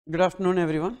Good afternoon,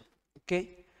 everyone.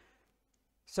 Okay,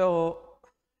 so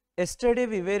yesterday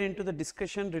we were into the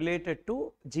discussion related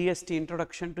to GST,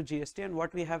 introduction to GST, and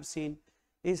what we have seen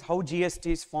is how GST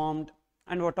is formed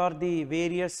and what are the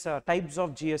various types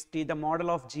of GST, the model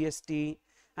of GST,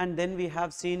 and then we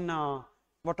have seen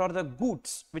what are the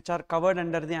goods which are covered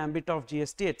under the ambit of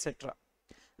GST, etc.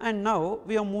 And now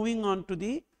we are moving on to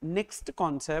the next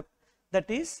concept,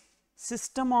 that is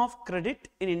system of credit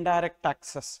in indirect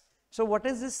taxes. So what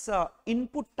is this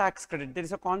input tax credit? There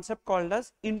is a concept called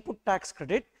as input tax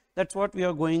credit. That's what we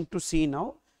are going to see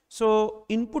now. So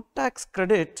input tax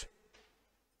credit,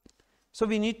 so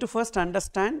we need to first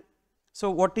understand,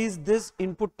 so what is this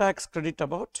input tax credit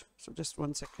about? So just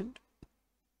one second.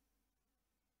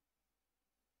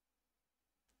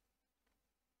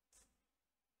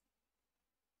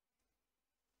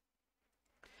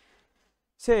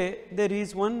 Say there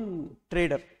is one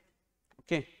trader,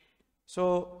 okay.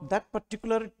 So that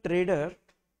particular trader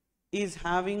is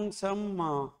having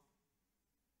some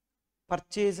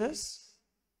purchases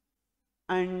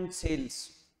and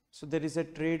sales. So there is a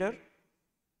trader,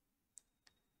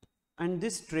 and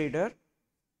this trader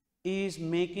is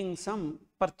making some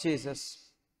purchases,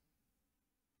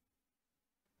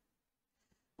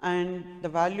 and the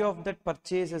value of that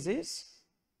purchases is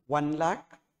 1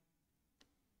 lakh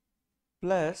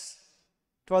plus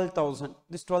 12,000.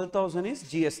 This 12,000 is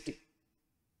GST.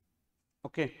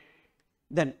 Okay.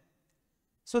 Then,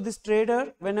 so this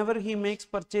trader, whenever he makes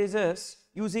purchases,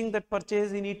 using that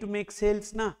purchase he need to make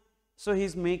sales na. So he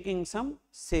is making some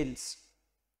sales,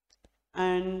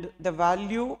 and the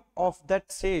value of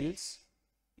that sales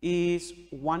is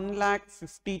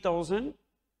 1,50,000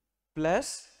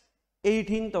 plus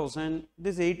 18,000.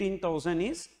 This 18,000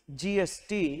 is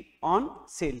GST on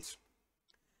sales.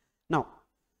 Now,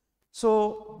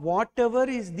 so whatever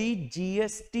is the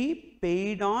GST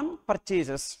paid on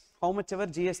purchases, how much ever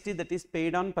GST that is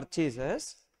paid on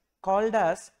purchases, called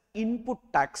as input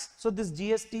tax. So this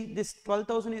GST, this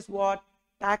 12,000 is what?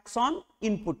 Tax on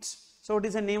inputs. So what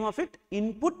is the name of it?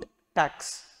 Input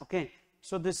tax. Okay.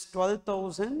 So this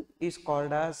 12,000 is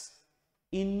called as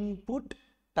input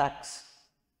tax.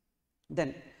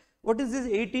 Then what is this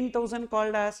 18,000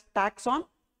 called as? Tax on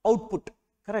output.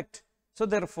 Correct. So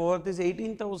therefore this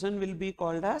 18,000 will be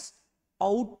called as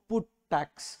output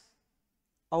tax.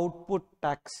 Output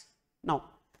tax. Now,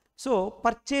 so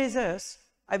purchases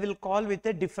I will call with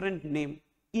a different name,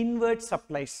 inward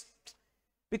supplies,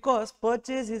 because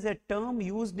purchase is a term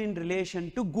used in relation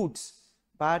to goods,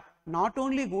 but not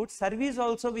only goods, service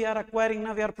also we are acquiring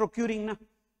now, we are procuring now.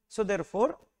 So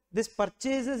therefore this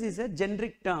purchases is a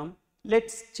generic term.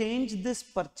 Let's change this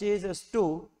purchases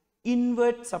to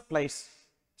inward supplies.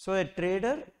 So a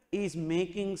trader is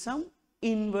making some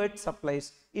inward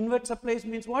supplies. Inward supplies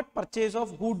means what? Purchase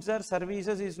of goods or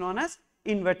services is known as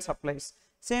inward supplies.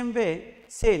 Same way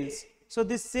sales. So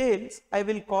this sales I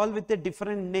will call with a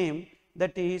different name,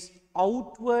 that is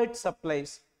outward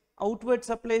supplies. Outward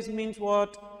supplies means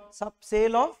what?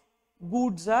 Sale of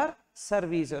goods or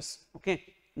services. Okay.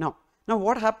 Now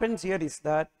what happens here is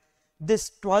that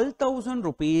this 12,000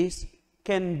 rupees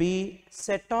can be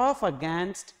set off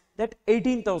against that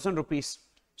 18,000 rupees.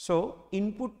 So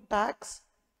input tax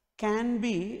can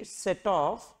be set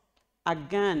off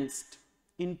against,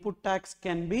 input tax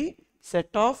can be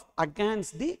set off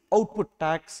against the output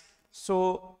tax.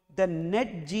 So the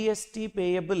net GST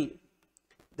payable,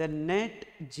 the net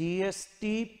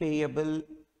GST payable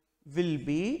will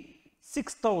be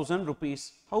 6,000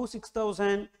 rupees. How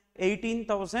 6,000?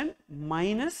 18,000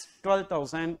 minus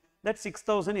 12,000, that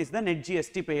 6,000 is the net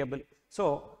GST payable.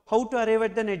 So how to arrive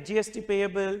at the net GST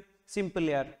payable? Simple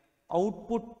here.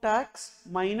 Output tax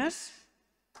minus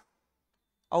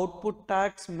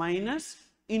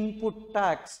input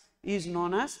tax is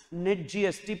known as net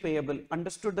GST payable.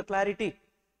 Understood the clarity?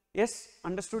 Yes,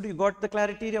 understood. You got the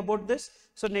clarity about this.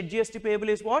 So net GST payable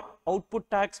is what? Output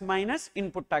tax minus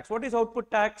input tax. What is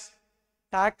output tax?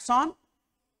 Tax on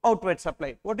outward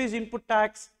supply. What is input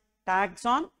tax? Tax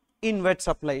on inward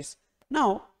supplies.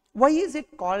 Now, why is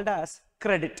it called as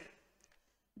credit?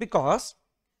 Because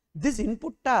this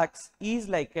input tax is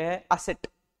like a asset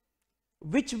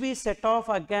which we set off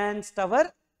against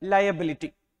our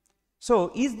liability.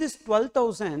 So is this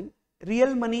 12,000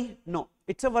 real money? No,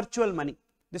 it's a virtual money.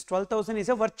 This 12,000 is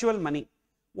a virtual money.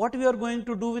 What we are going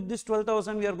to do with this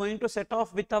 12,000? We are going to set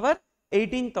off with our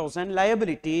 18,000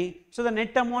 liability. So the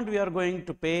net amount we are going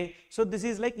to pay. So this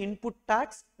is like input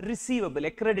tax receivable,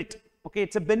 a credit. Okay,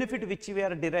 it's a benefit which we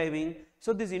are deriving.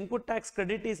 So this input tax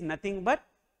credit is nothing but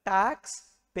tax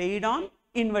paid on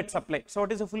inward supply. So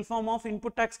what is the full form of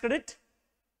input tax credit?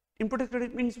 Input tax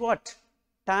credit means what?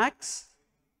 Tax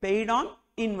paid on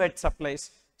inward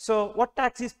supplies. So what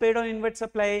tax is paid on inward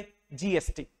supply?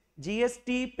 GST.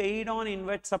 GST paid on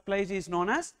inward supplies is known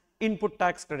as input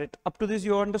tax credit. Up to this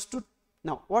you understood?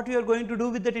 Now what we are going to do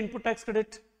with that input tax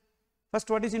credit? First,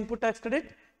 what is input tax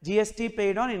credit? GST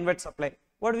paid on inward supply.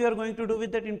 What we are going to do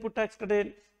with that input tax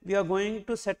credit? We are going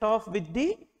to set off with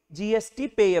the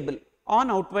GST payable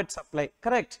on outward supply,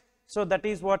 correct? So that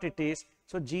is what it is.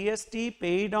 So GST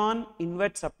paid on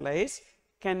inward supplies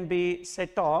can be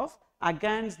set off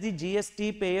against the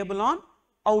GST payable on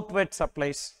outward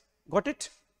supplies. Got it?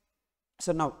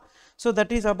 So now, so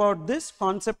that is about this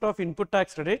concept of input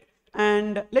tax credit,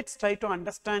 and let's try to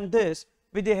understand this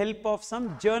with the help of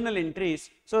some journal entries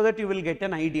so that you will get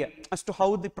an idea as to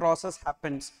how the process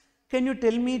happens. Can you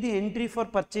tell me the entry for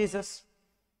purchases?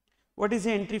 What is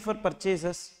the entry for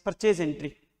purchases? Purchase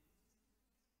entry.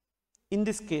 In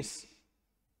this case,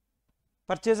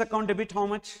 purchase account debit how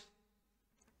much?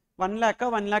 1 lakh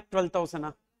or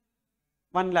 1,12,000?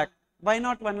 1 lakh. Why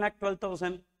not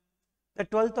 1,12,000? The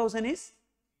 12,000 is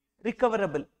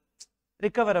recoverable.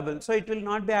 Recoverable. So it will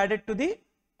not be added to the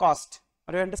cost.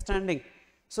 Are you understanding?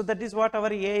 So that is what our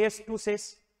AS2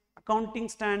 says. Accounting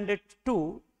Standard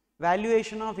 2,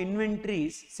 valuation of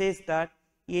inventories, says that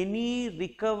any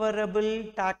recoverable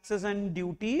taxes and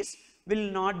duties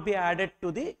will not be added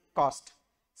to the cost.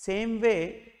 Same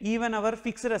way, even our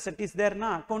fixed asset is there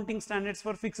na, accounting standards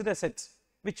for fixed assets.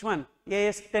 Which one?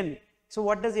 AS10. So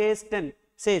what does AS10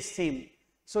 says? Same.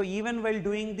 So even while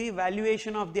doing the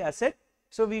valuation of the asset,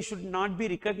 so we should not be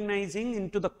recognizing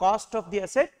into the cost of the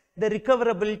asset the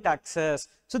recoverable taxes.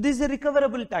 So this is a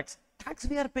recoverable tax. Tax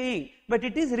we are paying, but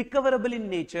it is recoverable in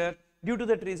nature. Due to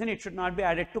that reason, it should not be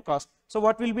added to cost. So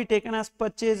what will be taken as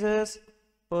purchases?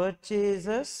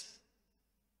 Purchases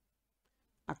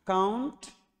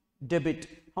account debit.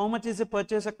 How much is the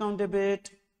purchase account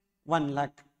debit? 1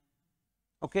 lakh.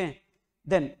 Okay.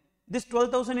 Then this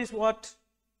 12,000 is what?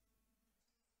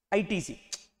 ITC.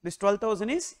 This 12,000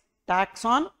 is tax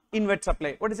on inward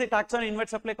supply. What is the tax on inward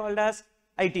supply called as?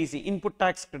 ITC, input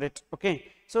tax credit.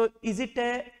 Okay. So is it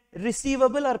a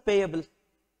receivable or payable?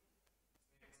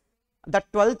 That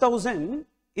 12,000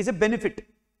 is a benefit,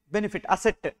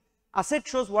 asset. Asset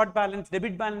shows what balance?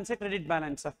 Debit balance or credit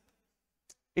balance?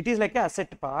 It is like a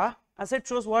asset pa. Asset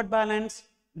shows what balance?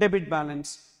 Debit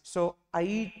balance. So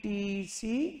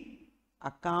ITC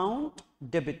account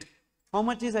debit. How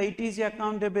much is ITC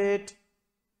account debit?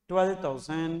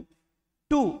 12,000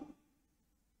 to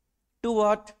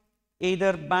what?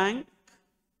 Either bank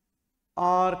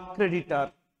or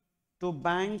creditor. To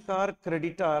bank or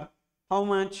creditor. How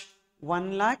much?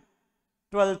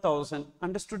 1,12,000.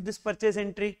 Understood this purchase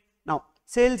entry? Now,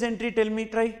 sales entry, tell me,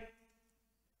 try.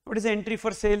 What is the entry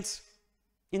for sales?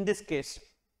 In this case,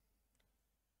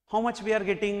 how much we are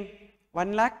getting?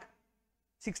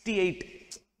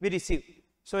 1,68,000 we receive.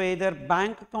 So either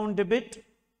bank account debit,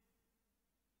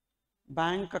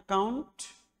 bank account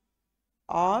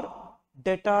or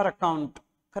debtor account,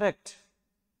 correct?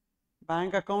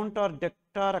 Bank account or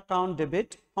debtor account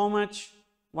debit. How much?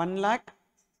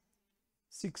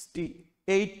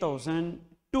 1,68,000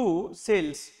 to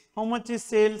sales. How much is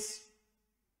sales?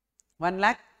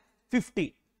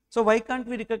 1,50,000. So why can't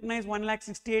we recognize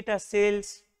 1,68,000 as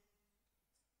sales?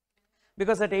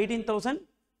 Because that 18,000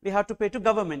 we have to pay to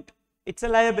government. It's a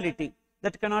liability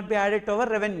that cannot be added to our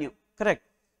revenue, correct?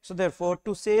 So therefore,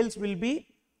 to sales will be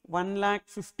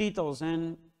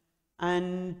 1,50,000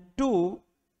 and to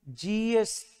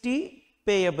GST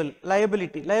payable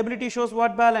liability. Liability shows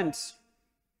what balance?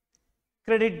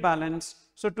 Credit balance.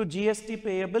 So to GST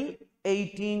payable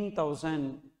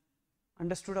 18,000.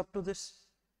 Understood up to this?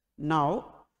 Now,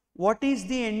 what is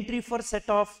the entry for set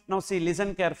off? Now see,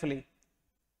 listen carefully.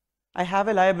 I have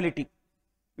a liability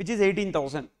which is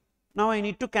 18,000. Now I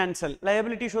need to cancel.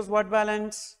 Liability shows what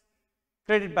balance?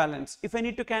 Credit balance. If I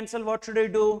need to cancel, what should I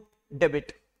do?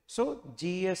 Debit. So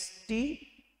GST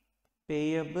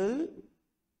payable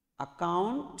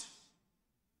account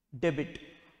debit.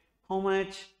 How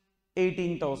much?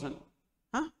 18,000.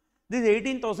 This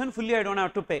 18,000 fully I don't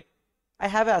have to pay. I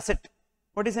have an asset.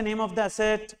 What is the name of the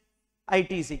asset?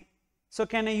 ITC. So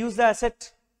can I use the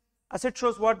asset? Asset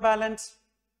shows what balance?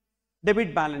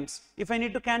 Debit balance. If I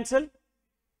need to cancel,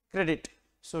 credit.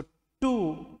 So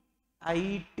to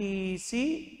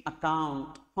ITC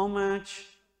account, how much?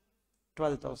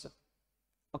 12,000.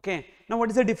 Okay. Now what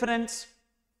is the difference?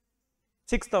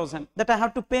 6,000 that I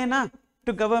have to pay na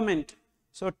to government.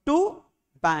 So to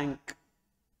bank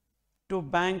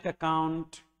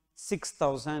account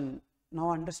 6,000.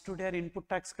 Now understood your input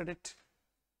tax credit?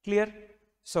 Clear?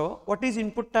 So what is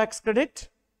input tax credit?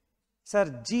 Sir,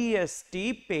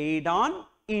 GST paid on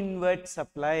inward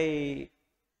supply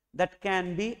that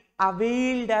can be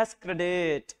availed as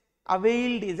credit.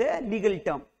 Availed is a legal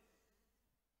term.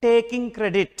 Taking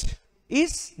credit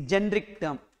is generic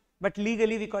term, but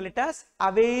legally we call it as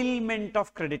availment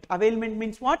of credit. Availment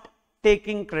means what?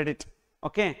 Taking credit.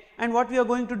 Okay, and what we are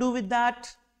going to do with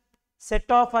that? Set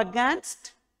off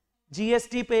against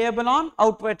GST payable on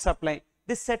outward supply.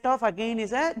 This set off again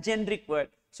is a generic word,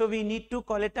 so we need to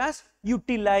call it as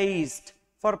utilized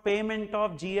for payment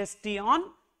of GST on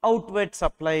outward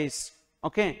supplies.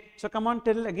 Okay, so come on,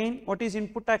 tell again, what is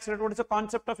input tax credit? What is the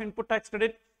concept of input tax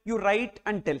credit? You write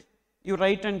and tell. You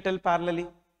write and tell parallelly.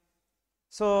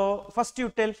 So first you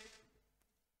tell,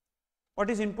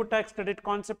 what is input tax credit?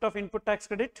 Concept of input tax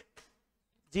credit?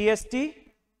 GST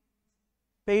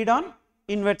paid on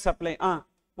inward supply.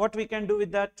 What we can do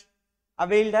with that?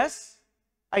 Availed as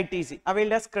ITC,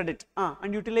 availed as credit,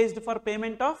 and utilized for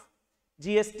payment of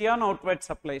GST on outward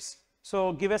supplies.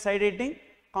 So give a side heading,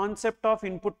 concept of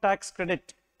input tax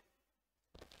credit.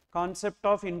 Concept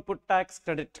of input tax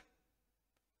credit.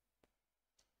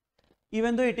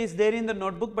 Even though it is there in the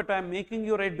notebook, but I am making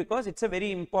you write because it's a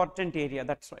very important area,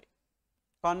 that's why.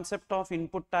 Concept of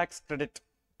input tax credit.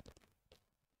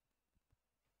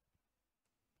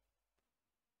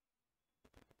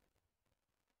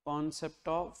 Concept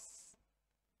of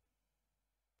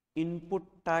input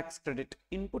tax credit.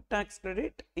 Input tax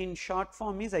credit in short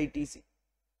form is ITC.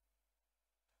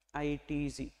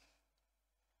 ITC.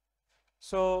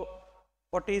 So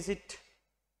what is it?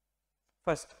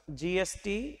 First,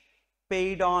 GST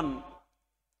paid on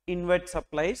inward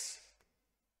supplies.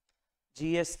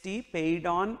 GST paid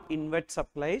on inward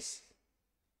supplies.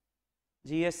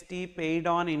 GST paid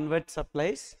on inward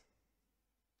supplies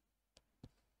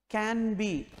can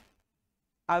be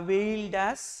availed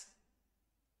as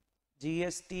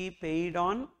GST paid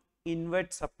on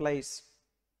inward supplies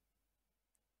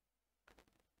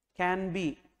can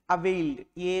be availed,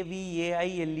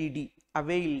 A-V-A-I-L-E-D,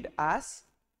 availed as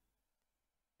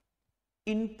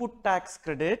input tax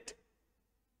credit.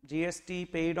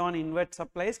 GST paid on inward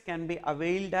supplies can be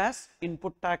availed as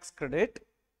input tax credit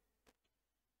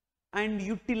and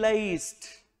utilized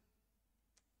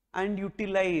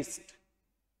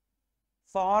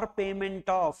for payment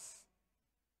of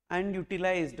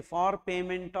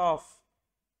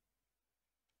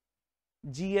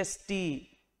GST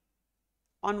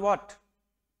on what?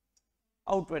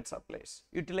 Outward supplies.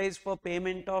 Utilized for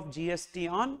payment of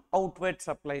GST on outward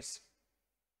supplies.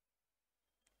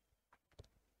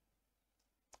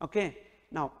 Okay.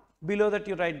 Now below that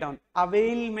you write down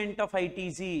availment of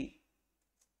ITC.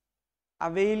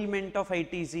 Availment of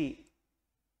ITC.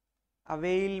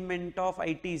 Availment of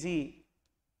ITC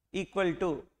equal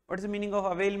to, what is the meaning of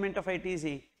availment of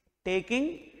ITC?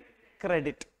 Taking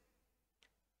credit.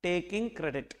 Taking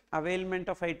credit. Availment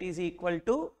of ITC equal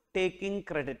to taking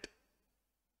credit.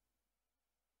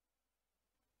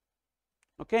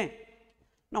 Okay.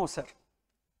 Now sir,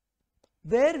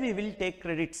 where we will take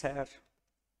credit, sir?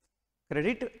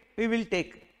 Credit we will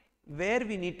take. Where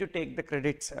we need to take the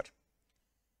credit, sir?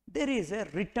 There is a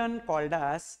return called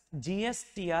as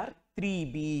GSTR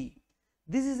 3B.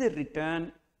 This is a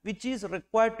return which is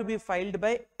required to be filed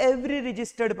by every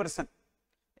registered person.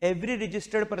 Every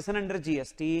registered person under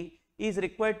GST is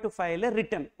required to file a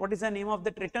return. What is the name of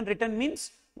that return? Return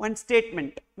means one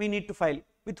statement we need to file.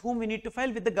 With whom we need to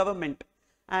file? With the government.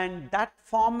 And that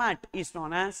format is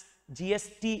known as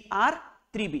GSTR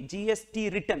 3B.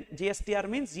 GST return. GSTR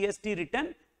means GST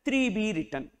return, 3B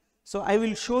return. So I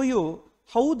will show you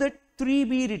how that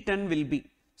 3B return will be,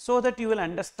 so that you will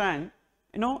understand.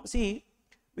 See,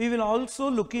 we will also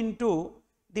look into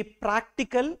the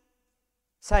practical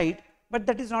side, but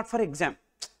that is not for exam.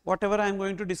 Whatever I am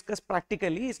going to discuss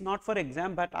practically is not for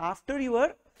exam, but after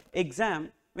your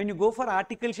exam, when you go for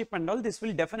articleship and all, this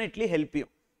will definitely help you.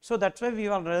 So that's why we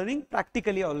are learning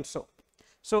practically also.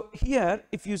 So here,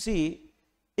 if you see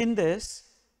in this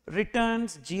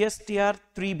returns GSTR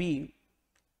 3B,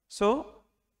 so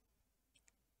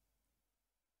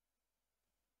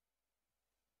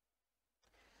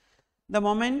the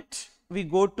moment we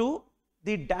go to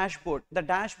the dashboard,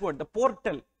 the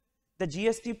portal, the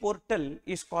GST portal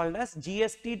is called as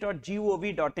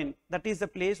gst.gov.in. That is the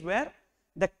place where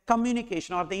the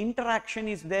communication or the interaction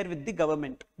is there with the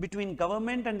government, between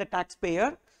government and the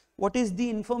taxpayer. What is the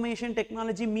information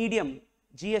technology medium?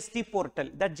 GST portal.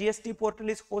 That GST portal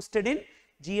is hosted in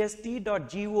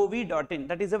gst.gov.in.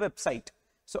 That is a website.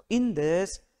 So in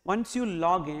this, once you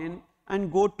log in and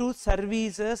go to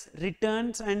services,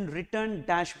 returns and return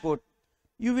dashboard,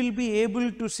 you will be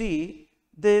able to see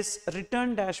this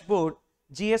return dashboard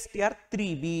GSTR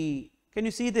 3B. Can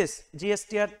you see this?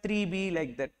 GSTR 3B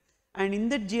like that. And in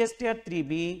that GSTR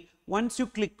 3B, once you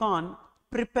click on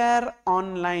prepare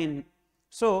online,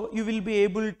 so you will be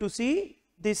able to see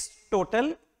this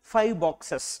total 5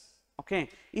 boxes. Okay.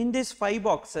 In these 5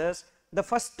 boxes, the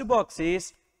first box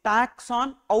is tax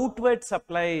on outward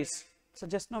supplies. So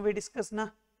just now we discussed na,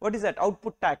 what is that?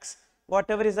 Output tax.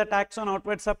 Whatever is the tax on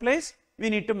outward supplies, we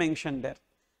need to mention there.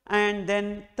 And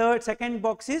then second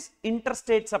box is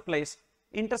interstate supplies.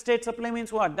 Interstate supply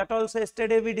means what? That also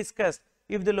yesterday we discussed.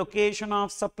 If the location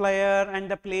of supplier and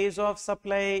the place of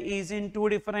supply is in 2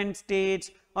 different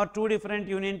states or 2 different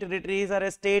union territories, or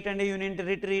a state and a union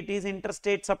territory, it is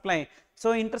interstate supply.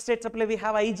 So interstate supply we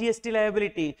have IGST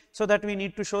liability, so that we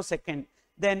need to show second.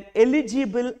 Then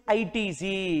eligible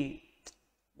ITC,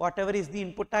 whatever is the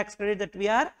input tax credit that we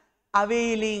are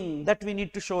availing, that we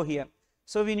need to show here.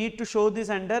 So we need to show this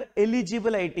under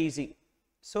eligible ITC.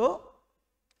 So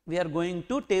we are going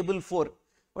to table 4.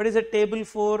 What is a table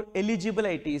 4? Eligible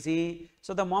ITC.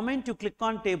 So the moment you click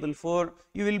on table 4,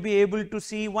 you will be able to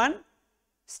see one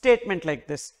statement like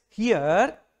this.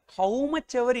 Here, how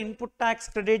much ever input tax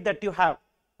credit that you have.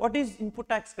 What is input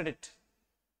tax credit?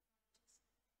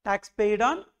 Tax paid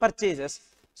on purchases.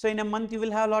 So in a month you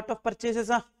will have a lot of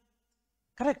purchases.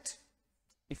 Correct.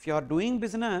 If you are doing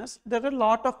business, there are a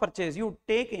lot of purchases. You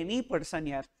take any person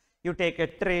here. You take a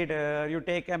trader, you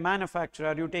take a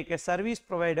manufacturer, you take a service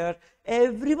provider,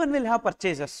 everyone will have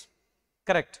purchases.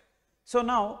 Correct. So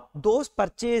now those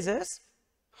purchases,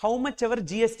 how much ever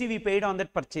GST we paid on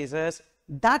that purchases,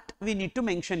 that we need to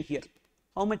mention here.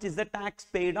 How much is the tax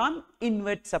paid on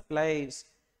inward supplies?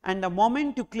 And the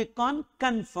moment you click on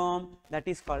confirm, that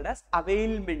is called as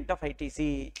availment of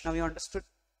ITC. Now you understood.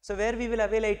 So where we will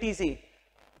avail ITC?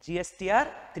 GSTR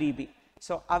 3B.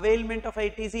 So availment of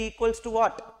ITC equals to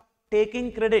what?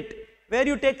 Taking credit. Where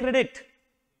you take credit?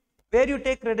 Where you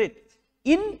take credit?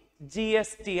 In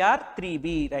GSTR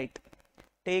 3B, right?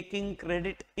 Taking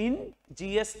credit in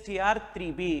GSTR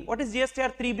 3B. What is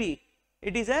GSTR 3B?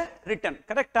 It is a return,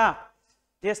 correct?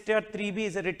 GSTR 3B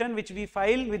is a return which we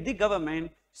file with the government.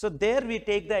 So there we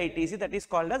take the ITC, that is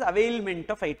called as availment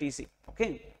of ITC.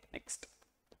 Okay,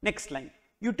 next line.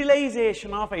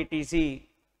 Utilization of ITC.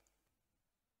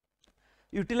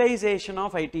 Utilization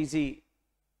of ITC.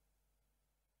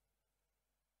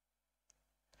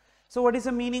 So what is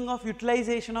the meaning of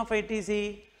utilization of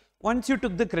ITC? Once you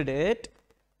took the credit,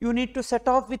 you need to set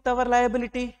off with our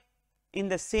liability. In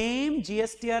the same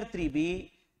GSTR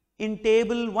 3B, in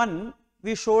table 1,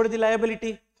 we showed the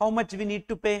liability, how much we need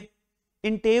to pay.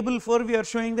 In table 4, we are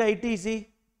showing the ITC,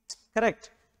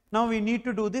 correct. Now we need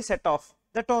to do the set off,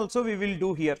 that also we will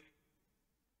do here.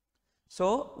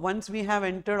 So once we have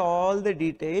entered all the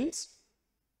details,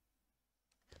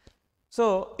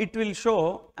 so it will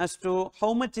show as to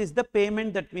how much is the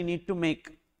payment that we need to make.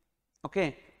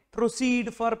 Okay,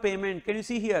 proceed for payment. Can you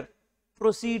see here?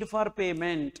 Proceed for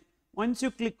payment. Once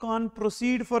you click on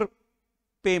proceed for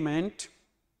payment,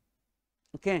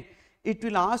 okay, it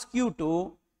will ask you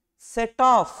to set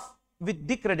off with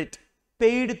the credit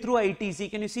paid through ITC.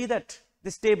 Can you see that?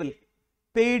 This table,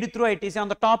 paid through ITC, on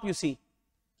the top you see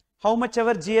how much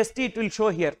ever GST it will show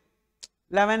here.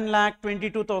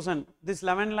 11,22,000. This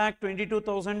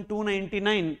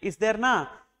 11,22,299 is there na?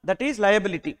 That is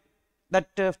liability.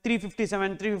 That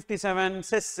 357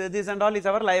 says this and all is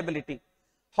our liability.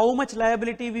 How much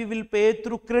liability we will pay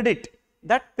through credit?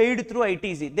 That paid through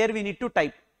ITC. There we need to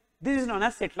type. This is known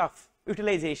as set off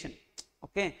utilization.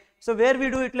 Okay. So where we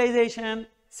do utilization?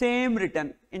 Same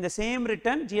return. In the same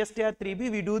return GSTR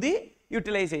 3B we do the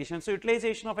utilization. So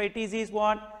utilization of ITC is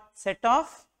what? Set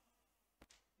off.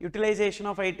 Utilization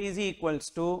of ITC equals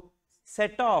to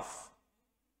set off.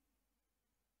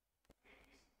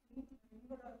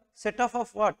 Set off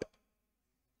of what?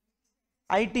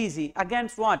 ITC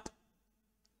against what?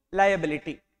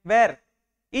 Liability. Where?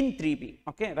 In 3B.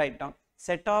 Okay, write down.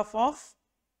 Set off of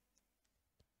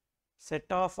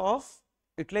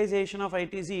utilization of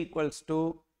ITC equals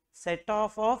to set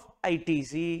off of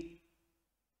ITC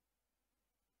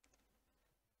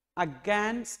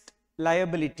against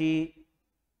liability.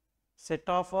 Set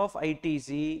off of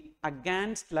ITC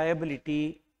against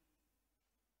liability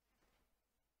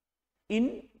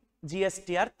in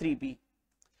GSTR 3B.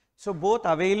 So both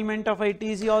availment of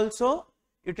ITC also,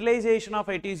 utilization of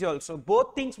ITC also,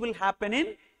 both things will happen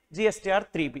in GSTR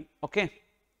 3B. Okay.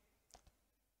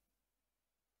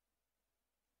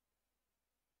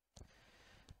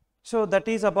 So that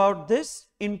is about this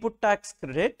input tax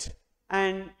credit,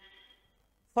 and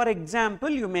for example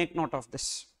you make note of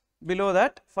this. Below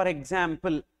that, for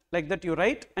example, like that you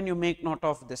write and you make note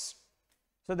of this.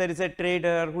 So there is a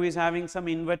trader who is having some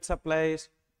inward supplies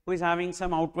who is having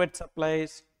some outward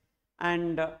supplies,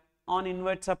 and on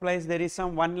inward supplies there is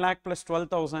some 1 lakh plus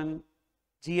 12,000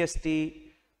 GST.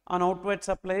 On outward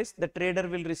supplies, the trader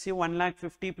will receive 1 lakh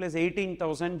 50 plus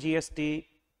 18,000 GST.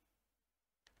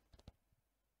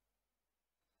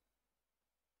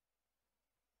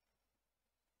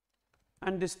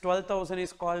 And this 12,000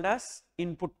 is called as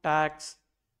input tax,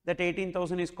 that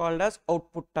 18,000 is called as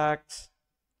output tax.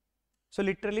 So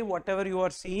literally whatever you are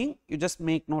seeing, you just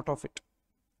make note of it.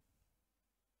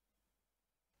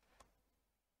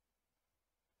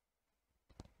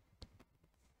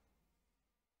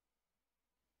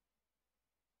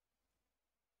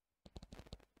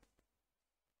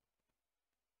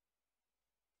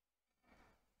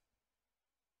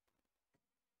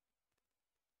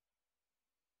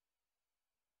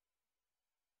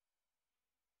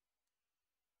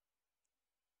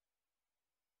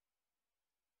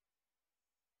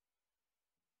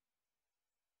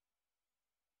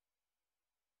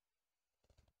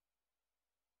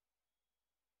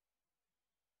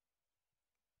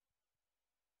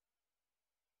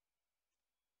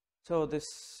 So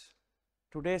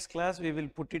today's class we will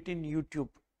put it in YouTube.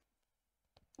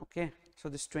 Okay, so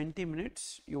this 20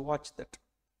 minutes you watch that,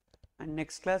 and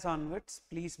next class onwards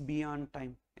please be on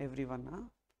time everyone, huh?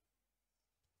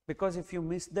 Because if you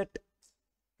miss that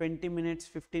 20 minutes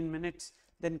 15 minutes,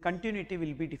 then continuity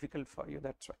will be difficult for you,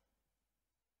 that's why.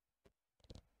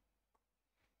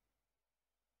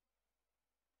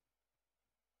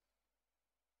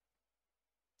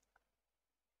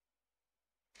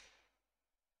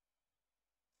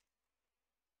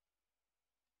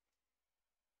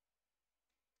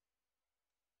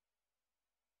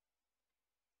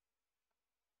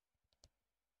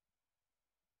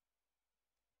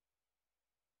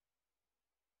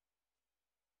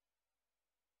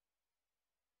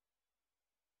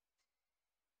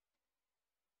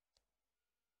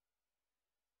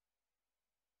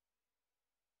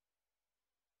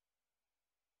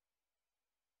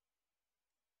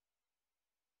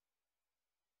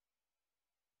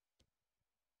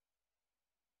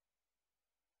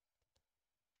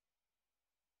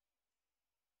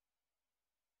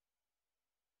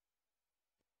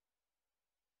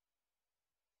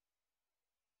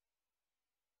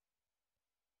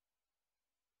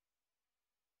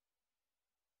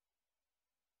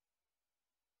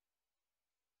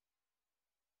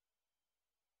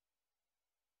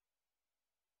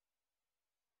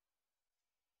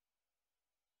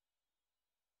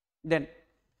 Then,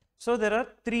 so there are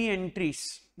 3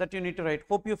 entries that you need to write.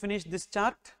 Hope you finish this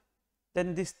chart.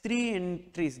 Then these 3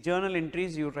 entries, journal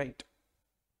entries you write.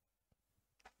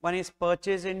 One is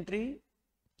purchase entry,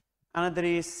 another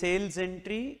is sales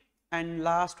entry, and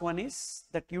last one is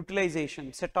that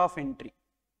utilization set off entry.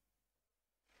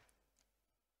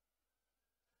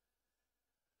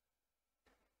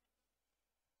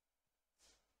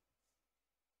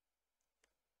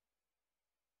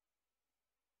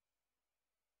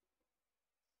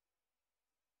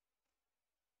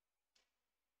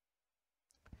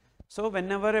 So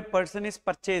whenever a person is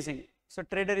purchasing, so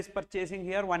trader is purchasing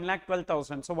here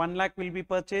 1,12,000. So 1 lakh will be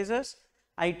purchases,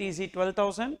 ITC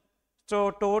 12,000.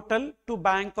 So total to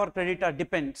bank or creditor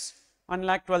depends,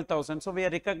 1,12,000. So we are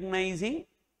recognizing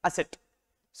asset.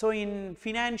 So in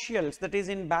financials, that is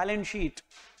in balance sheet,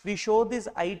 we show this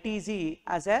ITC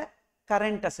as a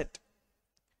current asset.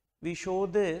 We show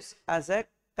this as a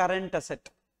current asset.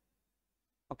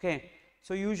 Okay.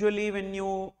 So usually when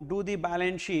you do the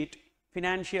balance sheet,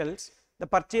 financials, the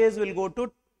purchase will go to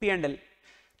P&L.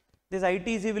 This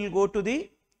ITC will go to the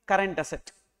current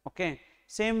asset. Okay.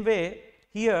 Same way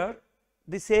here,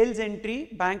 the sales entry,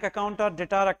 bank account or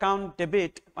debtor account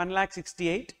debit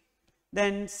 1,68,000.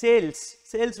 Then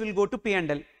sales will go to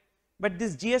P&L. But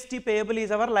this GST payable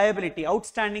is our liability,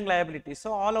 outstanding liability.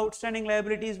 So all outstanding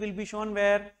liabilities will be shown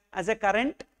where as a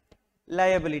current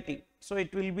liability. So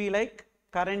it will be like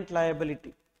current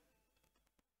liability.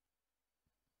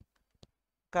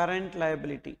 Current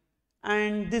liability,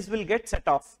 and this will get set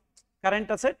off. Current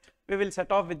asset we will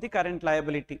set off with the current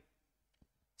liability.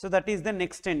 So that is the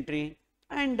next entry,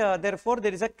 and therefore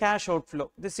there is a cash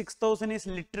outflow. The 6,000 is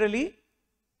literally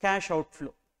cash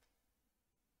outflow.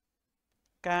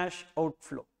 Cash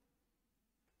outflow.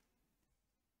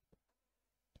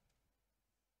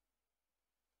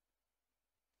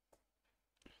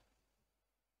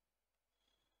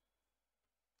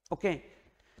 Okay.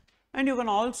 And you can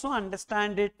also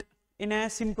understand it in a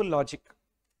simple logic.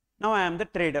 Now I am the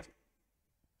trader,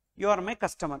 you are my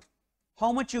customer.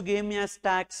 How much you gave me as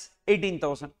tax?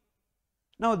 18,000.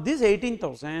 Now this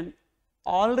 18,000,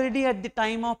 already at the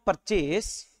time of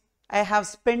purchase, I have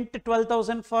spent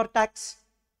 12,000 for tax.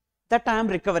 that I am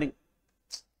recovering.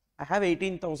 I have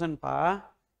 18,000 pa.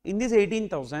 In this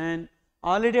 18,000,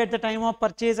 already at the time of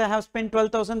purchase I have spent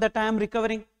 12,000 that I am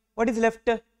recovering. What is left?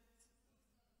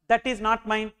 That is not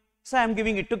mine. So I am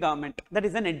giving it to government. That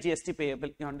is the net GST payable.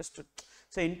 You understood?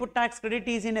 So input tax credit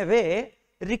is in a way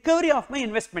recovery of my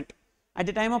investment. At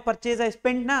the time of purchase I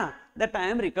spent na, that I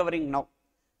am recovering now.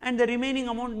 And the remaining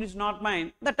amount is not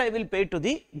mine, that I will pay to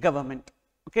the government.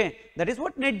 Okay, that is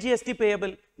what net GST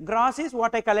payable. Gross is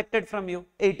what I collected from you,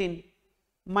 18,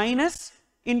 minus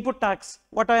input tax,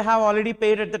 what I have already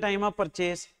paid at the time of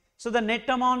purchase. So the net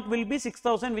amount will be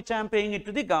 6,000, which I am paying it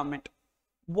to the government.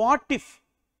 What if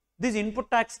this input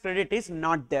tax credit is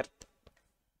not there?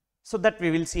 So that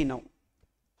we will see now.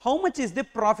 How much is the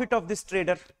profit of this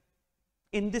trader?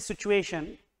 In this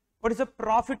situation, what is the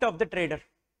profit of the trader?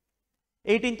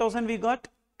 18,000 we got,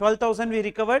 12,000 we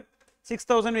recovered,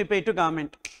 6,000 we paid to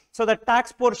government. So the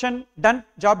tax portion done,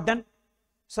 job done.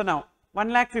 So now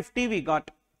 1,50,000 we got.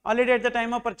 Already at the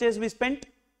time of purchase we spent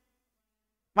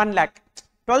 1 lakh.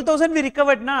 12,000 we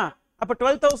recovered na. Up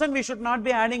 12,000 we should not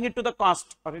be adding it to the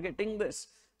cost. Are you getting this?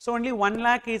 So only 1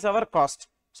 lakh is our cost.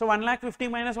 So 1,50,000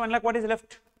 minus 1 lakh, what is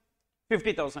left?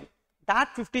 50,000. That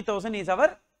 50,000 is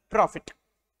our profit.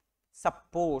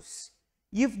 Suppose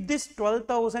if this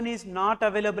 12,000 is not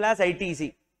available as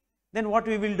ITC, then what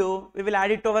we will do? We will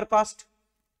add it to our cost.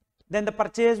 Then the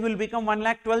purchase will become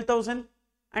 1,12,000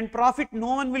 and profit, no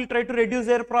one will try to reduce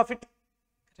their profit.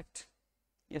 Correct?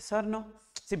 Yes or no?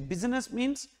 See, business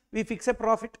means we fix a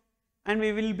profit and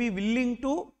we will be willing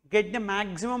to get the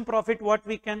maximum profit what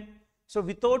we can. So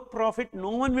without profit, no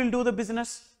one will do the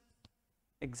business.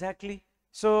 Exactly.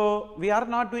 So we are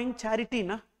not doing charity,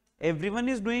 na? Everyone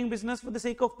is doing business for the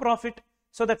sake of profit.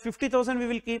 So that 50,000 we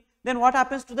will keep. Then what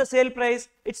happens to the sale price?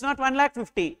 It's not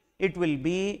 1,50,000. It will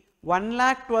be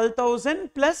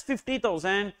 1,12,000 plus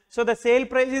 50,000. So the sale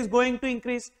price is going to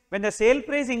increase. When the sale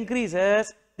price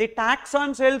increases, the tax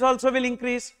on sales also will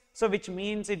increase. So which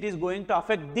means it is going to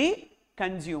affect the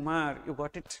consumer. You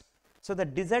got it? So the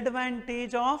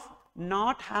disadvantage of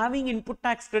not having input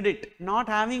tax credit,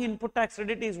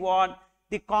 is what?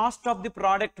 The cost of the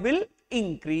product will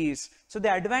increase. So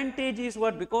the advantage is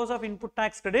what? Because of input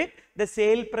tax credit, the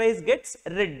sale price gets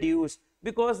reduced,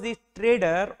 because the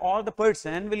trader or the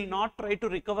person will not try to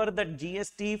recover that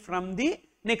GST from the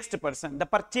next person. The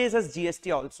purchaser's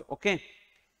GST also. Okay.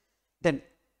 Then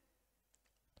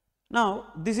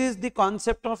now this is the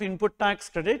concept of input tax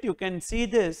credit. You can see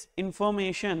this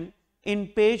information in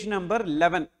page number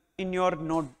 11 in your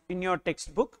note, in your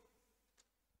textbook.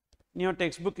 In your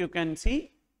textbook you can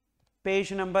see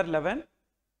page number 11.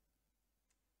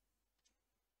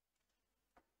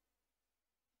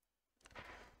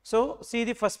 So see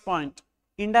the first point.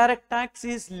 Indirect tax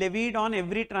is levied on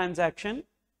every transaction.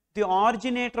 The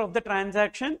originator of the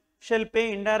transaction shall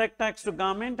pay indirect tax to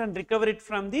government and recover it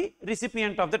from the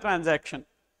recipient of the transaction.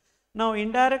 Now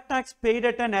indirect tax paid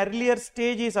at an earlier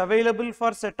stage is available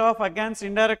for set off against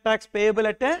indirect tax payable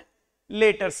at a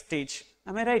later stage.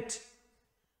 Am I right?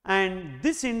 And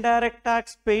this indirect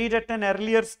tax paid at an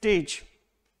earlier stage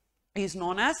is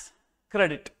known as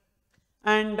credit.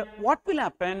 And what will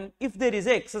happen if there is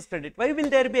a excess credit? Why will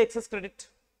there be excess credit?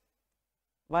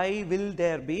 Why will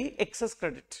there be excess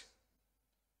credit?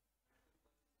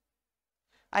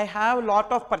 I have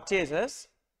lot of purchases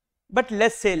but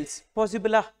less sales.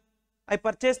 Possible? I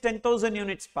purchased 10,000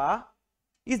 units pa.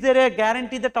 Is there a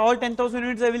guarantee that all 10,000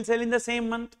 units I will sell in the same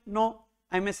month? No,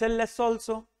 I may sell less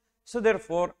also. So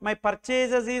therefore, my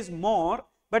purchases is more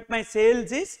but my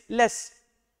sales is less.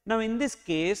 Now in this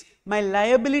case, my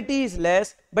liability is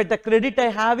less but the credit I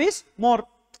have is more.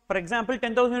 For example,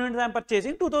 10,000 units I am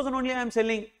purchasing, 2,000 only I am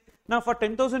selling. Now for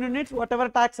 10,000 units, whatever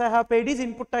tax I have paid is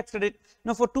input tax credit.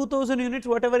 Now for 2,000 units,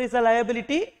 whatever is the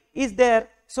liability is there.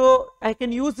 So I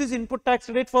can use this input tax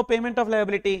credit for payment of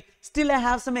liability. Still I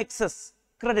have some excess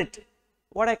credit.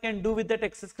 What I can do with that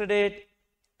excess credit?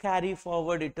 Carry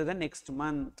forward it to the next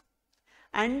month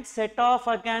and set off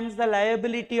against the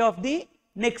liability of the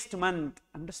next month.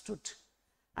 Understood?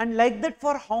 And like that,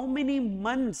 for how many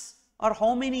months or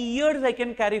how many years I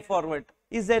can carry forward?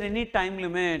 Is there any time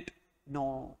limit?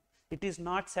 No, it is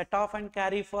not set off and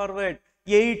carry forward.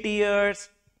 8 years,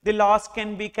 the loss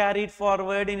can be carried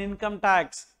forward in income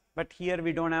tax. But here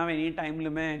we don't have any time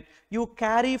limit. You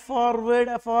carry forward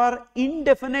for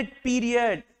indefinite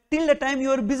period till the time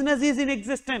your business is in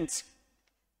existence,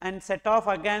 and set off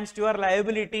against your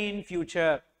liability in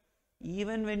future.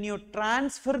 Even when you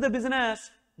transfer the business,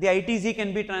 the ITC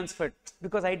can be transferred,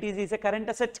 because ITC is a current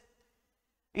asset.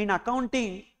 In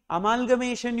accounting,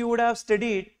 amalgamation you would have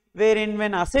studied, wherein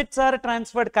when assets are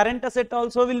transferred, current asset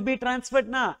also will be transferred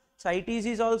na. So ITC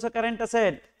is also current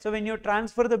asset. So when you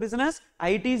transfer the business,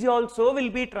 ITC also will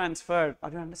be transferred.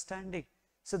 Are you understanding?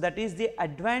 So that is the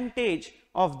advantage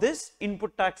of this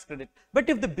input tax credit. But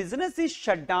if the business is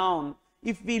shut down,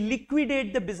 if we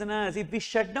liquidate the business, if we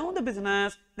shut down the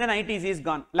business, then ITC is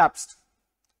gone, lapsed.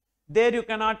 There you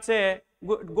cannot say,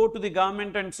 go to the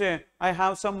government and say, I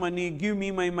have some money, give me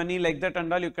my money, like that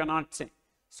and all, you cannot say.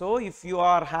 So if you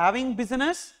are having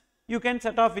business, you can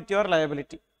set off with your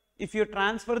liability. If you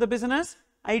transfer the business,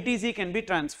 ITC can be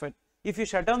transferred. If you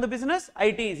shut down the business,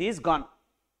 ITC is gone.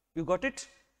 You got it?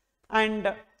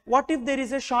 And what if there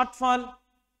is a shortfall?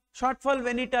 Shortfall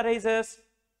when it arises,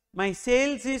 my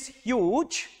sales is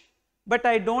huge, but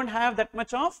I don't have that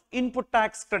much of input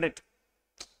tax credit.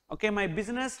 Okay, my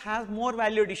business has more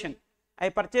value addition. I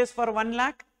purchase for 1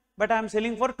 lakh, but I am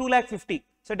selling for 2,50,000.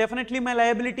 So definitely my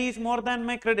liability is more than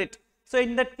my credit. So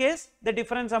in that case, the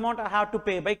difference amount I have to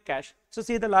pay by cash. So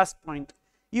see the last point.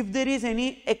 If there is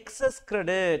any excess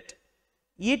credit,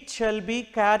 it shall be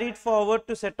carried forward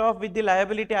to set off with the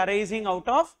liability arising out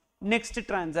of next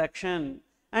transaction.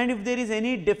 And if there is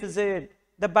any deficit,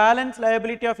 the balance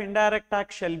liability of indirect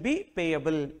tax shall be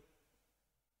payable.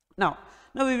 Now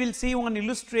we will see one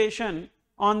illustration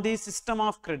on the system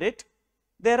of credit.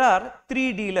 There are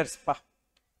 3 dealers,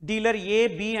 dealer A,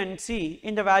 B and C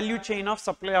in the value chain of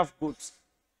supply of goods,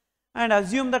 and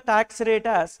assume the tax rate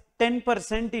as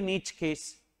 10% in each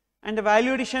case, and the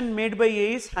value addition made by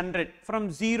A is 100.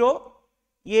 From 0,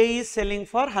 A is selling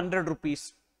for 100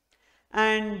 rupees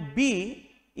and B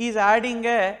is adding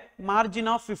a margin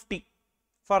of 50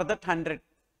 for that 100.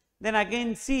 Then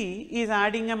again C is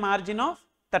adding a margin of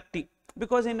 30,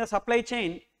 because in the supply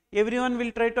chain everyone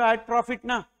will try to add profit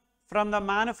now. From the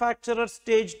manufacturer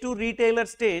stage to retailer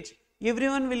stage,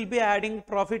 everyone will be adding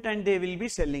profit and they will be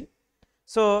selling.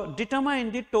 So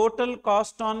determine the total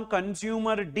cost on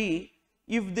consumer D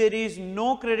if there is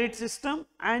no credit system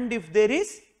and if there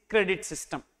is credit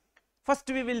system. First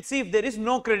we will see if there is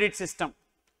no credit system.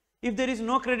 If there is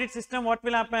no credit system, what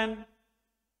will happen?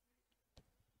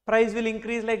 Price will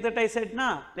increase, like that I said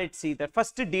na. Let's see that.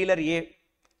 First dealer A.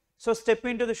 So step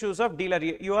into the shoes of dealer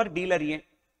A. You are dealer A.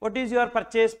 What is your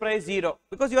purchase price? 0,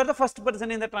 because you are the first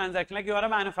person in the transaction, like you are a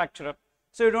manufacturer.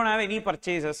 So you don't have any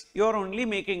purchases. You are only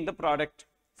making the product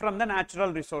from the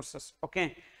natural resources.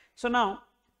 Okay. So now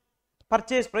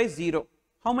purchase price 0.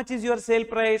 How much is your sale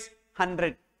price?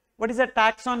 100. What is the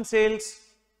tax on sales?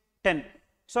 10.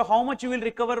 So how much you will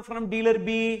recover from dealer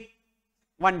B?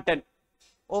 110.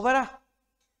 Over.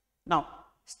 Now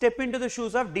step into the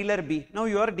shoes of dealer B. Now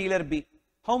you are dealer B.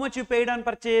 How much you paid on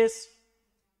purchase?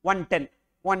 110.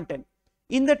 110.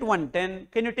 In that 110,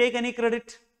 can you take any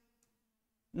credit?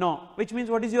 No. Which means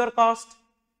what is your cost?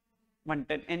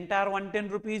 110. Entire 110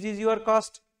 rupees is your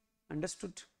cost.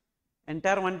 Understood?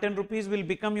 Entire 110 rupees will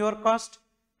become your cost.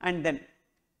 And then,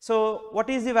 so what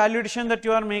is the value addition that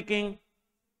you are making?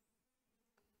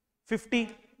 50.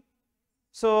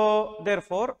 So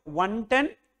therefore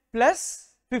 110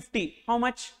 plus 50. How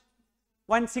much?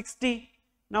 160.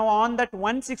 Now on that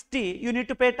 160, you need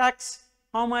to pay tax.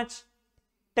 How much?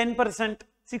 10%,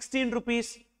 16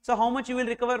 rupees. So how much you will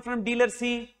recover from dealer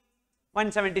C?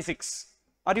 176.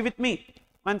 Are you with me?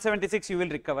 176 you will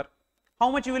recover. How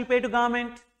much you will pay to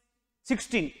government?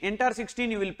 16. Entire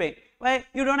 16 you will pay. Why?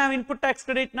 You don't have input tax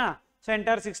credit na. So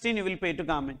entire 16 you will pay to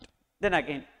government. Then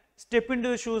again, step into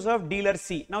the shoes of dealer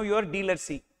C. Now you are dealer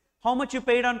C. How much you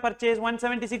paid on purchase?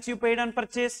 176 you paid on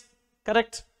purchase.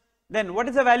 Correct? Then what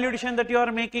is the value addition that you are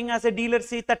making as a dealer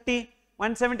C? 30.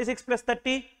 176 plus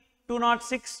 30.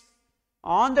 206.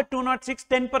 On the 206,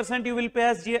 10% you will pay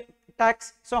as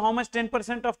tax. So how much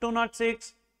 10% of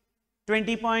 206?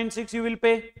 20.6 you will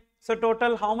pay. So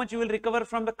total how much you will recover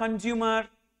from the consumer?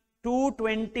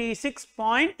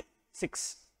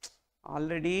 226.6.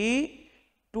 Already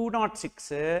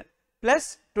 206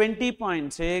 plus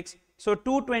 20.6. So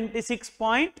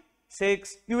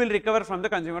 226.6 you will recover from the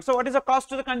consumer. So what is the cost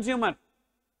to the consumer?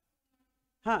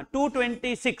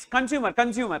 226. Consumer.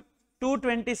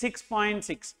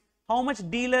 226.6. How much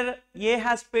dealer A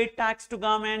has paid tax to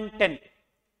government? 10.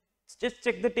 Just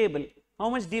check the table. How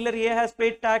much dealer A has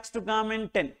paid tax to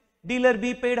government? 10. Dealer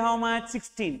B paid how much?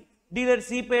 16. Dealer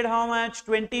C paid how much?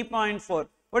 20.4.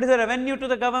 What is the revenue to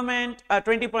the government?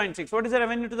 20.6. What is the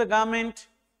revenue to the government?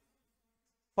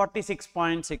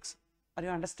 46.6. Are you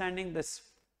understanding this?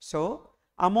 So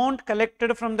amount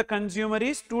collected from the consumer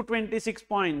is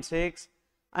 226.6.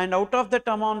 and out of that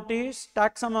amount is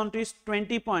tax amount is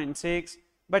 20.6,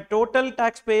 but total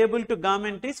tax payable to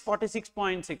government is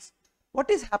 46.6. What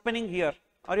is happening here?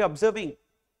 Are you observing?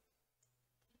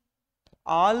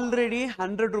 Already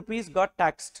 100 rupees got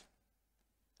taxed.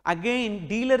 Again,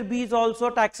 dealer B is also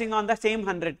taxing on the same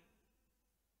 100.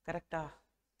 Correct?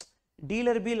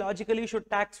 Dealer B logically should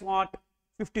tax what?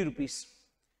 50 rupees.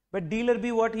 But dealer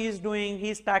B, what he is doing? He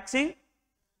is taxing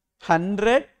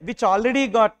 100, which already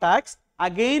got taxed,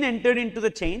 again entered into the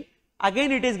chain,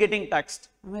 again it is getting taxed.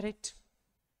 Am I right?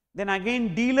 Then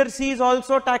again dealer C is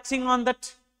also taxing on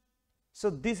that. So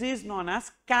this is known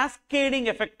as cascading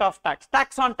effect of tax,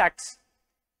 tax on tax,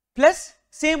 plus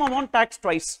same amount tax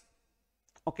twice.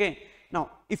 Okay. Now,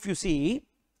 if you see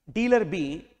dealer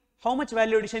B, how much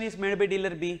value addition is made by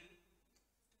dealer B?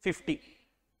 50.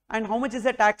 And how much is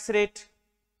the tax rate?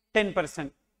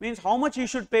 10%. Means how much you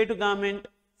should pay to government?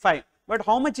 5. But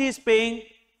how much he is paying?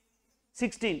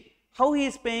 16. How he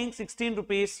is paying 16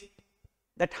 rupees?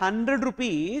 That 100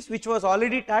 rupees which was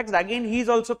already taxed, again he is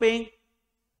also paying.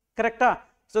 Correct?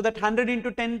 So that 100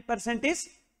 into 10% is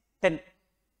 10.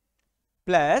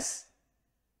 Plus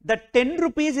the 10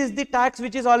 rupees is the tax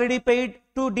which is already paid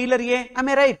to dealer A. Am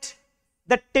I right?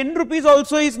 The 10 rupees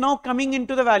also is now coming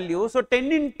into the value. So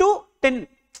 10 into 10.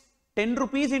 10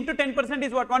 rupees into 10%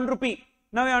 is what? 1 rupee.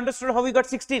 Now I understood how we got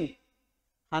 16.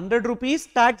 100 rupees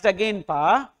taxed again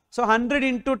pa. So 100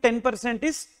 into 10%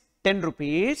 is 10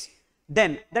 rupees.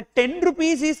 Then the 10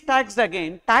 rupees is taxed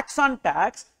again, tax on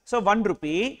tax. So 1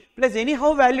 rupee plus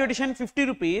anyhow value addition 50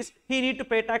 rupees, he need to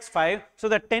pay tax 5. So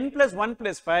the 10 plus 1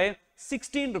 plus 5,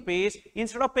 16 rupees.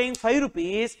 Instead of paying 5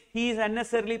 rupees, he is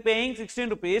unnecessarily paying 16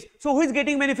 rupees. So who is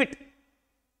getting benefit?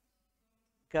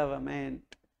 Government.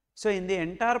 So in the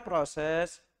entire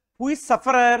process, who is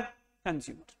sufferer?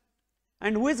 Consumer.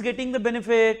 And who is getting the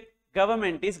benefit?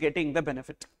 Government is getting the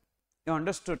benefit. You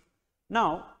understood?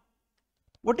 Now,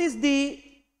 what is the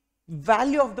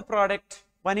value of the product?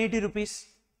 180 rupees.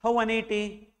 How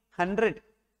 180? 100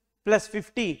 plus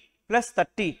 50 plus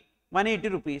 30, 180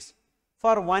 rupees.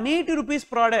 For 180 rupees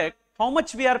product, how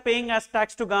much we are paying as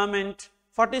tax to government?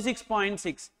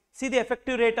 46.6. See the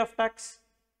effective rate of tax?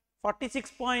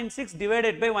 46.6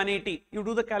 divided by 180. You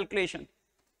do the calculation.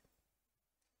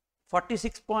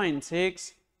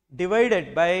 46.6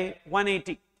 divided by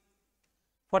 180.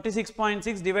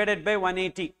 46.6 divided by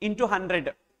 180 into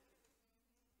 100.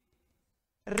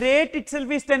 Rate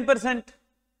itself is 10%.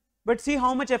 But see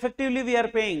how much effectively we are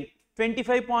paying.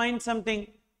 25 point something.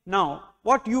 Now,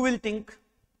 what you will think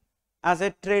as a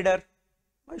trader?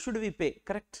 Why should we pay?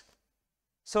 Correct?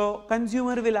 So,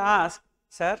 consumer will ask,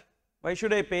 sir, why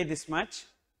should I pay this much?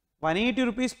 180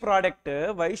 rupees product,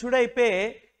 why should I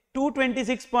pay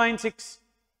 226.6?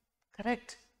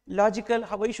 Correct? Logical,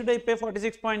 why should I pay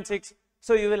 46.6?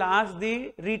 So, you will ask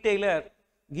the retailer,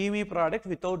 give me product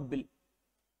without bill.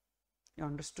 You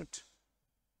understood?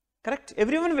 Correct?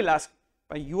 Everyone will ask.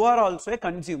 But you are also a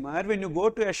consumer. When you go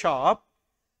to a shop,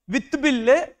 with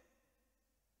bill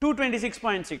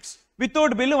 226.6,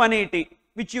 without bill 180,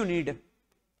 which you need?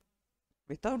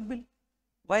 Without bill.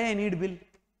 Why I need bill?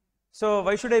 So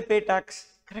why should I pay tax?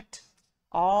 Correct?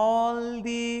 All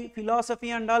the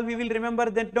philosophy and all we will remember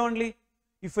that only.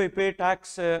 If I pay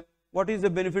tax, what is the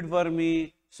benefit for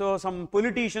me? So some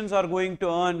politicians are going to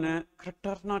earn, correct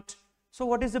or not? So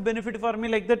what is the benefit for me?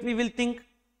 Like that we will think.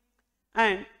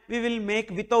 And we will make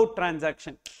without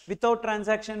transaction. Without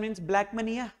transaction means black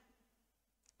money, yeah?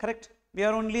 Correct? We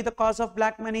are only the cause of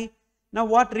black money. Now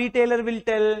what retailer will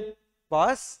tell?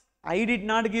 Boss, I did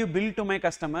not give bill to my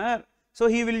customer. So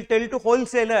he will tell to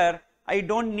wholesaler, I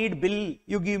don't need bill,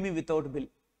 you give me without bill.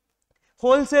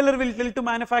 Wholesaler will tell to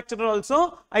manufacturer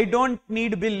also, I don't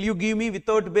need bill, you give me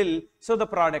without bill. So the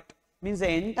product means the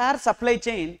entire supply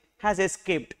chain has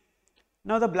escaped.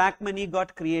 Now the black money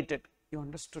got created. You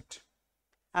understood?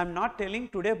 I am not telling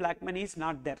today black money is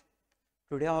not there.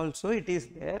 Today also it is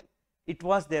there. It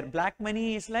was there. Black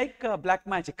money is like black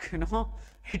magic, you know.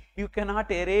 You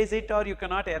cannot erase it or you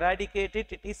cannot eradicate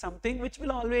it. It is something which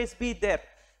will always be there.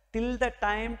 Till the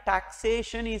time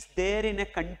taxation is there in a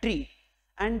country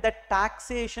and that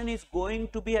taxation is going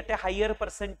to be at a higher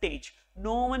percentage,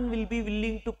 no one will be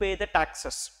willing to pay the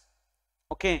taxes.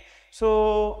 Okay.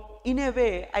 So, in a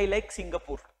way, I like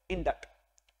Singapore in that.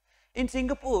 In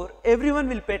Singapore, everyone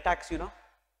will pay tax, you know,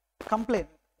 complain.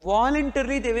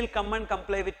 Voluntarily, they will come and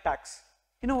comply with tax.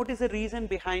 You know what is the reason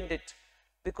behind it?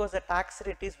 Because the tax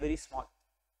rate is very small.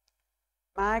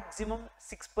 Maximum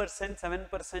 6%,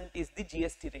 7% is the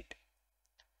GST rate.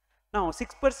 Now,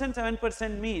 6%,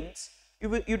 7% means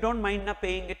you don't mind not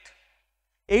paying it.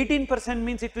 18%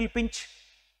 means it will pinch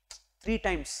 3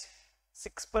 times.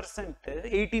 6%,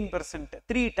 18%,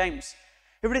 3 times.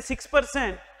 If it is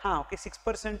 6%, okay,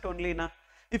 6% only na.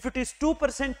 If it is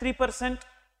 2%, 3%,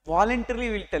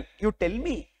 voluntarily will tell. You tell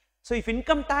me. So if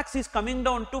income tax is coming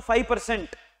down to 5%,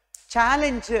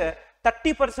 challenge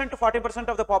 30% to 40%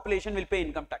 of the population will pay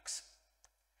income tax.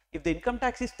 If the income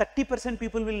tax is 30%,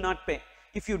 people will not pay.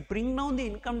 If you bring down the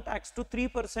income tax to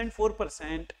 3%,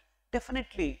 4%,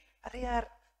 definitely,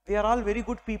 we are all very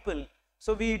good people.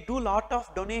 So we do lot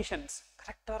of donations,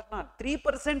 correct or not?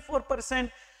 3%,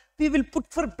 4%, we will put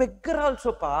for beggar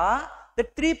also, pa.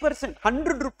 That 3%,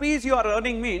 100 rupees you are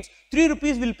earning means 3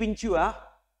 rupees will pinch you, ah.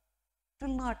 It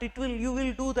will not, you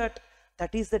will do that.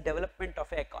 That is the development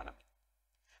of economy.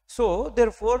 So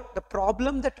therefore, the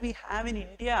problem that we have in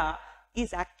India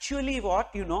is actually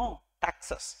what,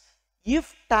 taxes.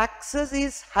 If taxes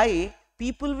is high,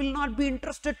 people will not be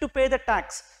interested to pay the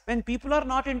tax. When people are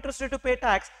not interested to pay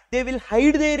tax, they will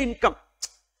hide their income.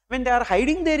 When they are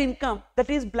hiding their income, that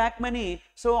is black money.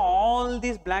 So all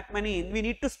this black money we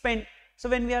need to spend. So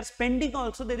when we are spending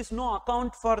also, there is no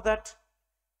account for that.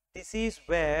 This is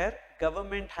where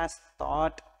government has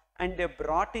thought and they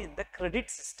brought in the credit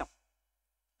system.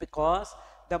 Because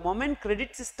the moment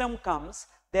credit system comes,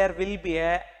 there will be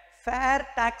a fair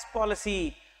tax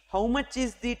policy. How much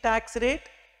is the tax rate?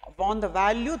 On the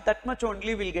value, that much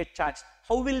only will get charged.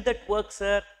 How will that work,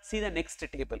 sir? See the next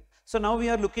table. So now we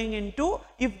are looking into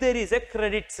if there is a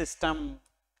credit system.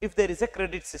 If there is a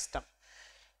credit system.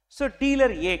 So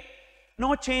dealer A,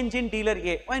 no change in dealer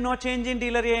A. Why no change in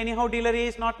dealer A? Anyhow, dealer A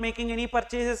is not making any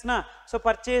purchases, na? So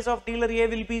purchase of dealer A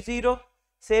will be 0.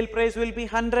 Sale price will be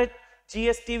 100.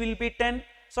 GST will be 10.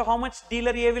 So how much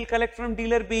dealer A will collect from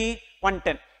dealer B?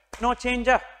 110. No change.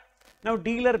 Now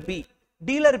dealer B.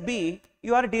 Dealer B,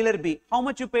 you are dealer B. How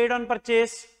much you paid on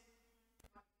purchase?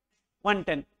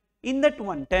 110. In that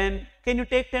 110, can you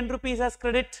take 10 rupees as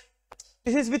credit?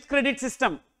 This is with credit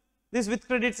system. This with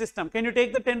credit system. Can you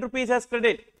take the 10 rupees as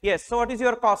credit? Yes. So what is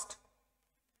your cost?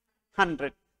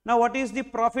 100. Now what is the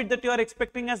profit that you are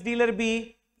expecting as dealer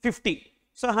B? 50.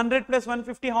 So 100 plus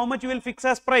 150, how much you will fix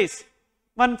as price?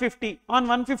 150. On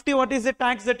 150, what is the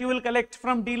tax that you will collect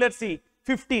from dealer C?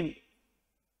 15.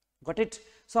 Got it?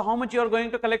 So how much you are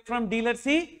going to collect from dealer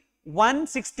C?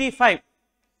 165.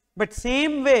 But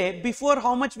same way, before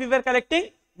how much we were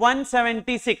collecting?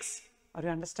 176. Are you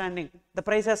understanding? The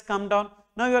price has come down.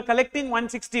 Now you are collecting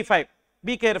 165.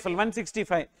 Be careful,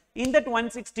 165. In that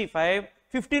 165,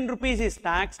 15 rupees is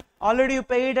tax. Already you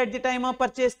paid at the time of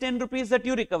purchase 10 rupees that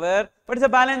you recover. What is the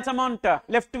balance amount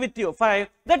left with you? 5.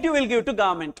 That you will give to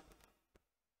government.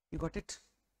 You got it?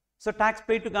 So tax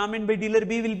paid to government by dealer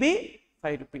B will be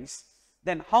 5 rupees.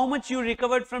 Then how much you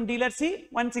recovered from dealer C?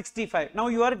 165. Now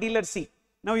you are dealer C.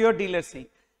 Now you are dealer C.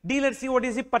 Dealer C, what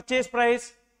is the purchase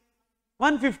price?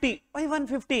 150. Why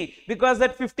 150? Because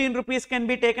that 15 rupees can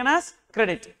be taken as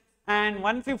credit. And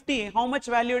 150, how much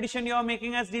value addition you are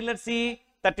making as dealer C?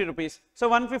 30 rupees. So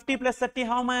 150 plus 30,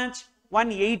 how much?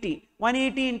 180.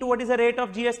 180 into what is the rate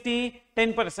of GST?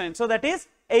 10%. So that is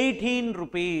 18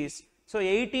 rupees. So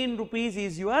 18 rupees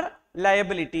is your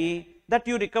liability that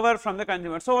you recover from the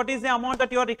consumer. So what is the amount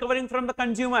that you are recovering from the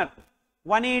consumer?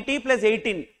 180 plus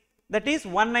 18. That is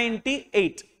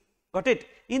 198. Got it?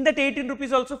 In that 18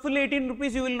 rupees also, full 18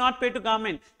 rupees you will not pay to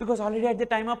government, because already at the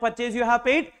time of purchase you have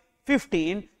paid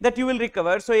 15 that you will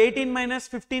recover. So 18 minus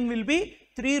 15 will be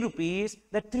 3 rupees.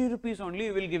 That 3 rupees only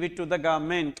you will give it to the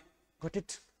government. Got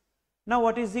it? Now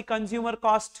what is the consumer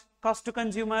cost? Cost to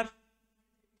consumer?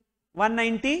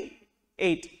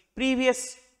 198.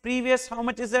 Previous how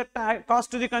much is the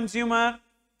cost to the consumer?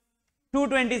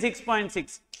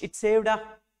 226.6. It saved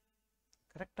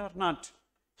correct or not?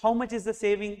 How much is the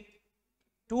saving?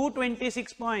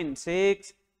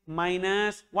 226.6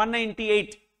 minus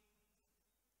 198.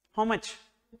 How much?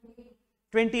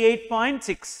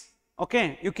 28.6.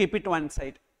 Okay, you keep it one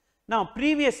side. Now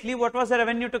previously what was the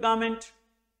revenue to government?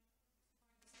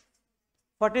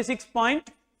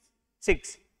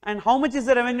 46.6. And how much is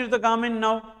the revenue to the government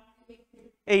now?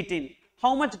 18.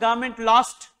 How much government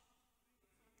lost?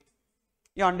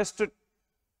 You understood?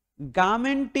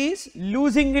 Government is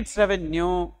losing its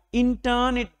revenue. In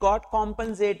turn, it got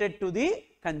compensated to the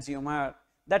consumer.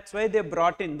 That's why they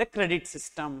brought in the credit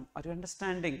system. Are you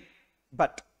understanding?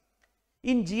 But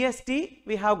in GST,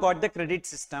 we have got the credit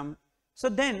system. So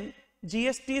then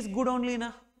GST is good only,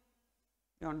 na?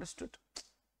 You understood?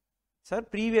 Sir,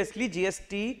 previously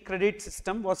GST credit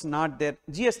system was not there.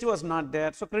 GST was not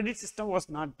there. So credit system was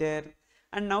not there.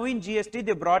 And now in GST,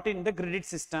 they brought in the credit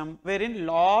system, wherein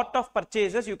lot of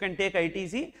purchases you can take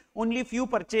ITC, only few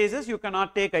purchases you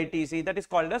cannot take ITC. That is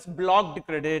called as blocked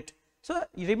credit. So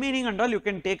remaining and all you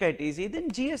can take ITC.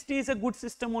 Then GST is a good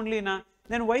system only, na?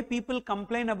 Then why people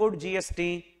complain about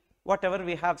GST? Whatever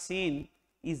we have seen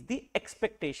is the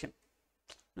expectation.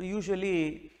 Now,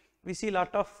 usually we see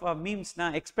lot of memes,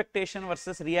 na? Expectation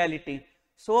versus reality.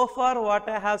 So far what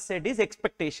I have said is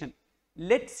expectation.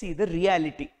 let's see the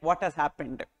reality, what has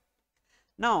happened.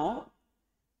 Now,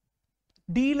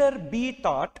 dealer B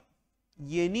thought,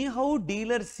 anyhow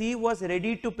dealer C was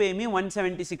ready to pay me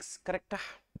 176, correct?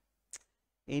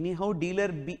 Anyhow dealer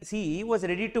C was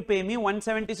ready to pay me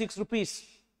 176 rupees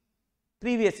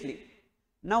previously.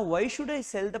 Now, why should I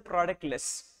sell the product less?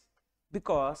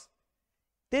 Because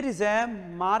there is a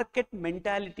market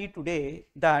mentality today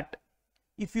that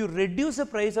if you reduce the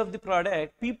price of the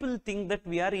product, people think that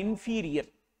we are inferior.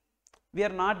 We are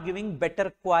not giving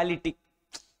better quality.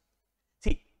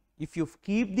 See, if you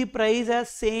keep the price as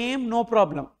same, no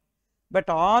problem. But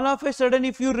all of a sudden,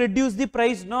 if you reduce the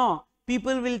price, no,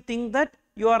 people will think that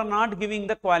you are not giving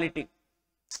the quality.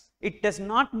 It does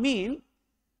not mean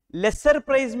lesser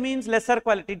price means lesser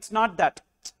quality. It's not that.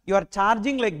 You are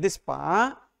charging like this,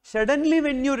 suddenly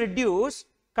when you reduce,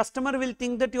 customer will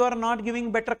think that you are not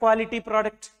giving better quality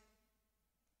product.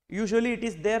 Usually it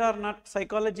is there or not,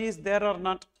 psychology is there or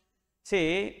not.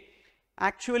 Say,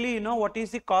 actually, you know what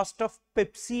is the cost of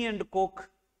Pepsi and Coke?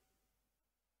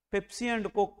 Pepsi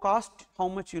and Coke cost how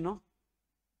much, you know?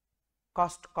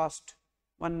 Cost.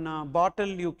 One bottle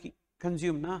you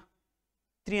consume, na?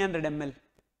 300 ml.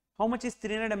 How much is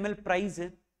 300 ml price?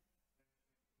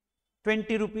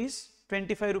 20 rupees,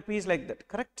 25 rupees, like that,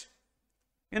 correct?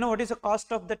 You know what is the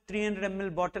cost of that 300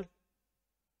 ml bottle?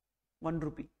 1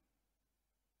 rupee.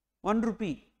 1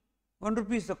 rupee. 1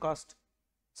 rupee is the cost.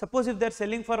 Suppose if they are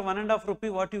selling for 1.5 rupee,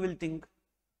 what you will think?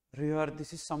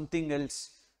 This is something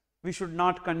else. We should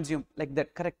not consume, like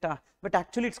that, correct? But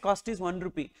actually its cost is 1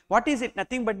 rupee. What is it?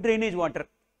 Nothing but drainage water.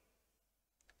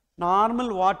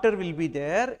 Normal water will be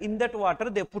there. In that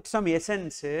water they put some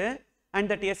essence, and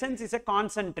that essence is a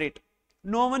concentrate.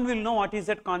 No one will know what is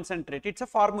that concentrate. It's a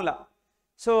formula.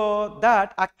 So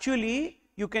that actually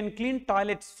you can clean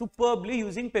toilets superbly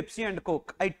using Pepsi and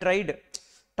Coke. I tried.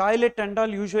 Toilet and all,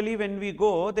 usually when we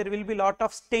go, there will be lot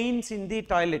of stains in the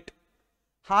toilet.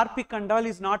 Harpic and all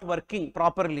is not working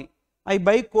properly. I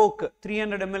buy Coke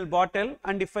 300 ml bottle,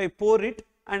 and if I pour it,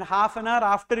 and half an hour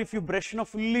after, if you brush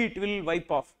fully, it will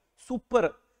wipe off.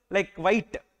 Super, like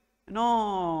white.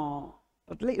 No,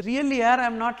 really, I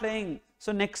am not lying.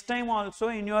 So next time also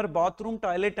in your bathroom,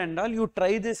 toilet and all, you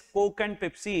try this Coke and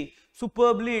Pepsi,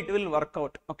 superbly it will work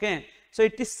out, okay. So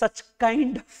it is such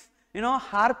kind of, you know,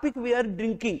 Harpic we are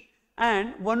drinking,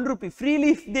 and 1 rupee, freely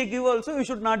if they give also, you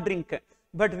should not drink.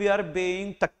 But we are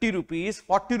paying 30 rupees,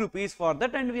 40 rupees for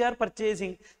that, and we are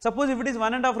purchasing. Suppose if it is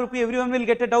 1.5 rupee, everyone will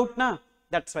get it out, na?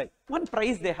 That's why. One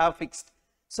price they have fixed.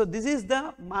 So this is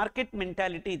the market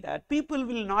mentality that people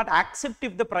will not accept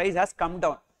if the price has come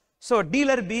down. So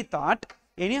dealer B thought,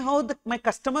 anyhow my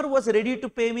customer was ready to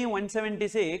pay me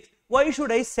 176, why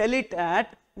should I sell it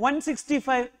at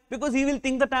 165? Because he will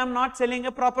think that I am not selling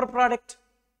a proper product.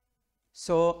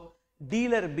 So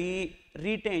dealer B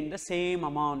retained the same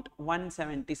amount,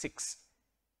 176.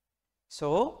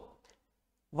 So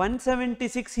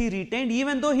 176 he retained,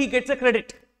 even though he gets a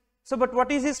credit. So but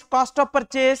what is his cost of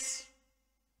purchase?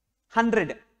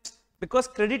 100. Because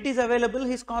credit is available,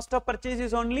 his cost of purchase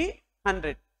is only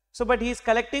 100. So but he is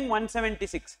collecting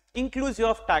 176 inclusive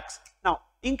of tax. Now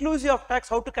inclusive of tax,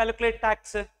 how to calculate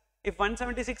tax? If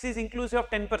 176 is inclusive of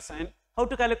 10%, how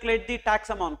to calculate the tax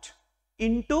amount?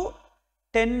 Into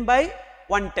 10 by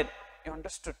 110. You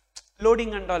understood?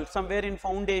 Loading and all, somewhere in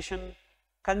foundation,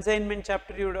 consignment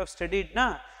chapter you would have studied,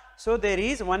 na? So there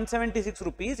is 176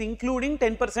 rupees including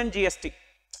 10% GST.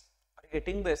 Are you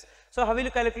getting this? So how will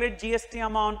you calculate GST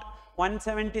amount?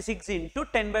 176 into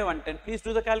 10 by 110. Please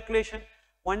do the calculation.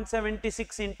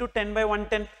 176 into 10 by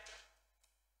 110.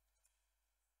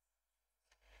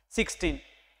 16.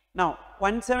 Now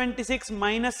 176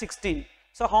 minus 16.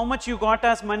 So how much you got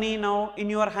as money now in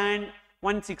your hand?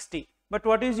 160. But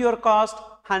what is your cost?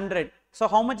 100. So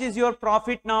how much is your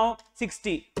profit now?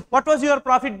 60. What was your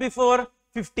profit before?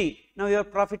 50. Now your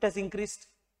profit has increased.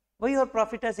 Why your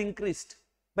profit has increased?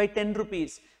 By 10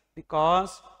 rupees.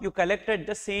 Because you collected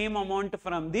the same amount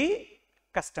from the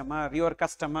customer, your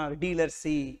customer, dealer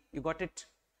C. You got it?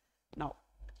 Now,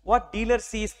 what dealer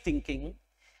C is thinking,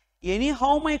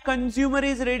 anyhow my consumer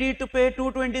is ready to pay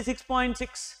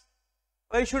 226.6.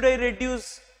 Why should I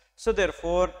reduce? So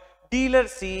therefore, dealer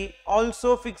C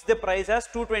also fixed the price as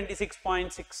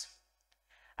 226.6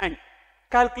 and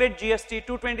calculate GST.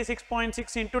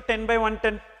 226.6 into 10 by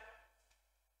 110.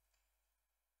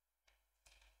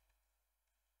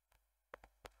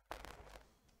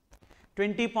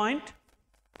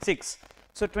 20.6.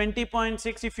 So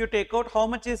 20.6 if you take out, how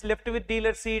much is left with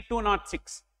dealer C?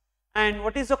 206. And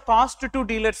what is the cost to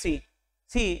dealer C?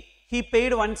 See, he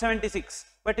paid 176,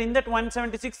 but in that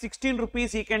 176, 16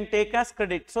 rupees he can take as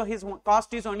credit. So his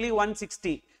cost is only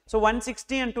 160. So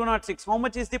 160 and 206, how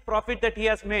much is the profit that he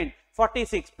has made?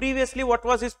 46. Previously, what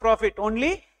was his profit?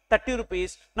 Only 30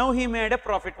 rupees. Now he made a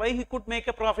profit. Why he could make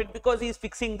a profit? Because he is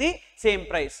fixing the same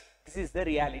price. This is the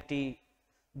reality.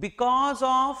 Because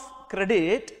of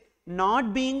credit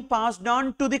not being passed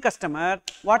on to the customer,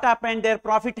 what happened? Their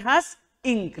profit has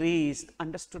increased.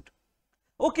 Understood?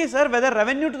 Okay, sir, whether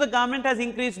revenue to the government has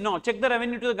increased? No. Check the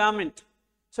revenue to the government.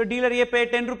 So dealer A pay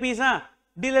 10 rupees.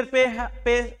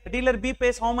 Dealer B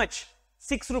pays how much?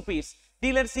 6 rupees.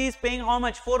 Dealer C is paying how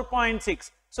much?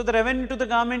 4.6. So the revenue to the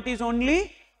government is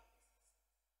only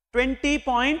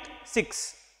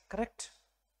 20.6. Correct?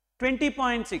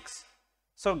 20.6.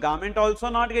 So government also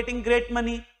not getting great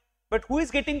money. But who is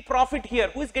getting profit here?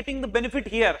 Who is getting the benefit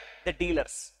here? The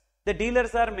dealers. The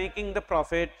dealers are making the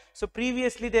profit. So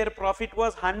previously their profit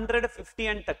was 150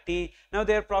 and 30. Now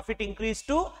their profit increased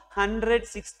to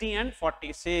 160 and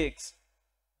 46.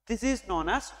 This is known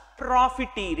as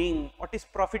profiteering. What is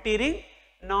profiteering?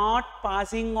 Not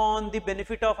passing on the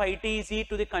benefit of ITC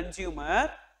to the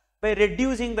consumer by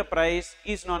reducing the price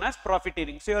is known as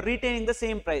profiteering. So you are retaining the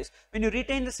same price. When you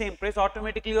retain the same price,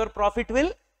 automatically your profit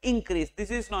will increase.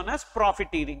 This is known as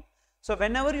profiteering. So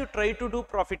whenever you try to do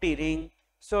profiteering,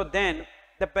 so then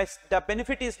the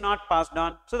benefit is not passed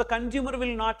on. So the consumer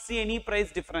will not see any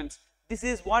price difference. This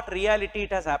is what reality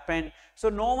it has happened. So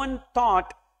no one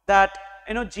thought that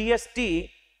GST,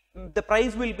 the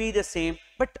price will be the same,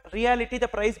 but reality the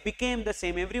price became the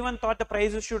same. Everyone thought the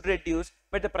prices should reduce,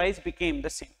 but the price became the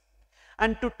same.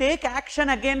 And to take action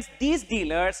against these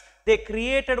dealers, they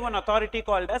created one authority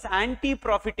called as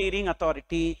anti-profiteering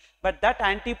authority, but that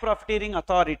anti-profiteering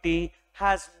authority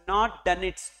has not done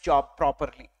its job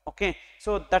properly. Okay,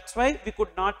 so that's why we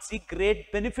could not see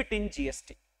great benefit in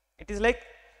GST. It is like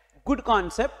good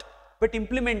concept, but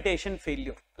implementation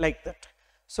failure, like that.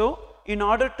 So in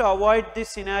order to avoid this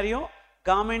scenario,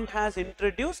 government has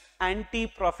introduced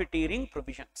anti-profiteering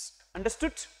provisions.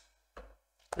 Understood?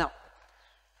 Now,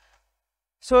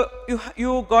 so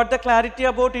you got the clarity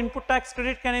about input tax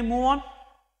credit. Can I move on?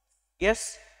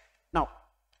 Yes. Now,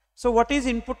 so what is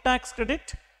input tax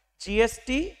credit?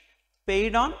 GST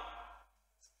paid on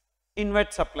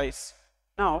inward supplies.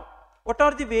 Now, what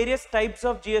are the various types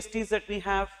of GSTs that we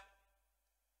have?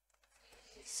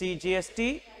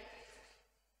 CGST,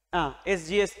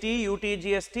 SGST,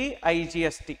 UTGST,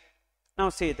 IGST. Now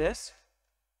say this,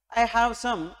 I have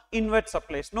some inward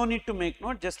supplies. No need to make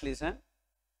note, just listen.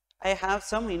 I have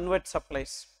some inward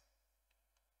supplies.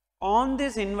 On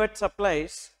these inward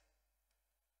supplies,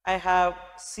 I have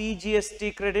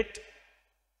CGST credit,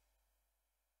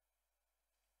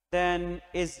 then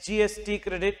SGST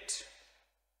credit,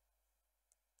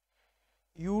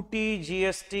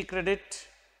 UTGST credit,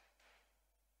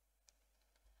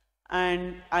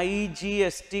 and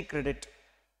IGST credit.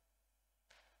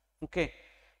 Okay,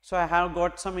 so I have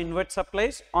got some inward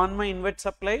supplies. On my inward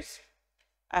supplies,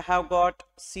 I have got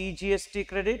CGST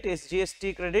credit,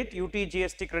 SGST credit,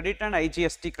 UTGST credit, and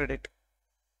IGST credit.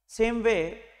 Same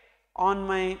way, on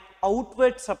my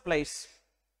outward supplies,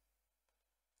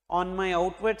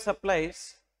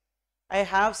 I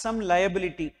have some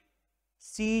liability,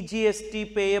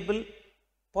 CGST payable,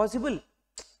 possible.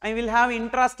 I will have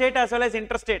intrastate as well as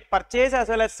interstate, purchase as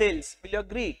well as sales. Will you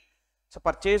agree? So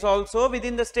purchase also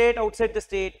within the state, outside the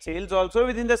state, sales also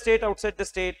within the state, outside the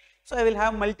state. So I will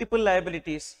have multiple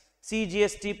liabilities,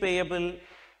 CGST payable,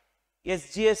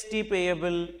 SGST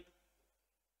payable,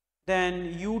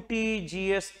 then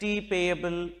UTGST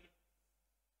payable,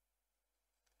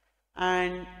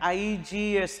 and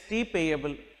IGST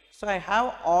payable. So I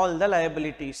have all the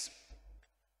liabilities.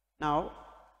 Now,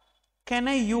 can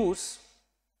I use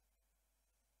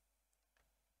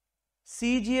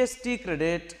CGST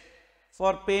credit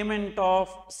for payment of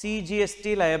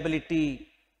CGST liability?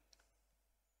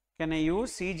 Can I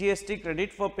use CGST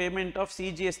credit for payment of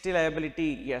CGST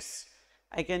liability? Yes,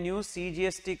 I can use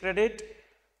CGST credit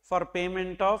for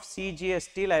payment of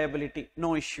CGST liability,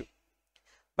 no issue.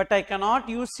 But I cannot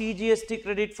use CGST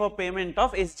credit for payment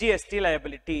of SGST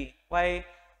liability. Why?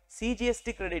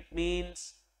 CGST credit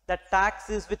means that tax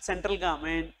is with central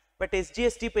government, but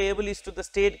SGST payable is to the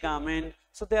state government,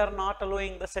 so they are not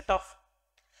allowing the set off.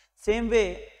 Same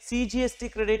way,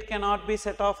 CGST credit cannot be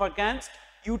set off against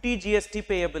UTGST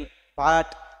payable,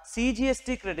 but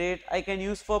CGST credit I can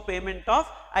use for payment of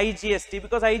IGST,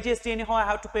 because IGST anyhow I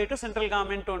have to pay to central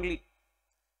government only.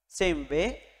 Same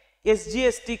way,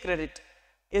 SGST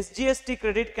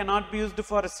credit cannot be used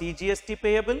for CGST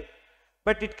payable,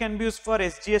 but it can be used for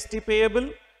SGST payable,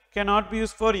 cannot be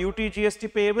used for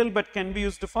UTGST payable but can be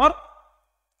used for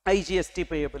IGST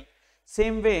payable.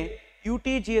 Same way,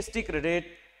 UTGST credit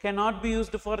cannot be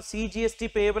used for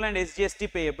CGST payable and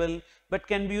SGST payable but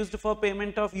can be used for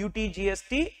payment of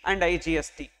UTGST and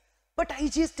IGST. But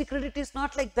IGST credit is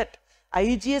not like that.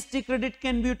 IGST credit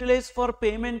can be utilized for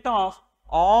payment of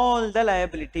all the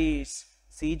liabilities.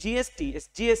 CGST,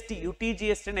 SGST,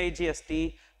 UTGST and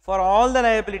IGST, for all the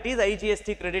liabilities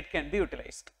IGST credit can be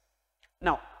utilized.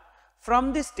 Now,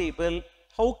 from this table,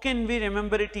 how can we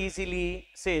remember it easily?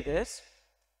 Say this.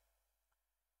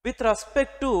 With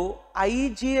respect to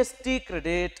IGST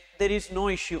credit, there is no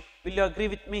issue. Will you agree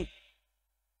with me?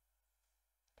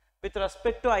 With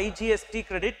respect to IGST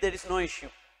credit, there is no issue.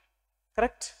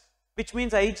 Correct? Which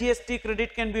means IGST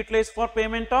credit can be utilized for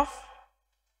payment of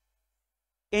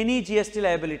any GST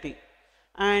liability.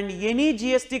 And any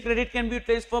GST credit can be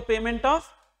utilized for payment of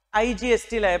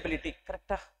IGST liability.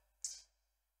 Correct?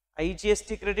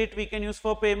 IGST credit we can use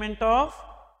for payment of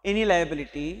any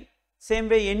liability. Same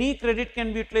way, any credit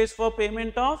can be utilized for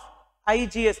payment of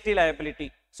IGST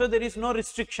liability. So, there is no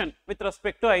restriction with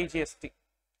respect to IGST.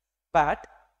 But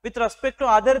with respect to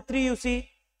other three, you see,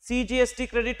 CGST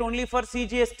credit only for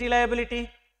CGST liability,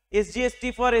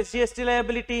 SGST for SGST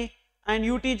liability, and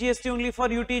UTGST only for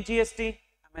UTGST. Am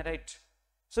I right?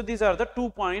 So, these are the 2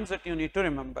 points that you need to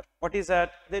remember. What is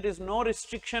that? There is no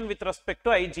restriction with respect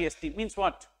to IGST. Means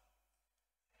what?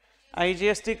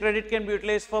 IGST credit can be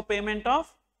utilized for payment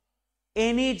of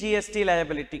any GST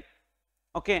liability,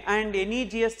 okay, and any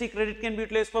GST credit can be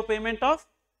utilized for payment of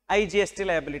IGST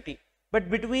liability. But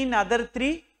between other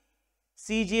three,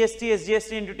 CGST,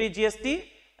 SGST and UTGST,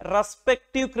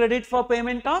 respective credit for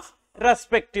payment of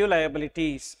respective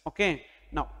liabilities. Okay.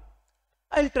 Now,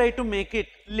 I will try to make it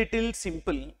little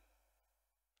simple.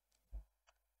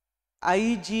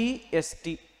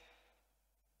 IGST,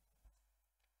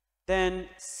 then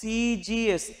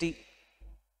CGST,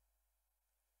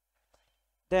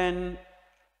 then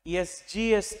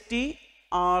SGST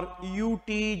or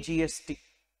UTGST.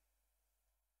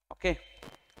 Okay.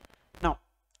 Now,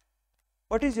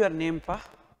 what is your name, pa?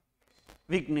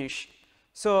 Vignesh.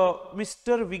 So,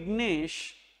 Mr.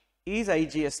 Vignesh is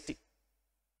IGST.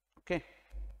 Okay.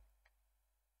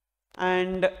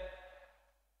 And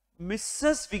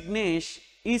Mrs. Vignesh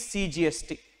is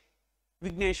CGST.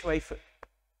 Vignesh wife.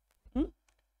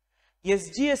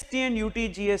 SGST and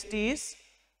UTGST is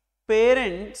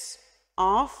parents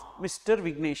of Mr.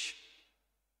 Vignesh.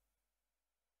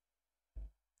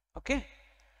 Okay.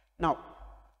 Now,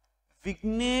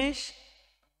 Vignesh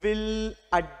will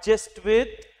adjust with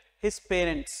his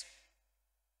parents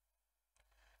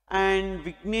and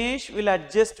Vignesh will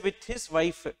adjust with his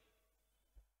wife.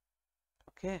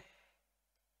 Okay.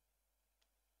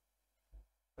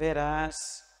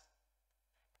 Whereas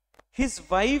his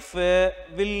wife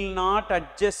will not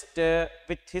adjust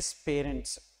with his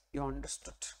parents. You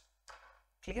understood?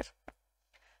 Clear?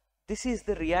 This is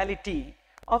the reality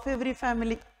of every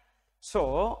family.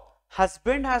 So,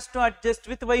 husband has to adjust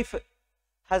with wife,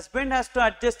 husband has to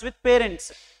adjust with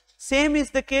parents. Same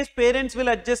is the case, parents will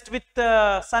adjust with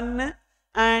son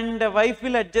and wife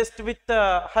will adjust with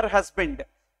her husband.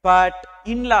 But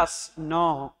in-laws,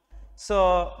 no.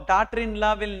 So,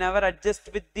 daughter-in-law will never adjust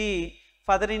with the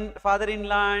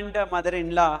father-in-law and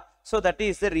mother-in-law. So, that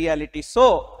is the reality.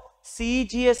 So,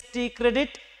 CGST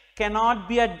credit cannot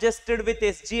be adjusted with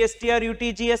SGST or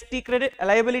UTGST credit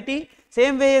liability.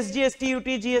 Same way SGST,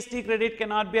 UTGST credit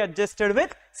cannot be adjusted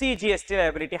with CGST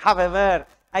liability. However,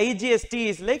 IGST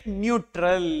is like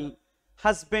neutral.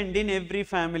 Husband in every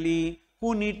family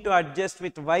who need to adjust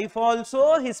with wife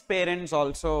also, his parents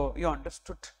also. You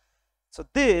understood? So,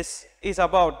 this is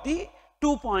about the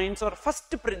 2 points or first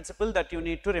principle that you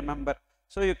need to remember.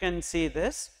 So, you can see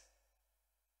this.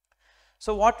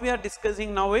 So, what we are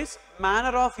discussing now is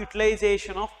manner of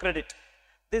utilization of credit.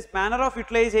 This manner of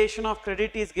utilization of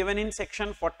credit is given in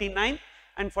section 49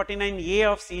 and 49A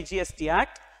of CGST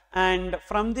Act, and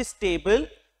from this table,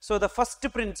 so the first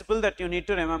principle that you need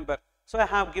to remember. So, I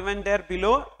have given there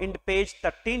below in page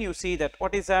 13, you see that.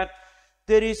 What is that?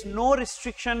 There is no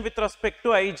restriction with respect to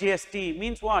IGST.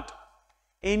 Means what?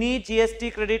 Any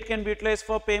GST credit can be utilized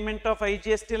for payment of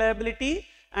IGST liability,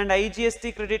 and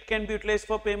IGST credit can be utilized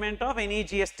for payment of any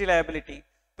GST liability.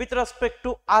 With respect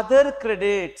to other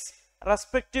credits,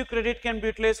 respective credit can be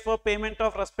utilized for payment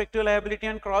of respective liability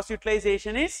and cross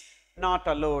utilization is not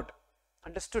allowed.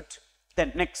 Understood?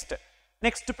 Then next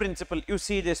principle, you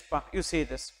see this, you see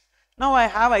this. Now I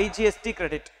have IGST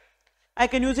credit. I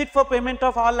can use it for payment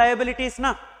of all liabilities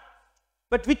now.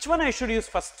 But which one I should use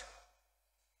first?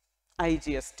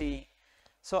 IGST.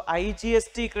 So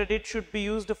IGST credit should be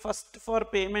used first for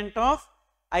payment of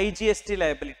IGST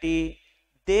liability.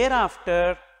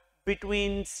 Thereafter,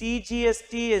 between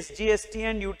CGST, SGST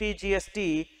and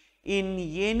UTGST, in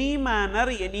any manner,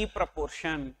 any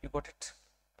proportion. You got it?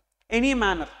 Any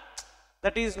manner.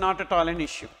 That is not at all an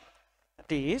issue.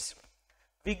 That is,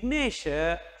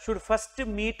 Vignesh should first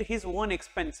meet his own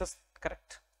expenses,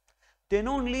 correct? Then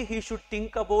only he should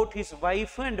think about his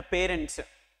wife and parents.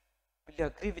 Will you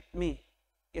agree with me?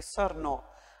 Yes or no?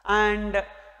 And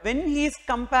when he is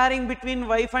comparing between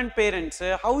wife and parents,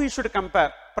 how he should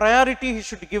compare? Priority he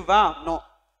should give, no,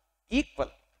 equal.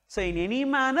 So in any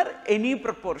manner, any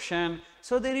proportion,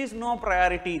 so there is no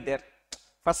priority there.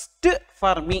 First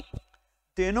for me,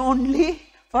 then only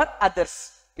for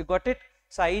others. You got it?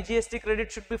 So IGST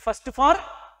credit should be first for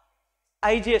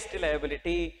IGST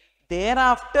liability.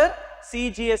 Thereafter,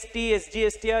 CGST,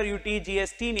 SGST or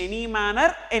UTGST in any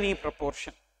manner, any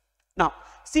proportion. Now,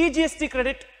 CGST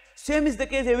credit, same is the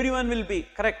case, everyone will be,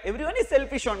 correct? Everyone is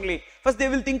selfish only. First they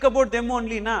will think about them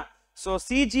only, na? So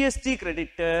CGST credit,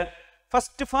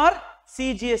 first for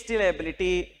CGST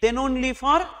liability, then only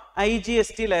for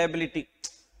IGST liability.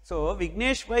 So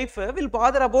Vignesh wife will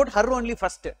bother about her only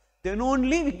first, then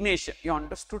only Vignesh. You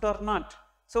understood or not?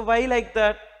 So why like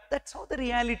that? That's how the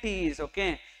reality is,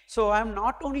 okay? So I am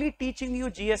not only teaching you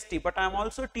GST, but I am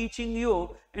also teaching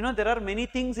you, there are many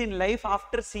things in life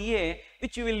after CA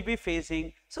which you will be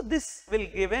facing. So this will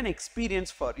give an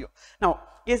experience for you. Now,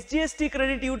 SGST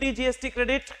credit, UTGST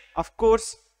credit, of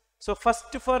course. So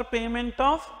first for payment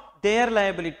of their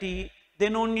liability,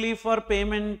 then only for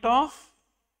payment of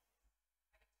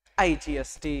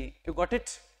IGST. You got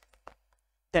it?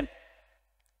 Then,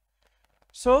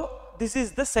 so this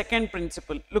is the second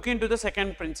principle. Look into the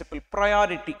second principle,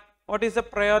 priority. What is the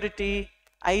priority?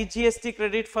 IGST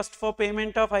credit first for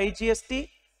payment of IGST,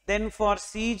 then for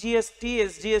CGST,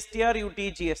 SGST or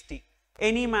UTGST.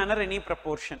 Any manner, any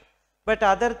proportion. But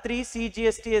other three,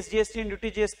 CGST, SGST and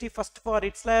UTGST, first for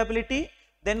its liability,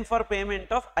 then for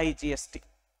payment of IGST.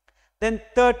 Then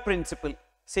third principle,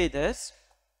 say this.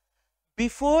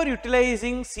 Before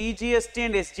utilizing CGST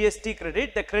and SGST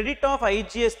credit, the credit of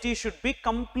IGST should be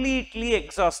completely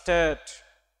exhausted.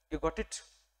 You got it?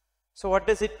 So what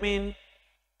does it mean?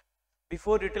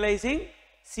 Before utilizing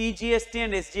CGST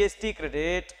and SGST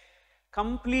credit,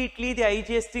 completely the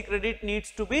IGST credit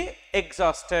needs to be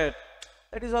exhausted.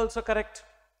 That is also correct,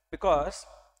 because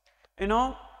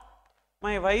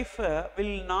my wife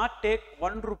will not take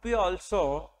 1 rupee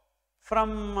also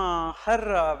from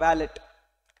her wallet.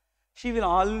 She will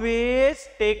always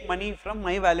take money from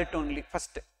my wallet only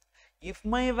first. If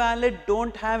my wallet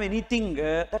don't have anything,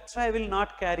 that's why I will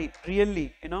not carry.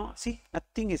 Really, see,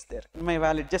 nothing is there in my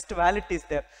wallet, just wallet is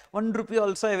there. 1 rupee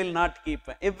also I will not keep.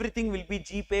 Everything will be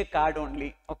GPay card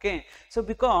only. Okay. So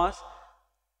because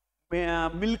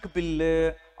milk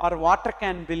bill or water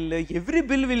can bill, every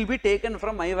bill will be taken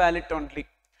from my wallet only.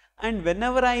 And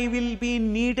whenever I will be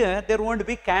in need, there won't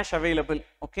be cash available.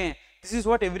 Okay. This is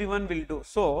what everyone will do.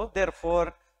 So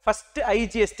therefore, first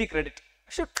IGST credit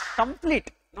should complete.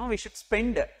 No, we should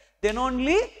spend. Then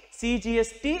only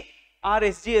CGST or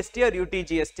SGST or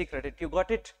UTGST credit. You got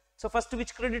it? So first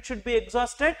which credit should be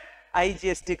exhausted?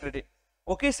 IGST credit.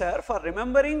 Okay, sir, for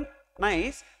remembering,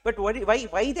 nice, but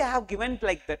why they have given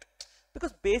like that?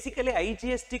 Because basically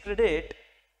IGST credit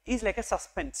is like a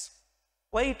suspense.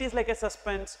 Why it is like a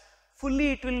suspense?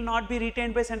 Fully it will not be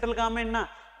retained by central government. Na?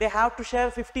 They have to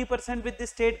share 50% with the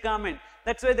state government.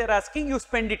 That's why they are asking you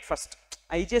spend it first.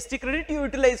 IGST credit you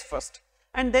utilize first.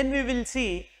 And then we will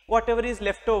see whatever is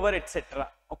left over, etc.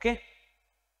 Okay.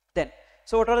 Then,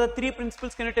 so what are the three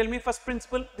principles? Can you tell me? First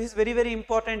principle, this is very, very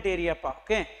important area.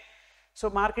 Okay.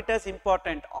 So mark it as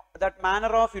important. That manner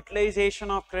of utilization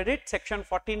of credit, section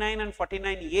 49 and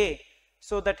 49A.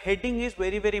 So that heading is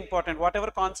very, very important.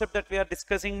 Whatever concept that we are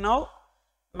discussing now,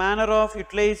 manner of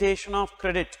utilization of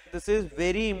credit. This is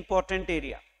very important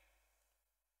area.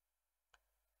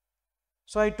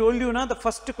 So I told you now the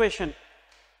first question,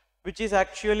 which is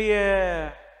actually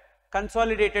a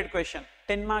consolidated question,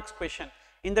 10 marks question.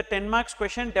 In the 10 marks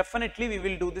question, definitely we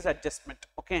will do this adjustment.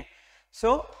 Okay.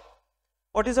 So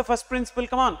what is the first principle?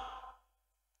 Come on.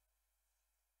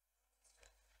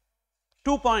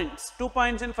 2 points. 2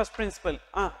 points in first principle.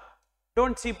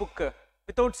 Don't see book.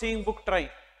 Without seeing book,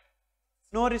 try.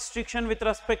 No restriction with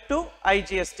respect to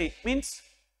IGST. Means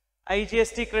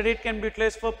IGST credit can be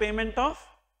utilized for payment of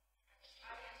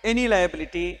any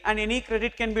liability, and any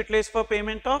credit can be utilized for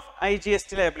payment of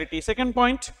IGST liability. Second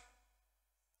point,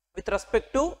 with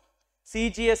respect to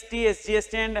CGST,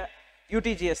 SGST and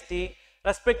UTGST,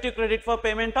 respective credit for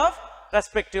payment of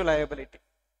respective liability.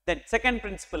 Then second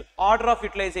principle, order of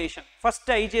utilization. First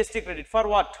IGST credit for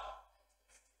what?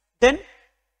 Then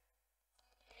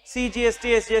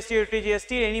CGST, SGST,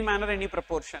 UTGST, any manner, any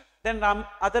proportion. Then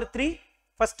other three,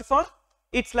 first for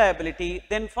its liability,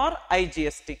 then for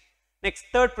IGST. Next,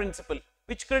 third principle,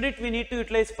 which credit we need to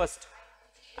utilize first?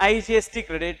 IGST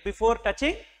credit before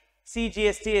touching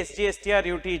CGST, SGST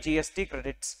or UTGST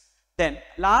credits. Then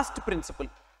last principle,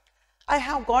 I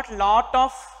have got lot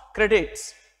of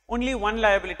credits, only one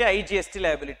liability, IGST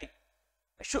liability.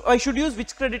 I should use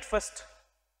which credit first?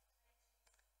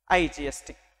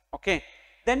 IGST. Okay.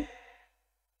 Then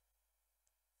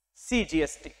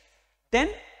CGST. Then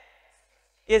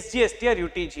SGST or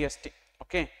UTGST.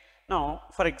 Okay. Now,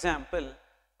 for example,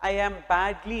 I am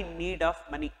badly in need of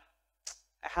money.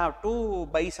 I have to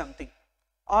buy something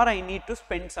or I need to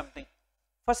spend something.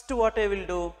 First, what I will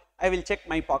do? I will check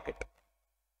my pocket.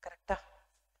 Correct?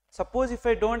 Suppose if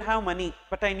I don't have money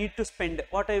but I need to spend,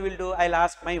 what I will do? I will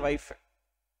ask my wife.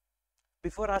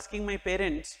 Before asking my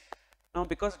parents, no,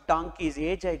 because donkey's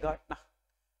age I got now.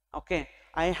 Okay,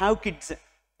 I have kids.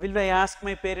 Will I ask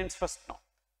my parents first? No.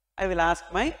 I will ask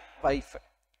my wife.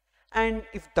 And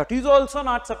if that is also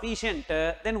not sufficient,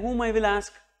 then whom I will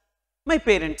ask? My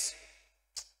parents.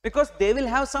 Because they will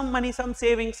have some money, some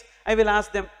savings. I will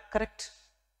ask them. Correct?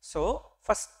 So,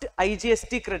 first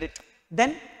IGST credit.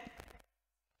 Then,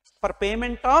 for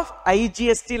payment of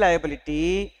IGST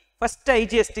liability, first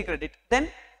IGST credit. Then,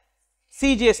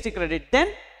 CGST credit. Then,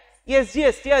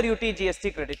 SGST or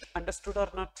UTGST credit. Understood or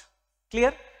not?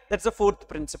 Clear? That's the fourth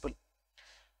principle.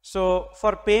 So,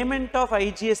 for payment of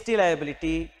IGST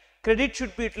liability, credit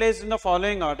should be utilized in the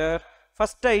following order.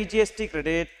 First IGST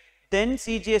credit, then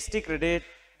CGST credit,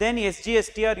 then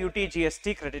SGST or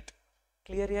UTGST credit.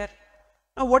 Clear here?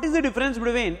 Now, what is the difference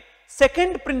between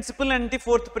second principle and the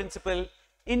fourth principle?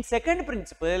 In second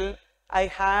principle, I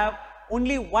have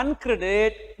only one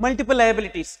credit, multiple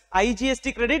liabilities.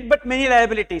 IGST credit but many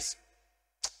liabilities.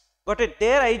 Got it?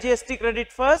 There IGST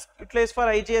credit first, utilized for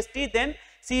IGST, then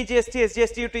CGST,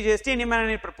 SGST, UTGST, any manner,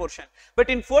 any proportion. But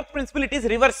in fourth principle, it is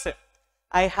reverse.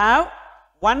 I have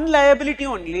one liability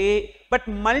only, but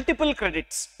multiple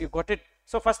credits. You got it?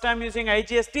 So, first I am using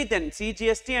IGST, then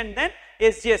CGST, and then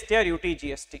SGST or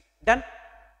UTGST. Done?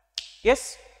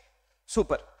 Yes?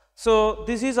 Super. So,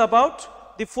 this is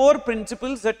about the four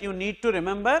principles that you need to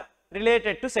remember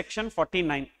related to section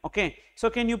 49. Okay. So,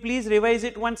 can you please revise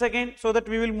it once again so that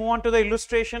we will move on to the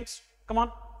illustrations? Come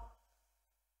on.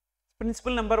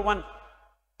 Principle number 1.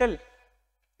 Tell.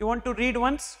 You want to read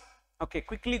once? Okay.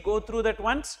 Quickly go through that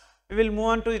once. We will move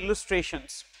on to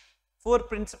illustrations. 4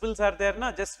 principles are there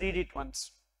now. Just read it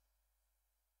once.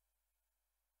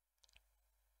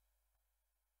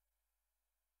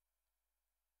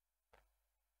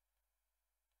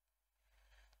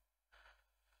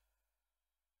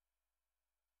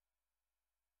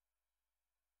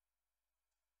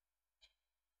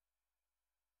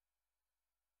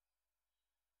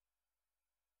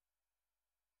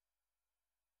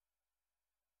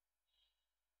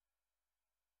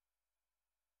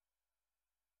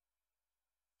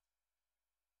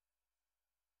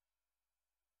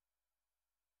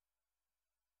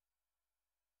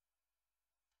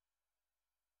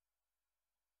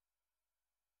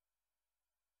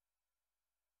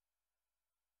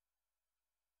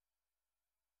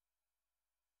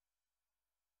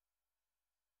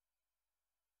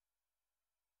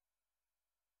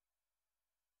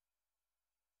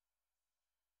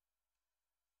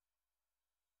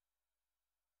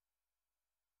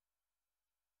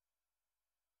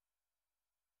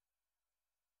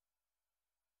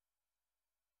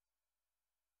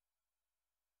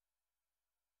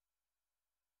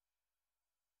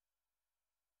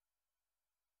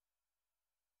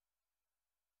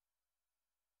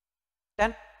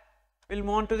 Then we will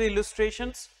move on to the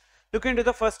illustrations. Look into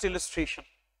the first illustration.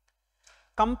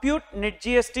 Compute net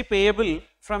GST payable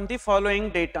from the following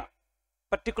data.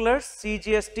 Particulars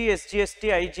CGST, SGST,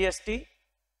 IGST.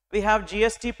 We have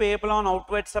GST payable on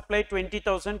outward supply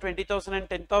 20,000, 20,000 and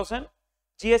 10,000.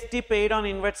 GST paid on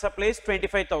inward supplies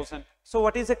 25,000. So,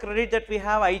 what is the credit that we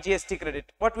have? IGST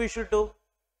credit. What we should do?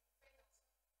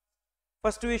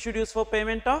 First we should use for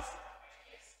payment of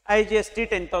IGST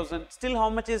 10,000. Still how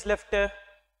much is left?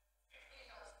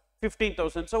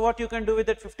 15,000. So, what you can do with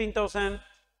that 15,000?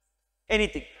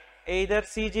 Anything. Either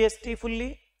CGST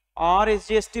fully or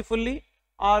SGST fully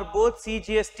or both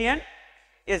CGST and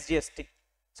SGST.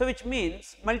 So, which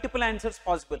means multiple answers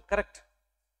possible, correct?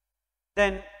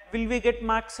 Then will we get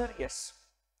marks, sir? Yes.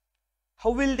 How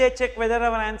will they check whether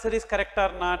our answer is correct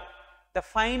or not? The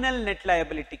final net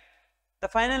liability. The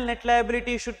final net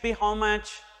liability should be how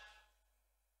much?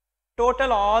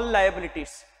 total all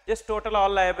liabilities, just total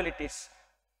all liabilities.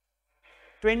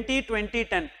 20, 20,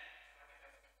 10,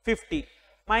 50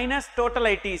 minus total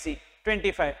ITC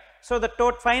 25. So the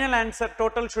final answer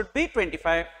total should be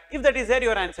 25. If that is there,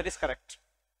 your answer is correct.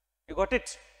 You got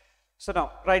it? So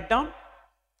now write down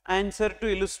answer to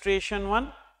illustration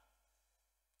 1.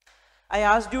 I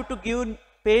asked you to give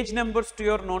page numbers to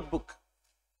your notebook.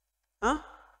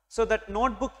 So that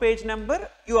notebook page number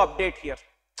you update here.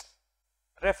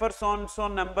 Refer so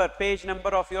number, page number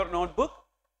of your notebook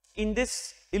in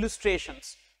this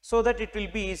illustrations, so that it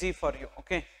will be easy for you.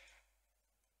 Okay.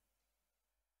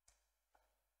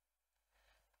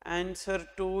 Answer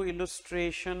to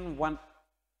illustration 1.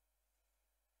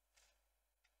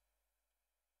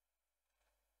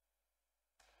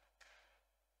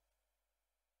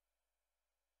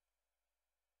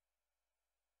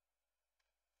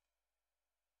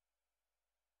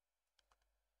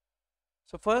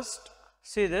 So first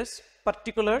see this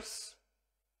particulars,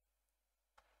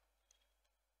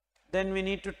 then we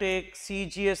need to take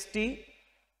CGST,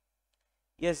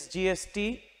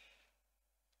 SGST,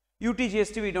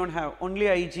 UTGST we don't have, only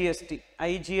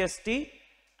IGST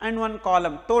and one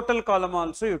column, total column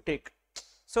also you take,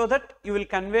 so that you will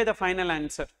convey the final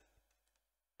answer.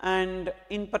 And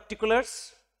in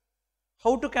particulars,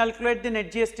 how to calculate the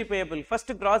net GST payable?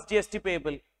 First gross GST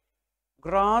payable.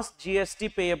 Gross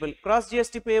GST payable. Gross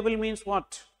GST payable means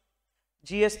what?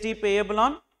 GST payable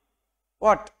on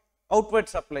what? Outward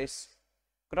supplies.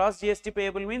 Gross GST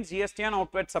payable means GST on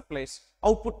outward supplies.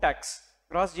 Output tax.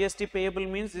 Gross GST payable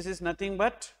means this is nothing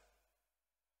but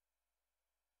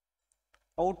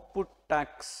output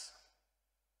tax.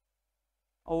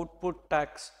 Output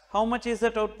tax. How much is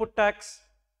that output tax?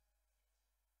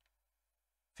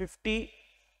 50,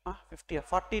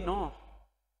 40 no.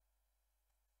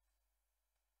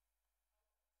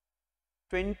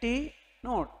 20,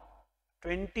 no,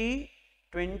 20,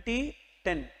 20,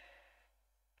 10.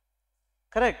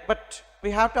 Correct, but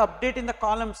we have to update in the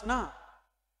columns now.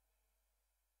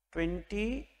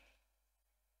 20,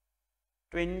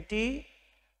 20,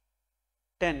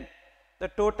 10. The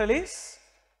total is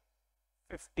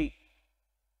 50.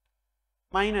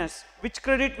 Minus, which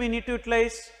credit we need to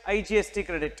utilize? IGST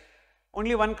credit.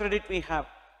 Only one credit we have.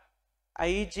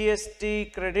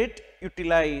 IGST credit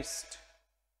utilized.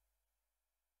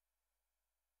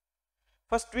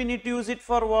 First we need to use it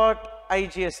for what?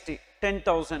 IGST,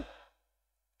 10,000,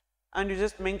 and you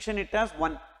just mention it as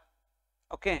 1.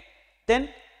 Okay. Then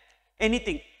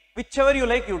anything, whichever you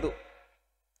like you do,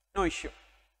 no issue.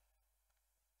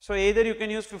 So either you can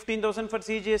use 15,000 for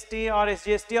CGST or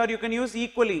SGST, or you can use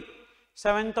equally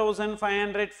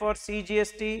 7,500 for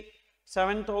CGST,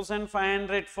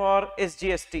 7,500 for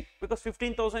SGST, because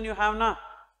 15,000 you have now,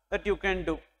 that you can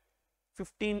do.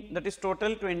 15, that is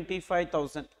total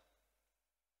 25,000.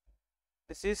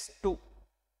 This is 2.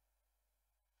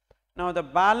 Now the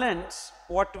balance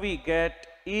what we get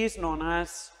is known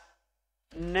as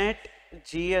net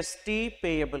GST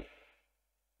payable.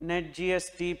 Net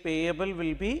GST payable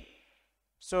will be,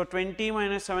 so 20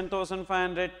 minus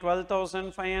 7,500,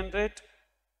 12,500,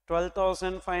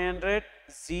 12,500,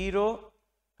 0,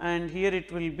 and here it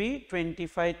will be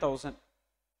 25,000.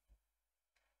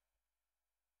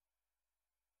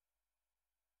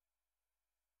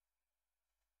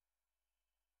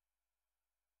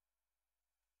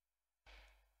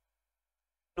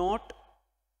 Note,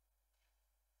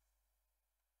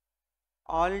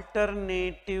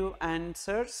 alternative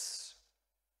answers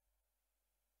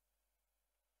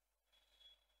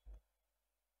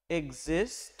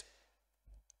exist,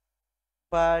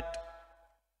 but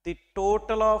the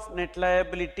total of net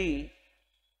liability,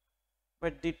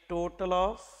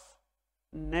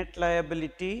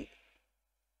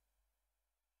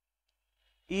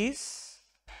 is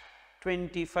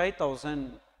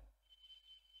 25,000.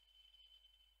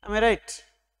 Am I right?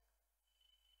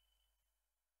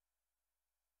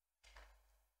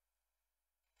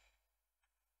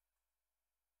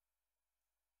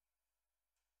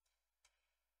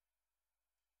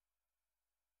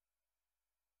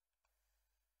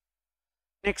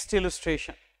 Next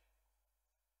illustration.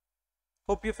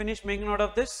 Hope you finished making note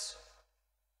of this.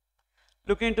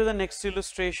 Look into the next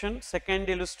illustration, second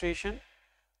illustration.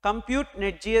 Compute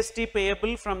net GST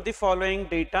payable from the following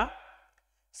data: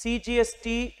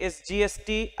 CGST,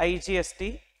 SGST,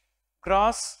 IGST,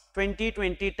 gross 20,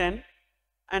 20, 10,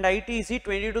 and ITC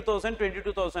 22,000,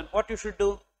 22,000. What you should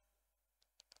do?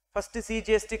 First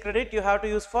CGST credit you have to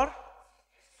use for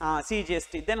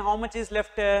CGST. Then how much is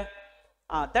left?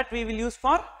 That we will use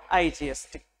for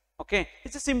IGST. Okay,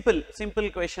 it's a simple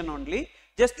question only,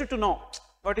 just to know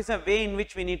what is the way in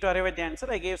which we need to arrive at the answer?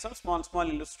 I gave some small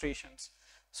illustrations.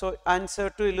 So answer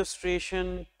to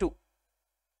illustration 2.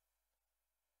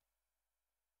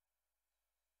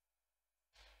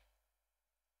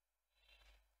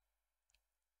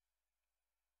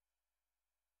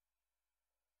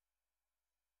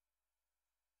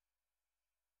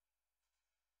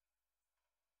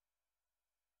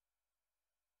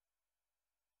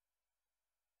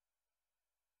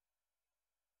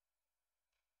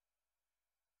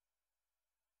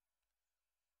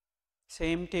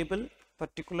 Same table,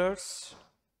 particulars,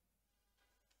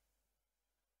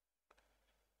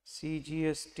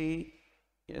 CGST,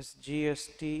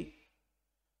 SGST,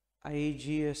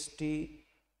 IGST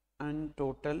and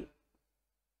total.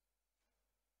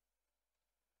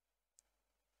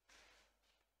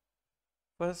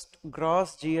 First,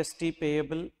 gross GST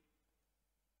payable.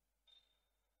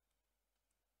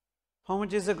 How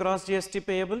much is the gross GST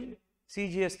payable?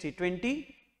 CGST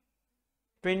 20,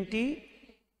 20,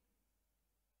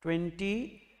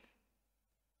 20,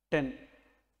 10,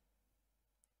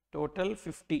 total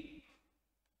 50,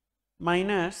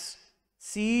 minus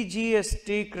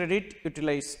CGST credit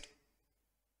utilized.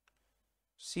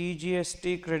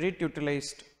 CGST credit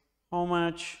utilized. How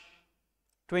much?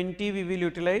 20 we will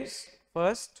utilize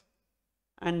first,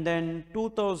 and then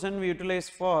 2000 we utilize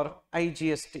for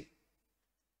IGST.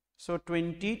 So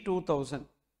 22,000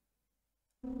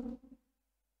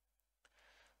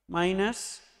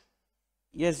 minus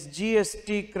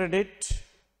SGST credit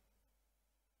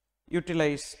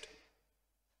utilized.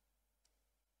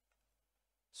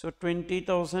 So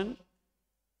 20,000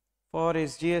 for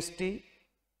SGST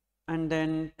and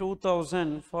then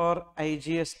 2000 for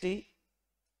IGST.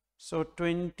 So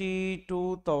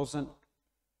 22,000.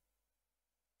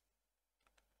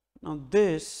 Now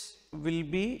this will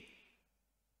be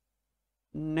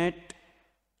net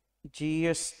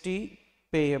GST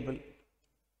payable.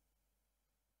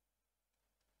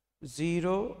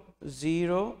 0,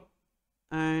 0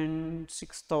 and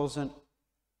 6,000.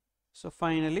 So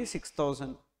finally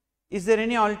 6,000. Is there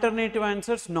any alternative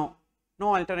answers? No,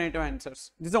 no alternative answers.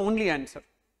 This is the only answer,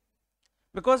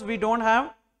 because we don't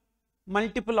have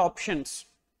multiple options.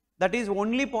 That is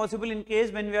only possible in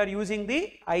case when we are using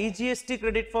the IGST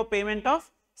credit for payment of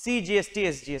CGST,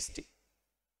 SGST.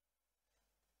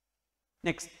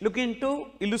 Next, look into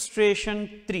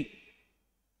illustration 3.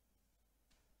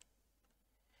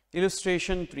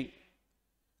 Illustration 3.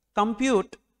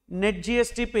 Compute net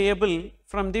GST payable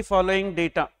from the following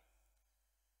data: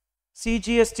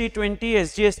 CGST 20,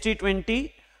 SGST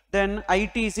 20, then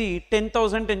ITC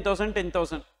 10,000, 10,000,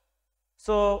 10,000.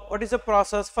 So what is the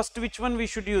process? First, which one we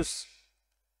should use?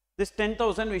 This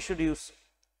 10,000 we should use.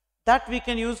 That we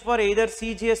can use for either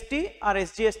CGST or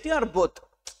SGST or both.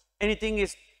 Anything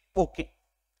is okay.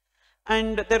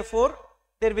 And therefore,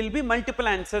 there will be multiple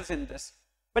answers in this.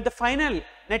 But the final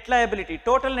net liability,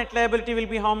 total net liability will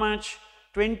be how much?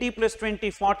 20 plus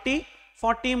 20, 40,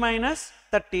 40 minus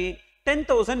 30,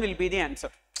 10,000 will be the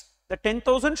answer. The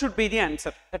 10,000 should be the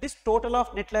answer. That is, total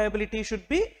of net liability should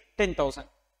be 10,000.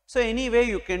 So anyway,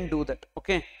 you can do that.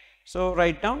 Okay. So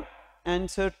write down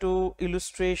answer to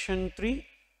illustration 3.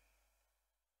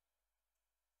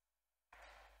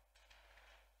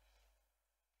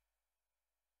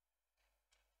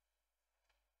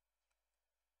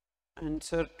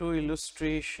 Answer to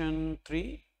illustration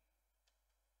 3.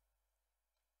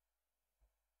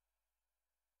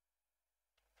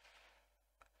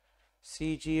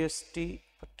 CGST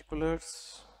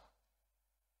particulars,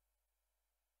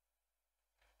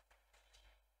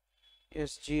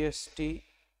 SGST,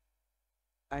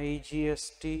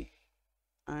 IGST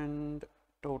and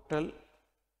total.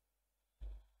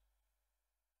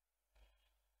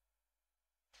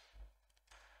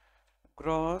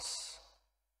 Gross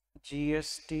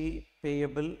GST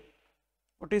payable.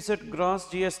 What is it? Gross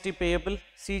GST payable,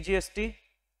 CGST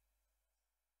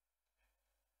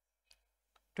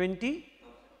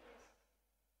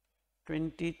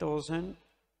 20,000.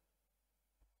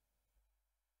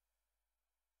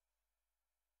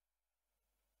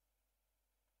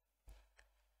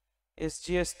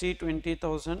 SGST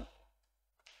 20,000.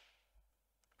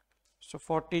 So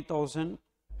 40,000.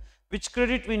 Which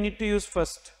credit we need to use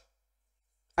first?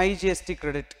 IGST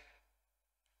credit.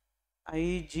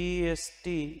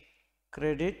 IGST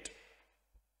credit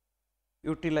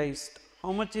utilized.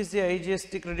 How much is the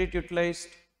IGST credit utilized?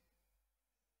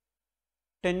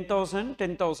 10,000,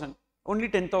 10,000. Only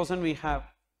 10,000 we have.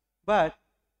 But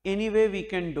anyway we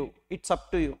can do. It's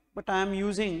up to you. But I am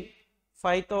using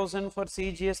 5,000 for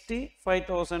CGST,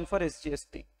 5,000 for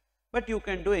SGST. But you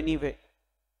can do anyway.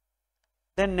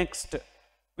 Then next,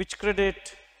 which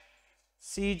credit?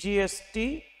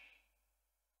 CGST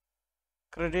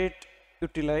credit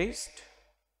utilized.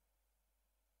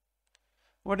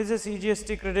 What is a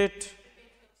CGST credit?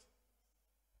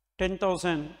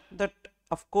 10,000. That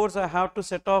of course I have to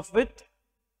set off with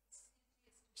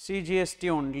CGST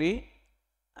only,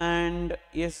 and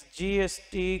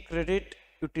SGST credit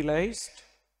utilized.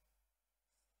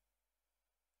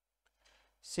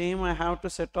 Same I have to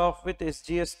set off with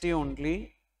SGST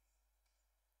only.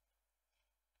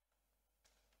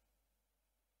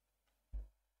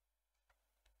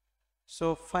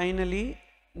 So finally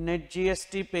net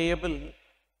GST payable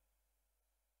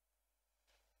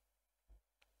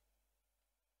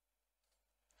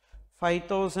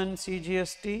 $5,000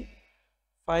 CGST,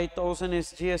 5,000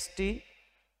 SGST,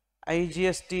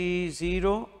 IGST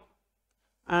 0,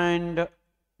 and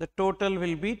the total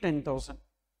will be 10,000.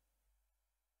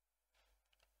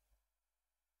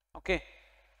 Okay.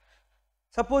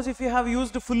 Suppose if you have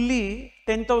used fully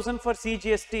 10,000 for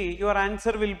CGST, your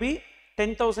answer will be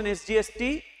 10,000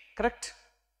 SGST, correct?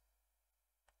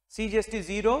 CGST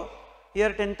 0,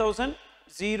 here 10,000,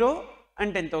 0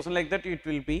 and 10,000, like that it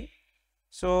will be.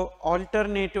 So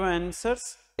alternative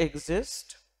answers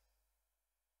exist.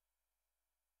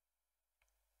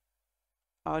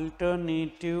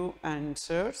 Alternative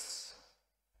answers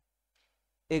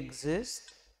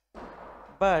exist,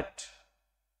 but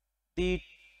the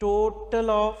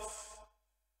total of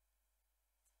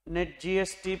net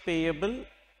GST payable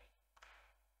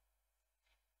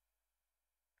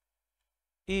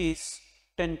is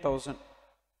 10,000.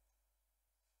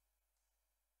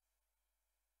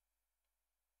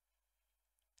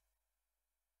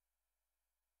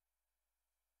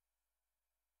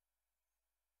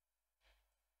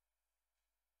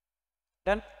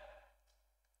 Done.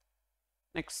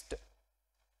 Next,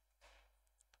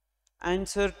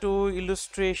 answer to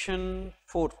illustration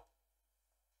 4.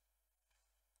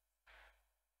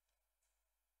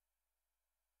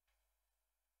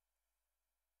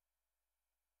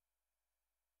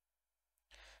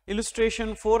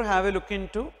 Illustration 4, have a look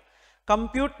into.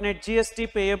 Compute net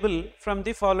GST payable from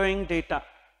the following data: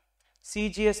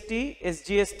 CGST,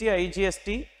 SGST,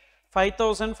 IGST,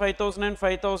 5,000, 5,000 and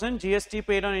 5,000, GST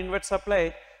paid on inward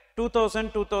supply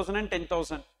 2,000, 2,000 and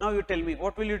 10,000. Now you tell me,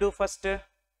 what will you do first?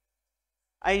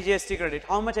 IGST credit.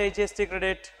 How much IGST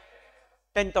credit?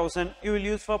 10,000. You will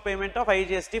use for payment of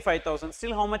IGST 5,000.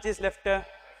 Still how much is left?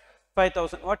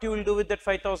 5,000. What you will do with that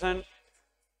 5,000?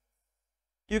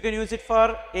 You can use it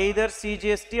for either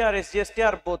CGST or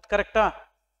SGST or both, correct?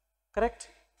 Correct?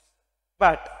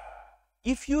 But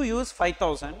if you use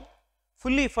 5,000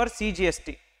 fully for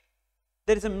CGST,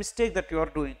 there is a mistake that you are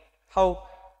doing. How?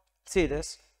 Say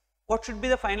this. What should be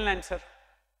the final answer?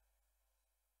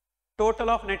 Total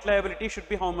of net liability should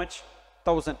be how much?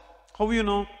 1,000. How you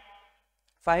know?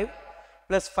 5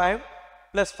 plus 5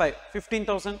 plus 5,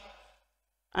 15,000,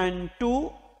 and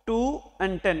 2, 2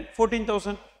 and 10,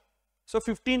 14,000. So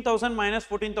 15,000 minus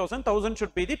 14,000, 1,000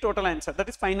 should be the total answer. That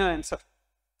is final answer.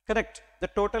 Correct? The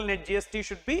total net GST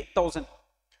should be 1,000.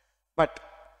 But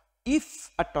if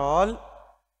at all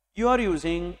you are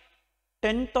using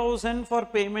 10,000 for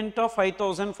payment of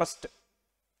 5,000 first,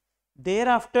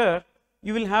 thereafter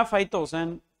you will have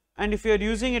 5,000, and if you are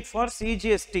using it for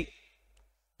CGST,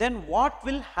 then what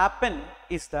will happen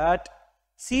is that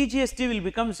CGST will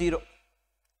become 0.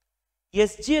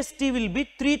 SGST will be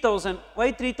 3,000.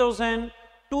 Why 3,000?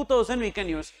 2,000 we can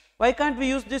use. Why can't we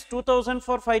use this 2,000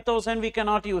 for 5,000? We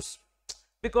cannot use,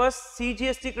 because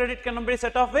CGST credit cannot be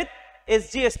set off with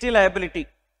SGST liability,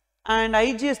 and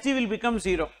IGST will become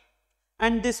 0,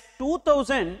 and this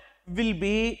 2,000 will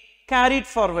be carried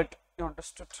forward. You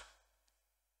understood?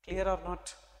 Clear or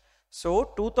not?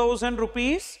 So 2,000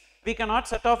 rupees we cannot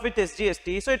set off with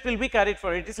SGST, so it will be carried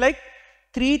forward. It is like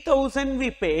 3,000 we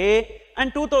pay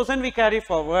and 2,000 we carry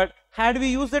forward. Had we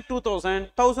used the 2,000,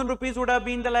 1,000 rupees would have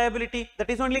been the liability. That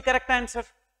is only correct answer,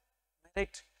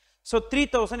 right? So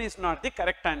 3,000 is not the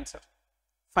correct answer.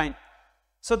 Fine.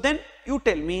 So then you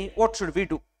tell me, what should we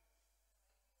do?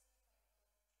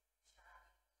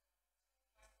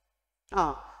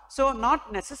 So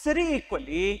not necessary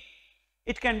equally.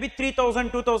 It can be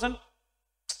 3,000, 2,000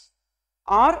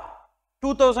 or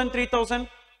 2,000, 3,000.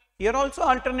 Here also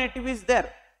alternative is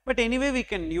there, but anyway we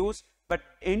can use. But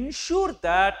ensure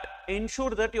that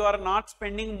you are not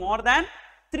spending more than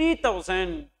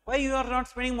 3,000. Why you are not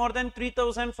spending more than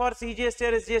 3,000 for CGST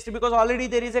or SGST? Because already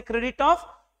there is a credit of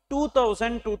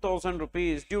 2,000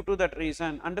 rupees due to that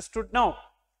reason. Understood now?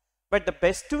 But the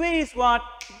best way is what?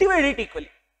 Divide it equally.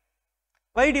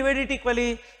 Why divide it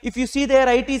equally? If you see there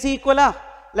ITC equal,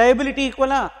 liability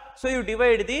equal, so you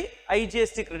divide the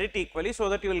IGST credit equally so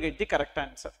that you will get the correct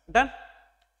answer. Done?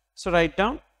 So write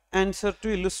down answer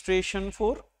to illustration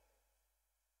 4.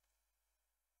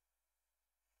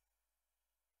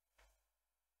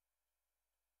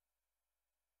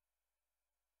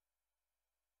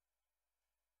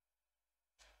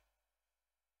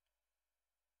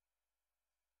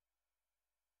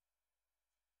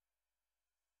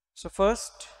 So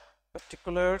first,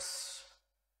 particulars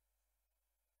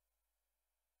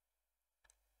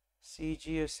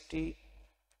CGST,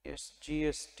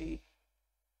 SGST,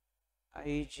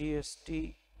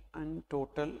 IGST and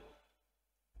total.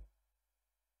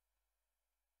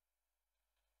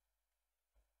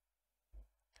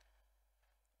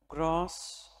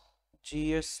 Gross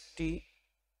GST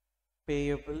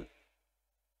payable.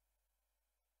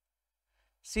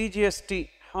 CGST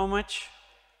how much?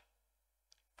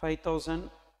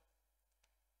 5,000.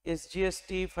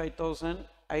 SGST 5,000.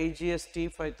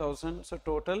 IGST 5,000. So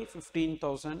total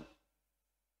 15,000.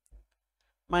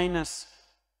 Minus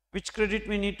which credit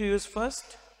we need to use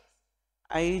first?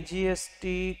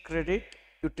 IGST credit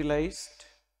utilized.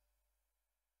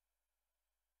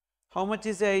 How much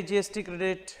is the IGST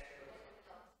credit?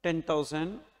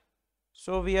 10,000.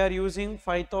 So we are using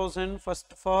 5,000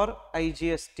 first for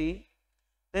IGST.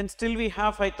 Then still we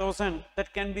have 5,000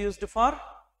 that can be used for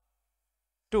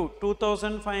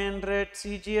 2,500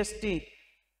 CGST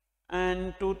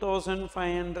and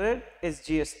 2,500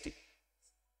 SGST.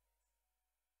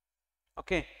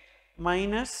 Okay,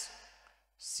 minus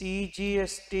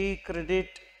CGST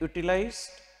credit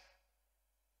utilized.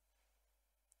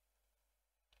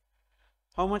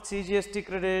 How much CGST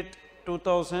credit?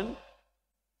 2,000.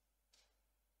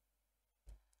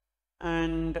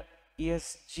 And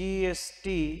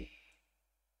SGST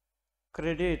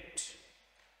credit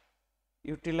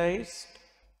utilized,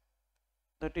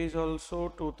 that is also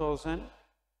 2,000.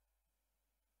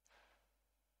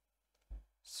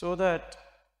 So that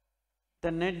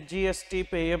the net GST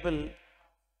payable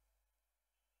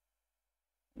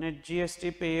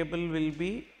will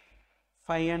be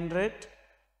 500,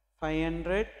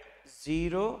 500,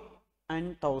 0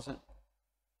 and 1,000.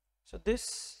 So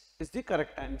this is the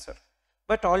correct answer,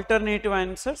 but alternative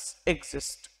answers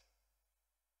exist.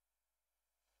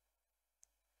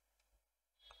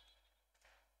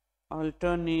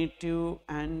 Alternative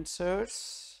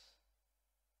answers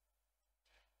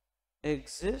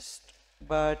exist,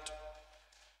 but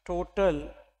total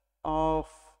of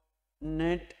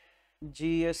net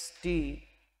GST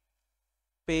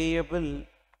payable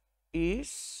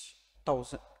is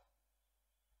 1,000.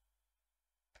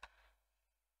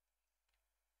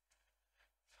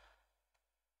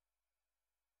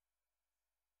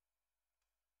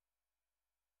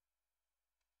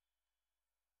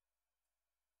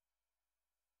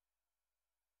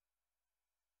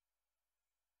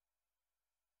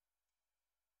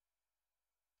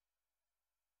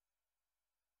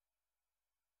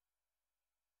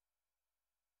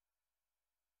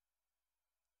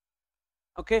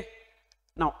 Okay.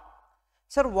 Now,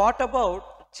 sir, what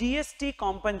about GST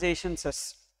compensation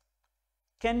cess?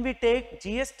 Can we take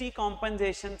GST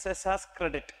compensation cess as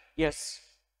credit? Yes,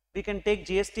 we can take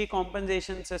GST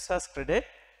compensation cess as credit,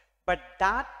 but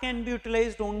that can be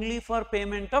utilized only for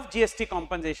payment of GST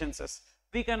compensation cess.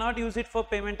 We cannot use it for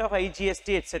payment of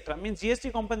IGST, etc. Means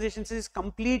GST compensation cess is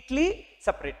completely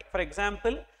separate. For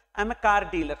example, I am a car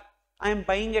dealer. I am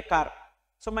buying a car.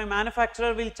 So my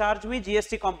manufacturer will charge me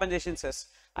GST compensation cess.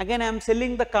 Again, I am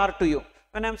selling the car to you.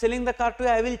 When I am selling the car to you,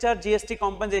 I will charge GST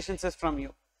compensation cess from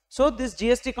you. So this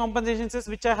GST compensation cess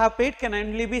which I have paid can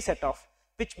only be set off.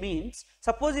 Which means,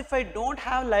 suppose if I don't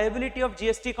have liability of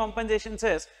GST compensation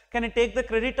cess, can I take the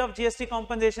credit of GST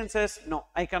compensation cess? No,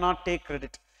 I cannot take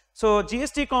credit. So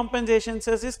GST compensation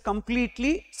cess is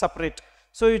completely separate.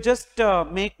 So you just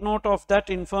make note of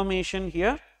that information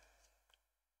here.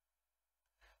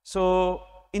 So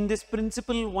in this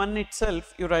principle 1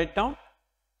 itself, you write down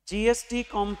GST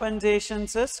compensation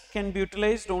cess can be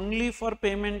utilized only for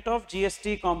payment of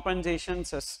GST compensation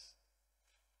cess.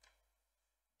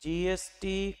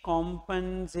 GST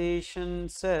compensation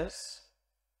cess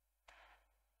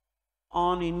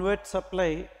on inward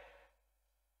supply,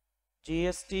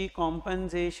 GST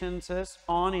compensation cess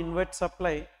on inward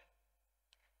supply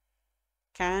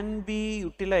can be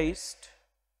utilized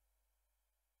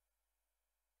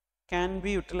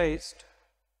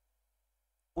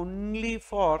only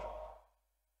for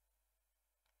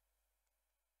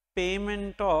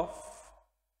payment of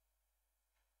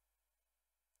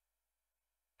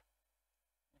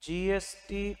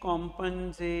GST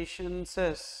compensation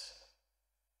cess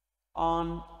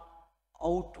on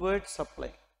outward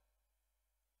supply.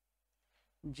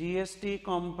 GST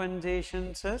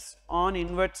compensation cess on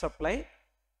inward supply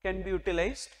can be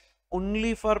utilized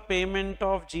only for payment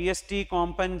of GST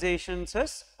compensations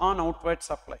is on outward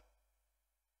supply.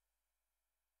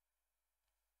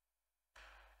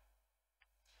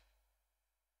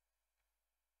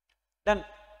 Done.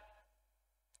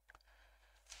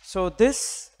 So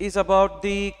this is about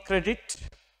the credit,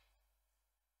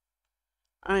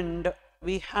 and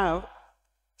we have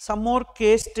some more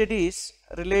case studies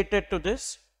related to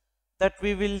this that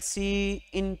we will see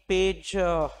in page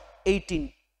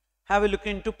 18. Have a look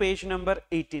into page number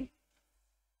 18.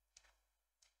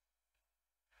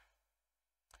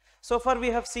 So far we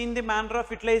have seen the manner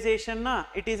of utilization.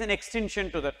 It is an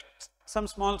extension to that. Some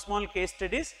small case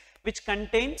studies which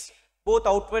contains both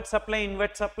outward supply,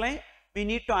 inward supply. We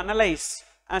need to analyze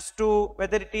as to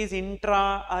whether it is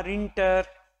intra or inter,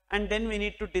 and then we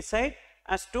need to decide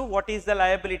as to what is the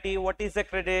liability, what is the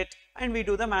credit, and we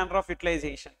do the manner of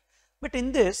utilization. But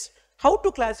in this, how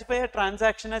to classify a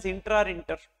transaction as intra or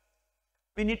inter?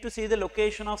 We need to see the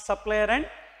location of supplier and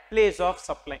place of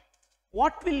supply.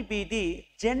 What will be the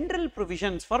general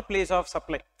provisions for place of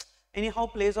supply? Anyhow,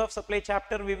 place of supply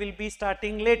chapter we will be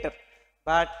starting later,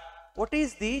 but what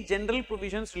is the general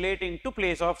provisions relating to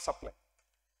place of supply?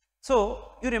 So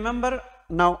you remember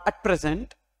now at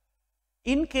present,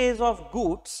 in case of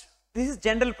goods, this is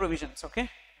general provisions, okay?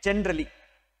 Generally,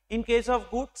 in case of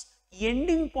goods,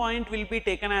 ending point will be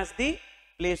taken as the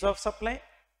place of supply.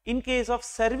 In case of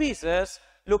services,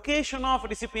 location of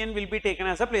recipient will be taken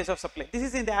as a place of supply. This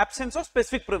is in the absence of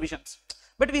specific provisions,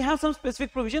 but we have some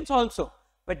specific provisions also.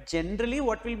 But generally,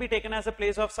 what will be taken as a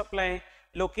place of supply?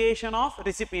 Location of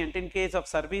recipient in case of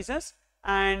services,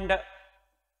 and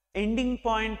ending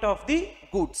point of the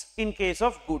goods in case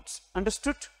of goods.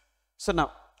 Understood? So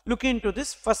now look into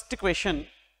this first question.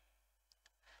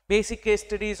 Basic case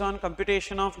studies on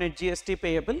computation of net GST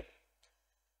payable.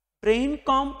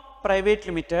 Brainery Private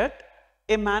Limited,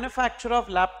 a manufacturer of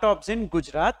laptops in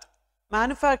Gujarat,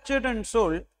 manufactured and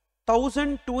sold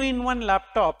 1000 2-in-1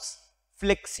 laptops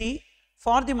Flexi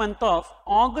for the month of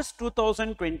August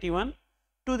 2021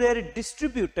 to their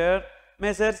distributor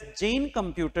Messrs. Jain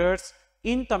Computers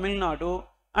in Tamil Nadu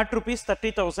at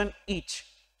 ₹30,000 each.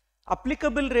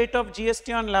 Applicable rate of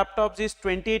GST on laptops is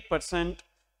 28%.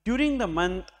 During the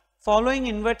month, following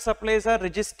inward supplies are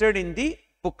registered in the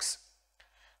books.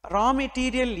 Raw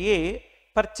material A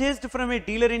purchased from a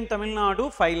dealer in Tamil Nadu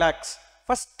 5 lakhs.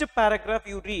 First paragraph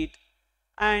you read,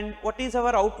 and what is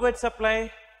our outward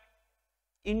supply?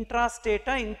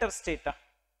 Intrastata, interstata.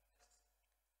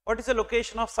 What is the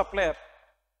location of supplier?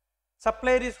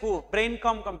 Supplier is who?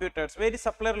 Brainery Computers. Where is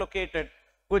supplier located?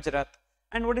 Gujarat.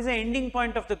 And what is the ending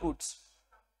point of the goods?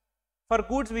 For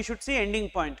goods we should see ending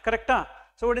point, correct?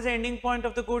 So what is the ending point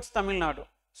of the goods? Tamil Nadu.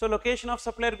 So location of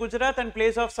supplier Gujarat and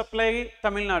place of supply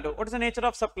Tamil Nadu. What is the nature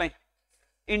of supply?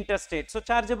 Interstate. So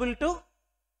chargeable to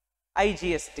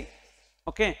IGST.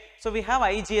 Okay. So we have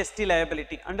IGST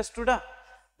liability. Understood?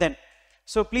 Then,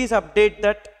 so please update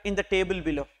that in the table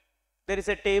below. There is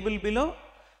a table below.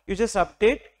 You just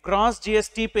update gross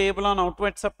GST payable on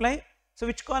outward supply. So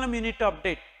which column you need to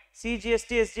update?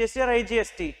 CGST, SGST or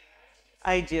IGST?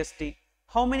 IGST.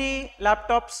 How many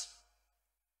laptops?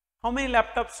 How many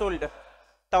laptops sold?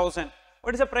 1000.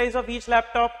 What is the price of each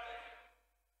laptop?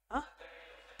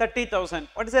 30,000.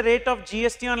 What is the rate of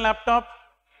GST on laptop?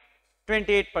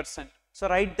 28%. So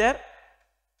write there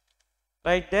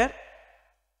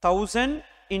 1000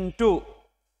 into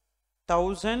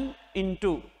 30,000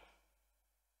 into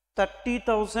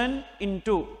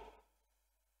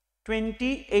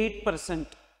 28%.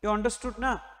 You understood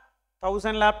now?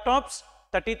 1000 laptops,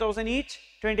 30,000 each,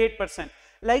 28%.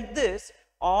 Like this,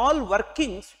 all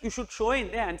workings you should show in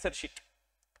the answer sheet.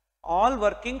 All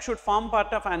workings should form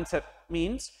part of answer.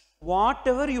 Means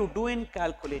whatever you do in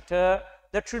calculator,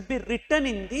 that should be written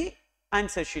in the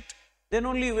answer sheet. Then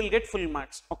only you will get full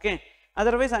marks. Okay.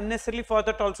 Otherwise, unnecessarily for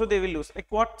that also they will lose. Like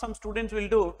what some students will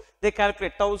do, they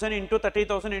calculate 1000 into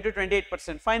 30,000 into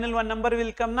 28%. Final one number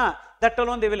will come na, that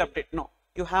alone they will update. No,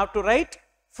 you have to write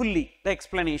fully the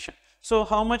explanation. So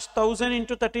how much 1000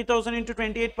 into 30,000 into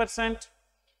 28%?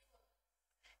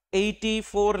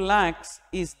 84 lakhs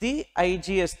is the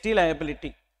IGST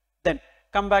liability. Then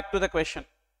come back to the question.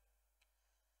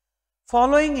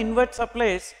 Following inward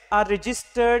supplies are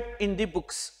registered in the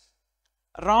books.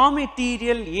 Raw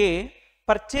material A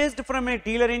purchased from a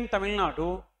dealer in Tamil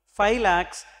Nadu 5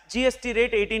 lakhs, GST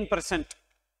rate 18%.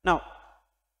 Now,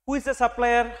 who is the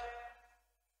supplier?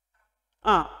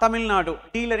 Tamil Nadu,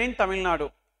 dealer in Tamil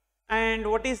Nadu. And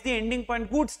what is the ending point?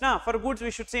 Goods. For goods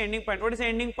we should say ending point. What is the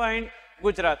ending point?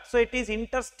 Gujarat. So it is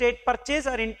interstate purchase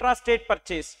or intrastate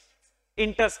purchase?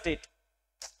 Interstate.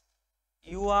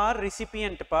 You are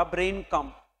recipient pa,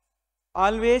 Brainery.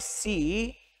 always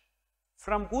see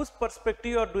from whose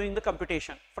perspective you are doing the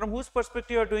computation. From whose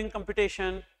perspective you are doing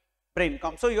computation?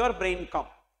 Braincom. So you are Braincom.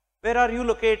 Where are you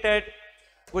located?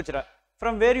 Gujarat.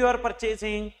 From where you are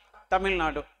purchasing? Tamil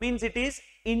Nadu. Means it is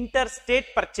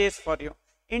interstate purchase for you.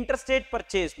 Interstate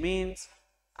purchase means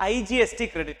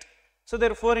IGST credit. So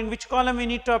therefore, in which column we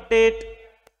need to update?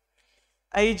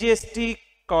 IGST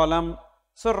column.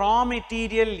 So raw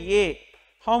material A.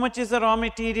 How much is the raw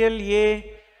material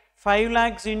A? 5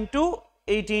 lakhs into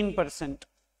 18%.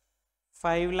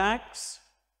 5 lakhs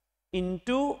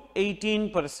into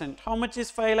 18%. How much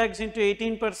is 5 lakhs into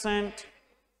 18%?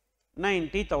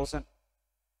 90,000.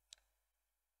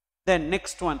 Then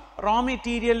next one, raw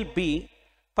material B,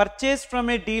 purchased from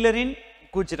a dealer in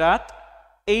Gujarat,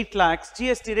 8 lakhs,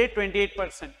 GST rate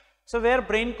 28%. So where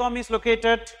Braincom is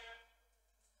located?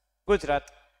 Gujarat.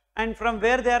 And from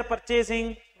where they are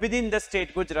purchasing? Within the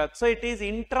state, Gujarat. So it is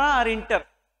intra or inter?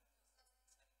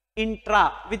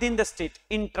 Intra, within the state,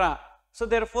 intra. So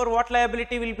therefore, what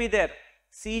liability will be there?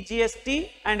 CGST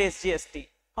and SGST.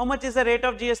 How much is the rate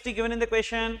of GST given in the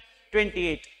question?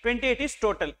 28. 28 is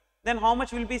total. Then how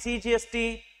much will be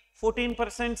CGST? 14%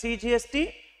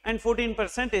 CGST and 14%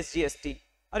 SGST.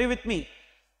 Are you with me?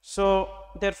 So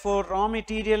therefore, raw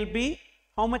material B,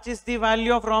 how much is the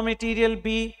value of raw material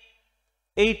B?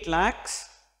 8 lakhs.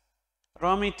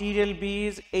 Raw material B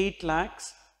is 8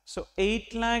 lakhs. So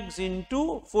 8 lakhs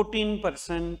into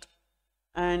 14%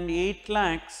 and 8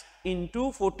 lakhs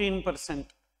into 14%.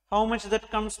 How much that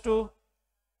comes to?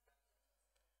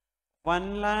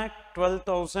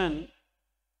 1,12,000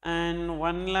 and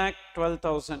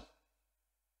 1,12,000.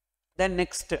 Then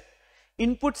next,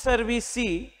 input service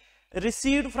C,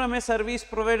 received from a service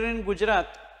provider in Gujarat,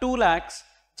 2 lakhs,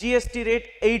 GST rate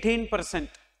 18%.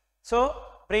 So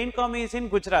Braincom is in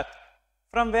Gujarat.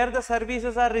 From where the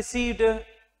services are received?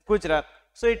 Gujarat.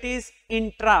 So it is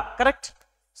intra, correct?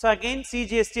 So again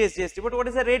CGST, SGST. But what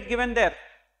is the rate given there?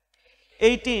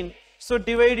 18. So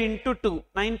divide into 2,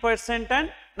 9%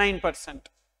 and 9%.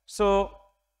 So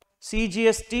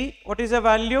CGST, what is the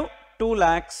value? 2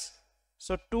 lakhs.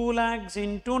 So 2 lakhs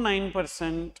into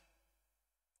 9%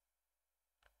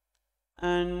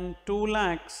 and 2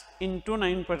 lakhs into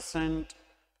 9%,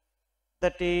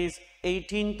 that is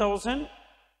 18,000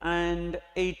 and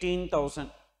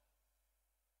 18,000.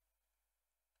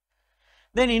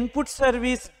 Then input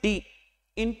service D.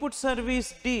 Input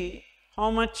service D,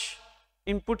 how much?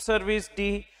 Input service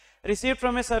D, received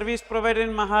from a service provider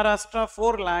in Maharashtra,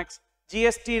 4 lakhs,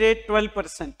 GST rate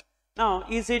 12%. Now,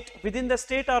 is it within the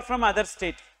state or from other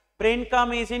state?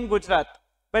 Braincom is in Gujarat,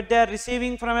 but they are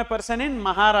receiving from a person in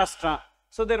Maharashtra.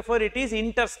 So therefore, it is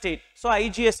interstate. So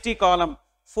IGST column,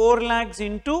 4 lakhs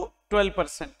into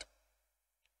 12%.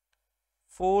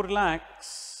 4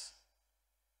 lakhs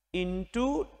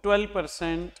into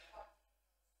 12%,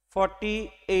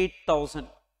 48,000.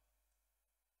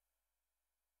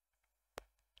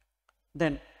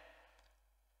 Then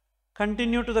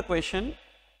continue to the question.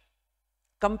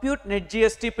 Compute net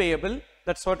GST payable.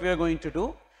 That's what we are going to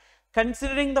do.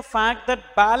 Considering the fact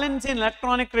that balance in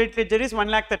electronic credit ledger is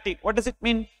 1,30,000. What does it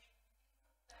mean?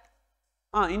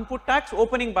 Input tax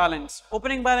opening balance.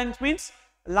 Opening balance means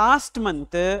last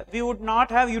month we would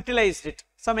not have utilized it.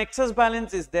 Some excess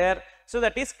balance is there, so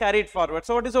that is carried forward.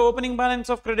 So what is the opening balance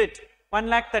of credit?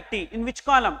 1,30,000. In which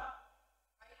column?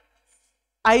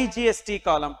 IGST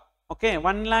column. Okay,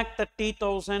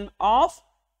 1,30,000 of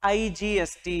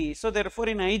IGST. So therefore,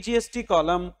 in IGST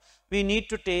column, we need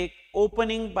to take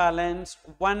opening balance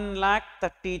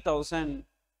 1,30,000.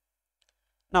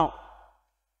 Now,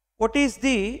 what is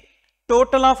the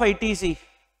total of ITC?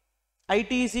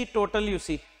 ITC total, you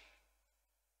see.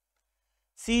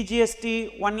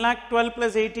 CGST 1,12,000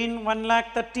 plus 18,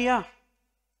 1,30,000. Yeah.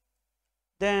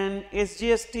 Then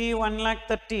SGST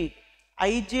 1,30,000.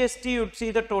 IGST, you'd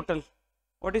see the total.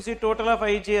 What is the total of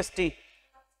IGST?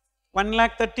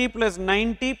 1,30,000 plus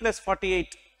 90 plus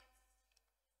 48.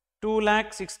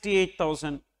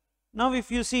 2,68,000. Now if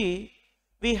you see,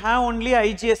 we have only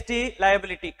IGST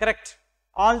liability, correct?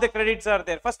 All the credits are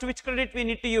there. First, which credit we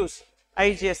need to use?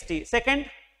 IGST. Second,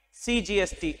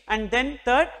 CGST. And then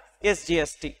third,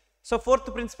 SGST. So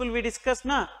fourth principle we discussed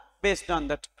now, based on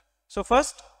that. So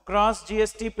first, gross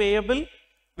GST payable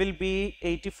will be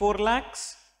 84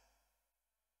 lakhs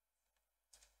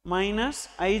minus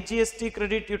IGST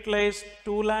credit utilized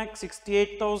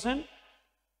 2,68,000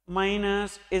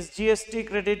 minus SGST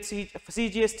credit,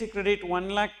 CGST credit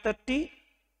 1,30,000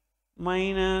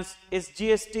 minus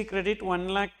SGST credit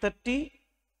 1,30,000.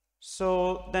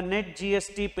 So the net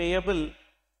GST payable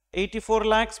 84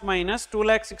 lakhs minus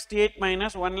 2,68,000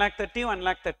 minus 1,30,000,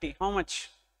 1,30,000. How much?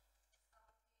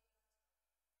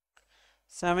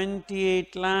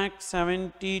 78 lakh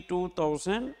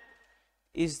 72,000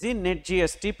 is the net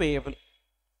GST payable.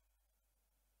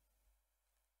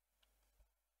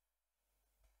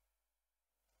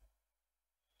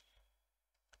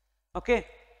 Okay.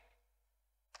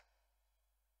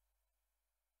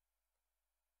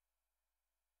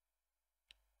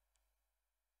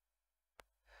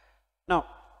 Now,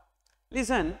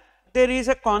 listen, there is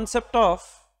a concept of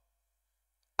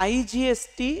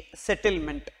IGST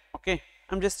settlement. Okay,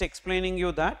 I'm just explaining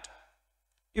you that.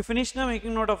 You finished now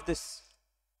making note of this?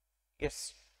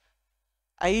 Yes.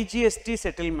 IGST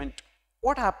settlement.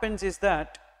 What happens is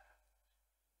that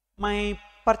my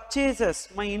purchases,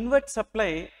 my inward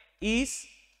supply is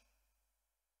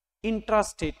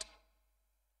intrastate.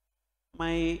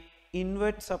 My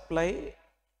inward supply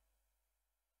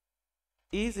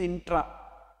is intra.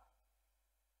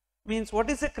 Means what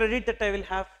is the credit that I will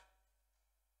have?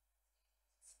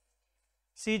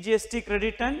 CGST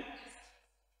credit and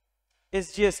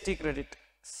SGST credit.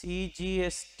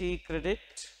 CGST credit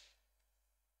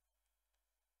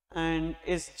and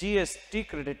SGST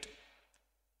credit.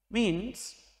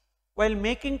 Means while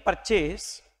making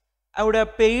purchase, I would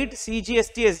have paid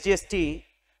CGST, SGST.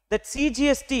 That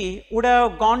CGST would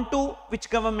have gone to which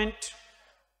government?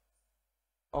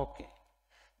 Okay.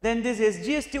 Then this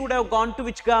SGST would have gone to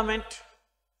which government?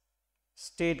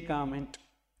 State government.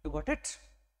 You got it?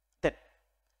 Then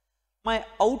my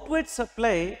outward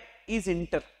supply is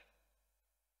inter.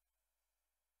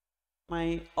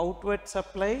 My outward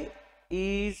supply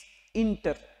is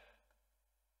inter.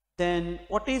 Then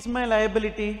what is my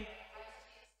liability?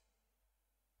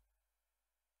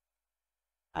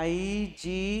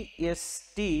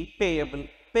 IGST payable.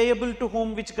 Payable to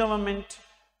whom? Which government?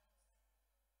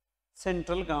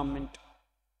 Central government.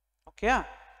 Okay.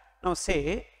 Now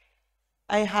say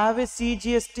I have a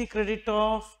CGST credit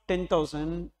of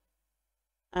 10,000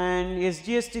 and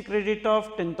SGST credit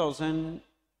of 10,000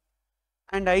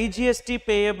 and IGST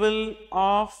payable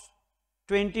of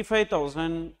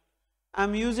 25,000. I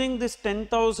am using this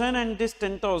 10,000 and this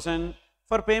 10,000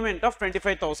 for payment of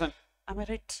 25,000. Am I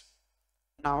right?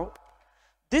 Now,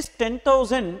 this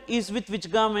 10,000 is with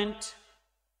which government?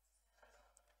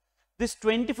 This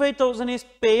 25,000 is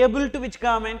payable to which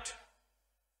government?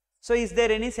 So, is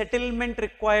there any settlement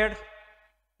required?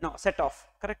 No, set off,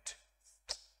 correct?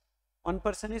 One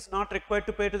person is not required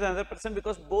to pay to the other person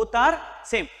because both are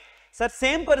same. Sir,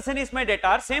 same person is my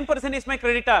debtor, same person is my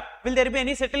creditor. Will there be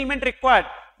any settlement required?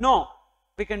 No,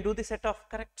 we can do the set off,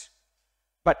 correct?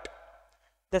 But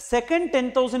the second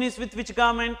 10,000 is with which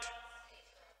government?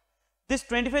 This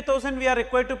 25,000 we are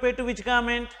required to pay to which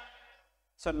government?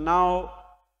 So now,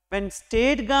 when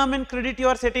state government credit you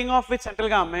are setting off with central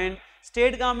government,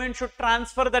 state government should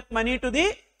transfer that money to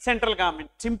the central government.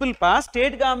 Simple past,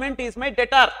 state government is my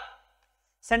debtor,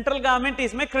 central government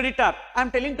is my creditor. I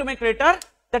am telling to my creditor,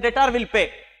 the debtor will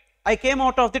pay. I came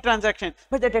out of the transaction,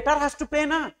 but the debtor has to pay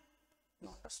now.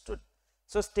 Understood.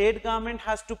 So state government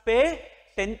has to pay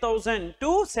 10,000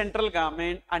 to central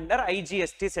government under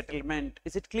IGST settlement.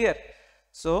 Is it clear?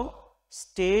 So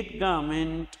state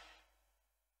government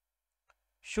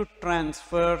should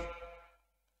transfer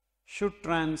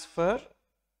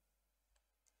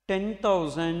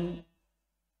 10,000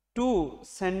 to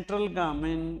central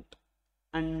government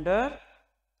under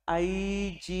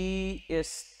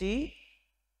IGST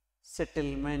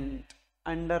settlement.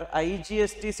 Under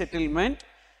IGST settlement,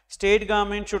 state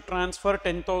government should transfer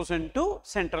 10,000 to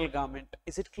central government.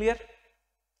 Is it clear?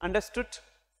 Understood?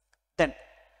 Then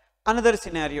another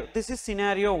scenario. This is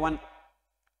scenario 1,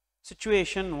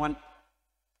 situation 1.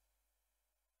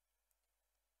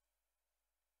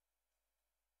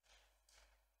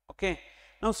 Okay.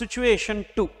 Now situation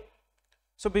 2.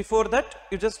 So before that,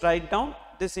 you just write down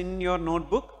this in your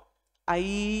notebook.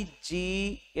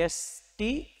 IGST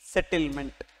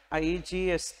settlement.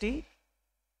 IGST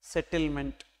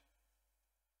settlement.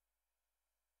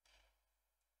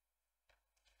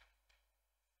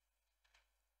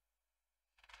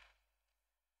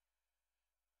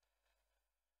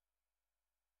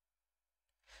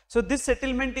 So this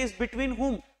settlement is between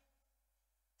whom?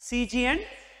 CG and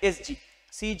SG.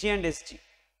 CG and SG.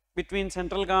 Between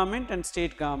central government and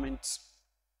state governments.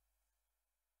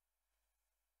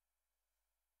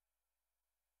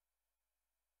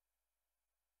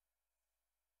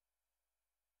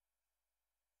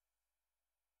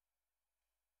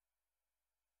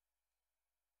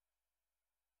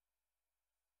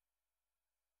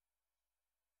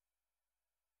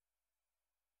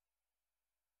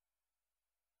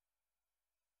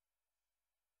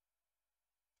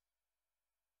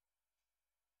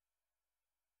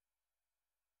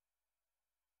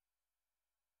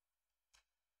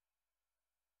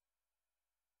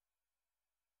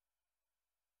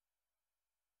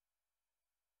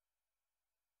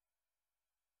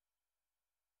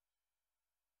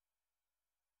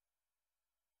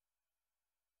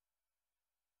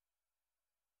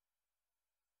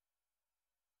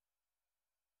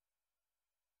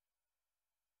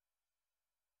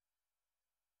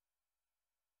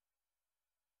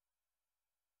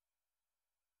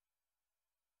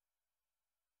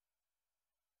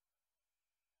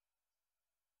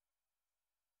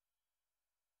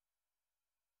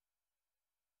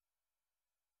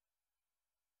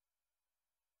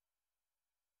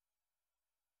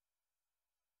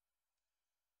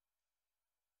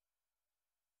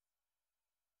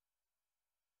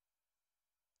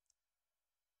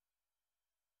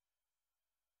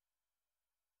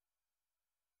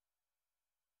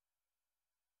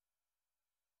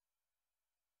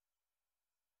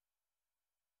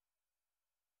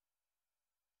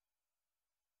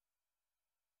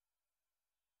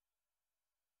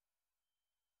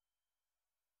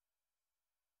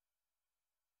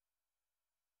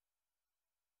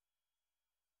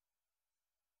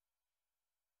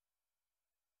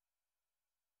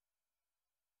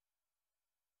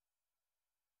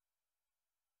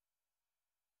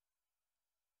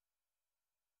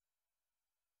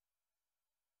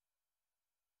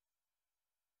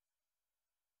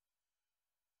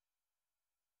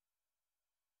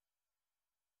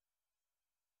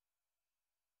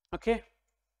 Okay.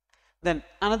 Then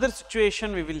another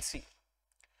situation we will see.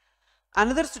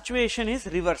 Another situation is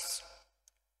reverse.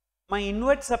 My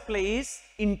inward supply is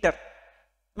inter,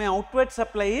 my outward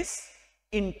supply is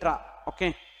intra.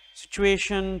 Okay.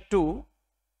 Situation 2.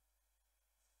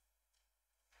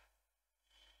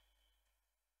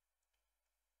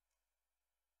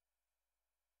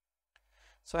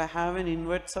 So I have an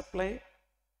inward supply,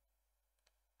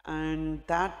 and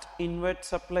that inward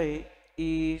supply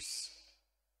is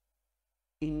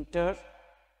inter,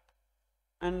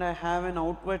 and I have an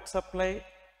outward supply,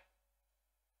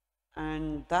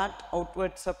 and that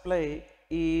outward supply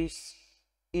is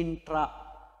intra.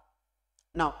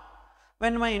 Now,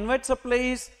 when my inward supply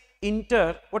is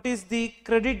inter, what is the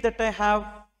credit that I have?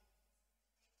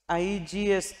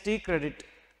 IGST credit.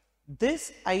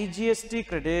 This IGST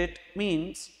credit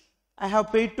means I have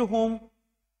paid to whom?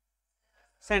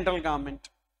 Central government.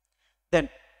 Then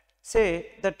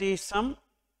say that is some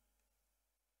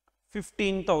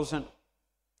 15,000.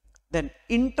 Then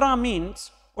intra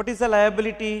means what is the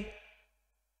liability?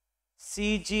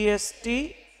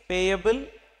 CGST payable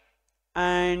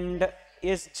and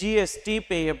SGST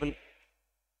payable.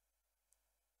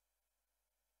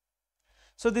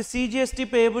 So the CGST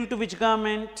payable to which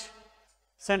government?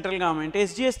 Central government.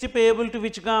 SGST payable to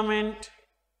which government?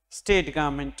 State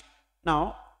government.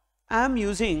 Now I am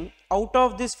using out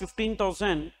of this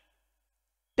 15,000,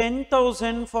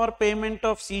 10,000 for payment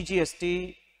of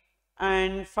CGST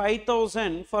and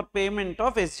 5,000 for payment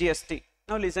of SGST.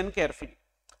 Now listen carefully.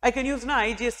 I can use now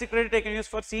IGST credit, I can use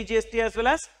for CGST as well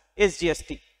as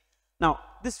SGST. Now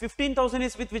this 15,000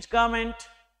 is with which government?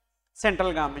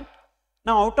 Central government.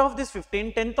 Now out of this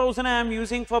 10,000 I am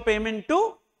using for payment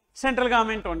to central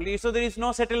government only, so there is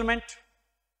no settlement.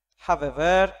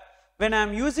 However, when I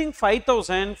am using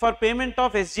 5,000 for payment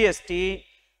of SGST,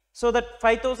 so that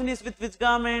 5,000 is with which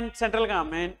government? Central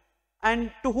government.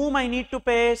 And to whom I need to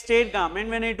pay? State government.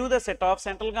 When I do the set off,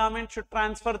 central government should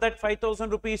transfer that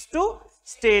 5,000 rupees to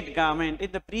state government.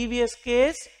 In the previous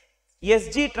case,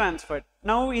 SG transferred.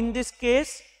 Now in this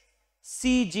case,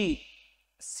 CG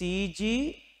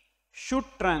should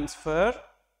transfer.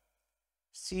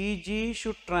 CG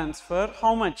should transfer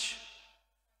how much?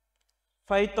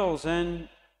 5,000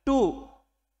 to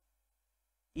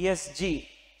SG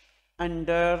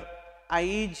under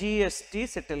IGST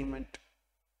settlement.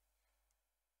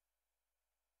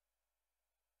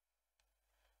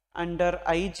 Under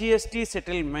IGST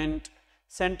settlement,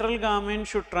 central government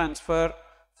should transfer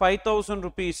 5,000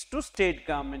 rupees to state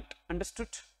government. Understood?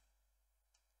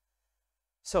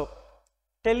 So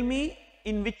tell me,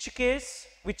 in which case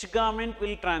which government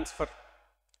will transfer?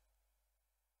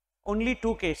 Only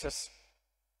two cases.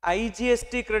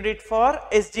 IGST credit for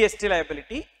SGST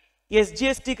liability,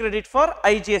 SGST credit for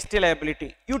IGST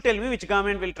liability. You tell me which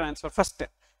government will transfer. First,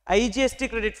 IGST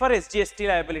credit for SGST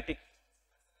liability.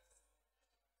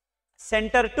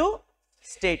 Center to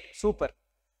state. Super.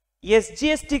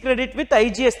 SGST credit with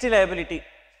IGST liability.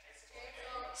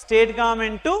 State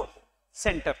government to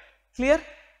center. Clear?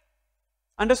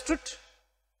 Understood?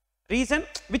 Reason,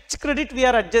 which credit we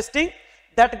are adjusting,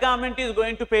 that government is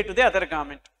going to pay to the other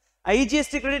government.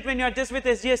 IGST credit, when you adjust with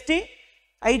SGST,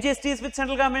 IGST is with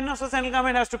central government, so central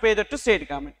government has to pay that to state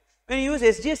government. When you use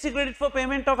SGST credit for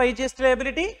payment of IGST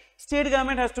liability, state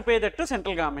government has to pay that to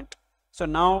central government. So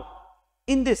now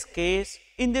in this case,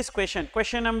 in this question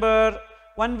number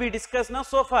 1 we discussed now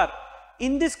so far.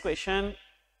 In this question,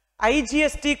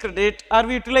 IGST credit are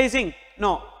we utilizing?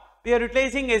 No. We are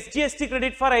utilizing SGST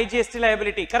credit for IGST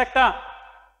liability. Correct?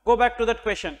 Go back to that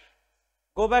question.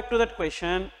 Go back to that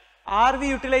question. Are we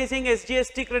utilizing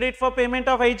SGST credit for payment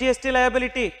of IGST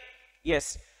liability?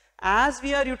 Yes. As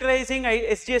we are utilizing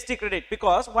SGST credit,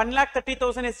 because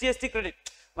 1,30,000 SGST credit,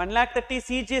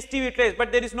 1,30,000 CGST we utilize,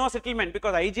 but there is no settlement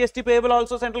because IGST payable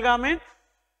also central government,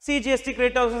 CGST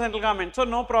credit also central government. So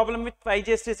no problem with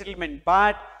IGST settlement.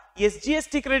 But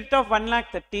SGST credit of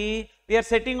 1,30,000 we are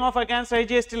setting off against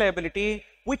IGST liability,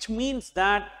 which means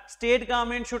that state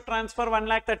government should transfer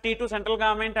 1,30,000 to central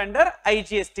government under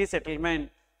IGST settlement.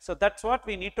 So that's what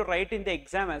we need to write in the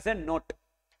exam as a note.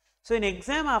 So in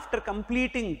exam, after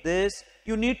completing this,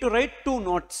 you need to write two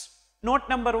notes. Note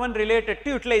number 1 related to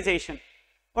utilization.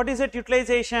 What is it?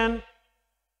 Utilization?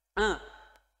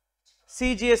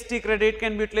 CGST credit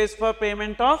can be utilized for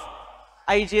payment of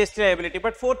IGST liability.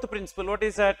 But fourth principle, what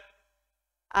is that?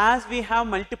 As we have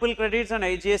multiple credits on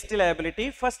IGST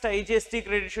liability, first IGST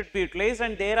credit should be utilized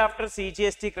and thereafter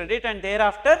CGST credit and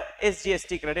thereafter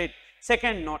SGST credit.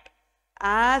 Second note,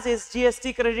 as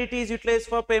SGST credit is utilized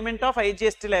for payment of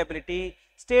IGST liability,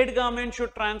 state government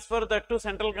should transfer that to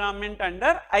central government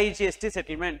under IGST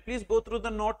settlement. Please go through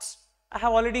the notes. I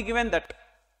have already given that,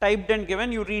 typed and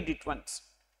given, you read it once.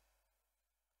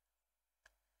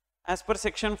 As per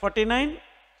section 49,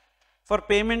 for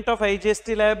payment of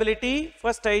IGST liability,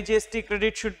 first IGST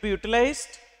credit should be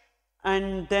utilized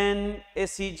and then a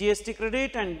CGST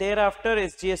credit and thereafter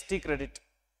SGST credit.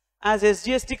 As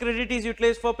SGST credit is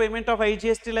utilized for payment of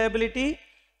IGST liability,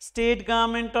 state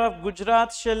government of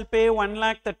Gujarat shall pay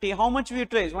 1,30,000. How much we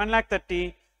utilize?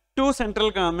 1,30,000 to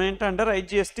central government under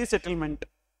IGST settlement.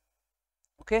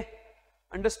 Okay,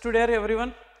 understood here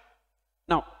everyone?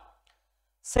 Now,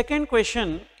 second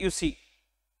question you see.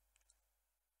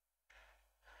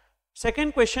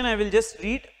 Second question I will just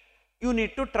read. You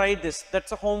need to try this.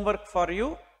 That's a homework for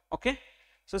you. Okay.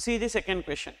 So see the second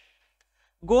question.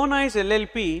 GoNoise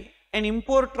LLP, an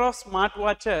importer of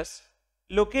smartwatches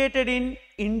located in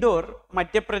Indore,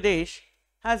 Madhya Pradesh,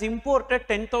 has imported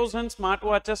 10,000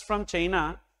 smartwatches from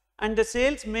China, and the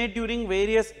sales made during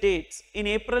various dates in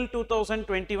April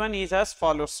 2021 is as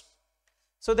follows.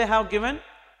 So they have given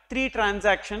 3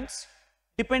 transactions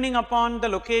depending upon the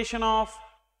location of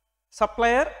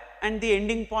supplier and the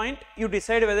ending point. You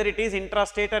decide whether it is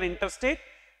intrastate or interstate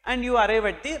and you arrive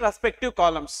at the respective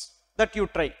columns that you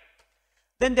try.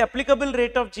 Then the applicable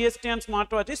rate of GST on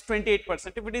smartwatch is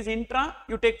 28%. If it is intra,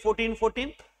 you take 14.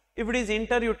 If it is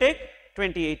inter, you take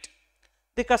 28.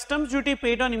 The customs duty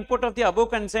paid on import of the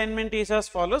above consignment is as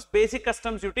follows. Basic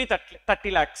customs duty 30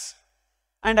 lakhs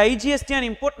and IGST on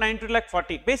import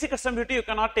 9,40,000. Basic customs duty you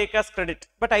cannot take as credit,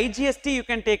 but IGST you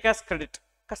can take as credit.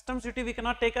 Customs duty we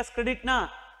cannot take as credit na.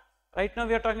 Right now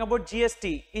we are talking about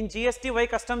GST. In GST, why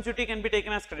customs duty can be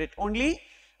taken as credit? Only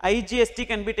IGST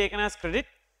can be taken as credit.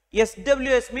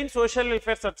 SWS means social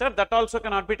welfare surcharge, that also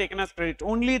cannot be taken as credit.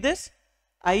 Only this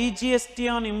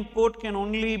IGST on import can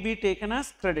only be taken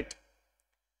as credit.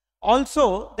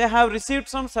 Also, they have received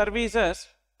some services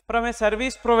from a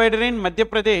service provider in Madhya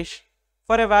Pradesh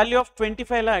for a value of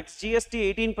 25 lakhs,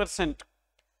 GST 18%.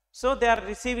 So they are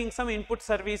receiving some input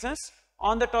services.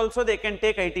 On that also they can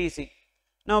take ITC.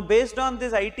 Now based on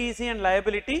this ITC and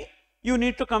liability, you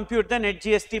need to compute the net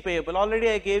GST payable. Already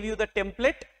I gave you the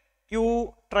template,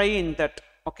 you try in that.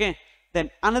 Okay. Then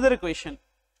another question.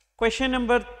 Question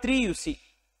number 3 you see.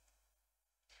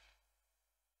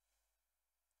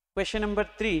 Question number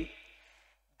 3.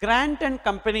 Grant and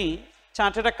Company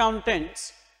Chartered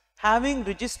Accountants having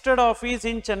registered office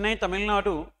in Chennai, Tamil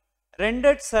Nadu,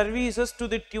 rendered services to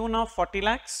the tune of 40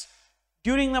 lakhs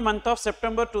during the month of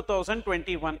September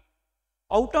 2021.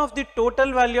 Out of the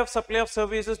total value of supply of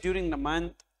services during the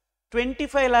month,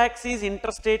 25 lakhs is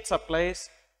interstate supplies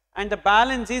and the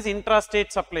balance is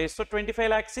intrastate supplies. So 25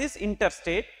 lakhs is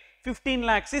interstate, 15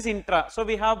 lakhs is intra. So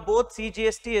we have both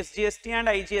CGST, SGST and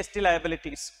IGST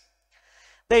liabilities.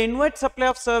 The inward supply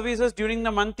of services during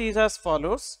the month is as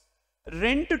follows.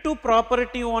 Rent to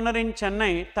property owner in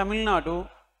Chennai, Tamil Nadu,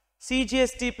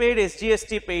 CGST paid,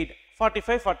 SGST paid,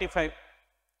 45.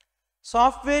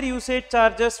 Software usage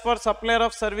charges for supplier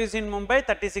of service in Mumbai,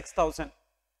 36,000.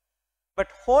 But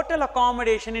hotel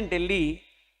accommodation in Delhi,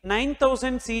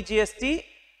 9,000 CGST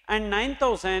and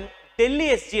 9,000 Delhi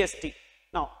SGST.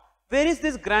 Now, where is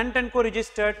this Grant and Co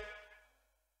registered?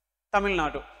 Tamil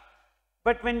Nadu.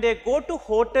 But when they go to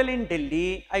hotel in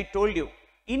Delhi, I told you,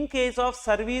 in case of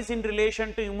service in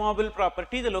relation to immovable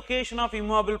property, the location of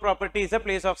immovable property is a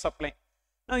place of supply.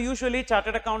 Now, usually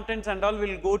chartered accountants and all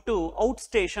will go to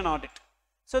outstation audit.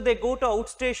 So, they go to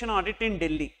outstation audit in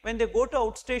Delhi. When they go to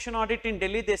outstation audit in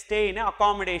Delhi, they stay in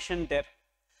accommodation there.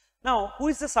 Now, who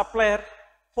is the supplier?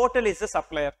 Hotel is the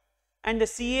supplier and the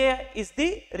CA is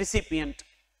the recipient.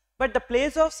 But the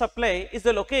place of supply is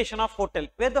the location of hotel.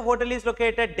 Where the hotel is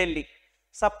located? Delhi.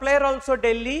 Supplier also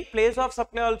Delhi, place of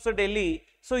supply also Delhi.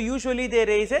 So, usually they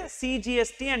raise a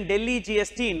CGST and Delhi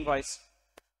GST invoice.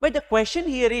 But the question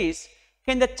here is,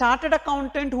 can the chartered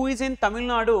accountant who is in Tamil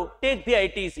Nadu take the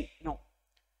ITC? No.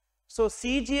 So,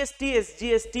 CGST,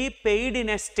 SGST paid in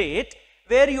a state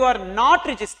where you are not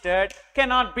registered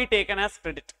cannot be taken as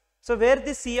credit. So, where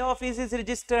the CA office is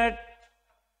registered?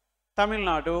 Tamil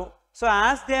Nadu. So,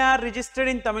 as they are registered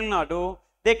in Tamil Nadu,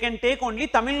 they can take only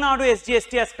Tamil Nadu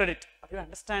SGST as credit. Are you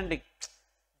understanding?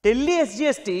 Delhi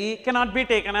SGST cannot be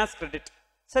taken as credit.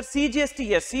 Sir, CGST,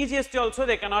 yes, CGST also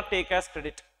they cannot take as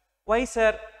credit. Why,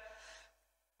 sir?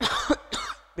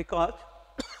 Because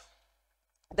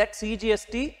that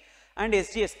CGST and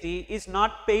SGST is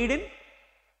not paid in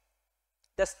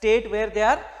the state where they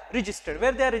are registered.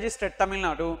 Where they are registered? Tamil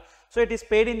Nadu. So, it is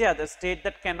paid in the other state,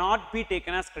 that cannot be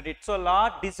taken as credit. So,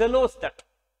 law disallows that.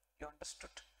 You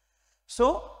understood?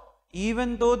 So,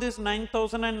 even though this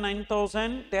 9,000 and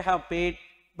 9,000 they have paid,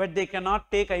 but they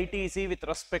cannot take ITC with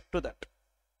respect to that.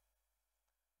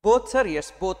 Both, sir?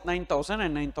 Yes, both 9,000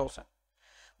 and 9,000.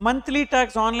 Monthly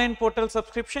tax online portal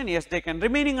subscription, yes, they can.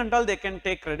 Remaining and all they can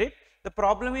take credit. The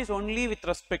problem is only with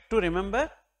respect to, remember,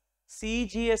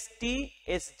 CGST,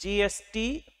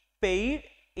 SGST paid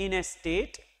in a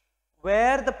state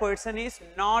where the person is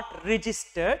not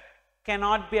registered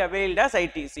cannot be availed as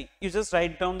ITC. You just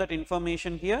write down that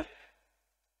information here.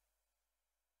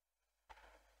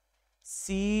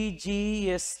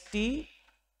 CGST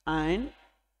and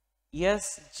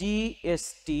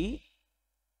SGST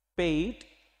paid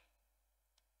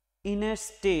in a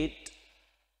state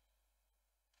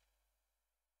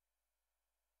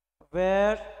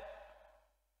where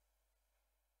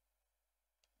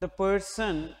the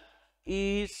person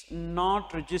is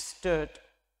not registered,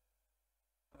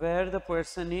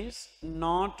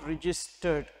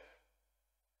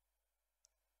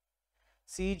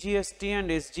 CGST and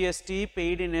SGST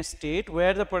paid in a state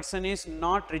where the person is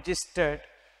not registered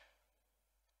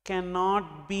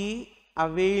cannot be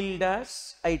availed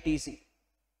as ITC.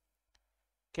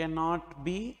 Cannot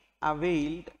be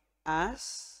availed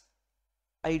as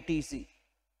ITC.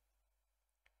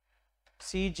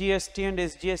 CGST and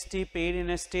SGST paid in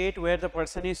a state where the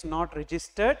person is not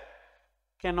registered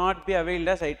cannot be availed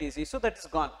as ITC. So that is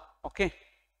gone. Okay.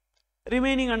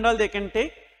 Remaining and all they can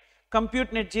take.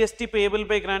 Compute net GST payable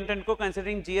by Grant & Co.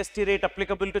 considering GST rate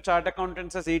applicable to chart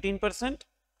accountants as 18%.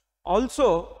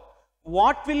 Also,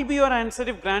 what will be your answer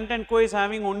if Grant & Co. is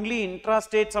having only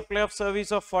intrastate supply of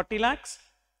service of 40 lakhs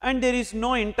and there is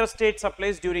no interstate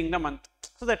supplies during the month?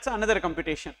 So that's another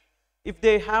computation. If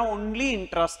they have only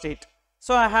intrastate.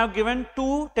 So I have given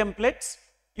two templates.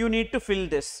 You need to fill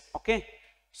this. Okay.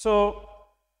 So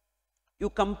you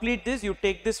complete this. You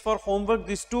take this for homework.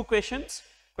 These two questions.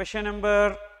 Question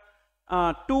number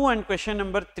 2 and question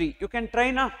number 3. You can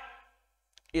try now.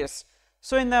 Yes.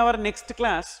 So in our next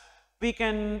class, we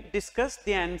can discuss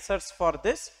the answers for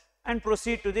this and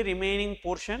proceed to the remaining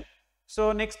portion.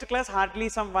 So next class, hardly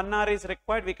some 1 hour is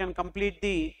required. We can complete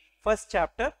the first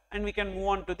chapter and we can move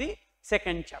on to the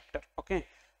second chapter. Okay.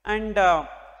 And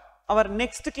our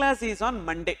next class is on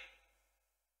Monday.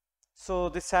 So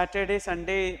this Saturday,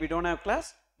 Sunday, we don't have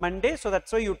class. Monday. So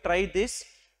that's why you try this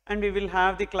and we will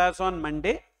have the class on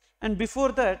Monday. And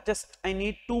before that, just I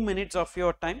need 2 minutes of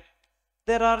your time.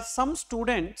 There are some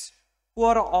students who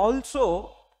are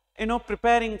also,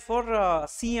 preparing for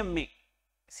CMA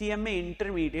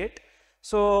intermediate.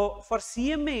 So for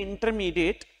CMA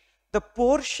intermediate, the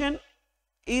portion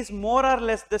is more or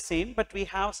less the same, but we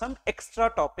have some extra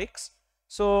topics.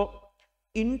 So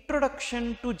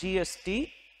introduction to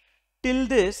GST till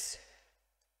this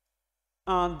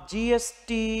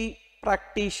GST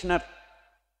practitioner.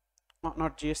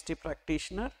 Not GST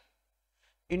practitioner,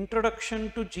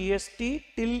 introduction to GST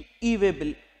till e-way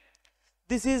bill.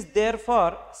 This is there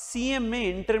for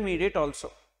CMA intermediate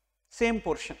also, same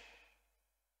portion.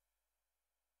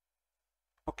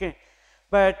 Okay,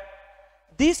 but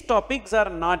these topics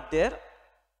are not there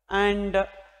and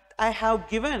I have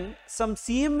given some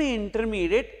CMA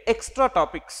intermediate extra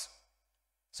topics.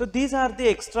 So these are the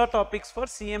extra topics for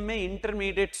CMA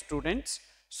intermediate students.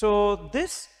 So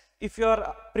this, if you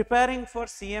are preparing for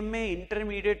CMA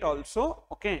intermediate also,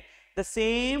 okay, the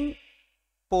same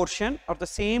portion or the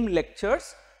same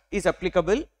lectures is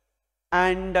applicable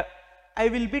and I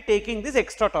will be taking these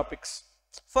extra topics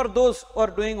for those who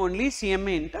are doing only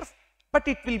CMA inter, but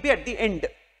it will be at the end.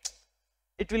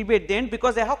 It will be at the end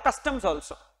because they have customs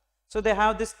also. So they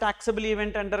have this taxable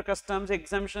event under customs,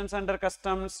 exemptions under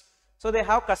customs. So they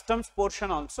have customs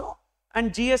portion also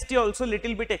and GST also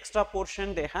little bit extra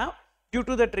portion they have. Due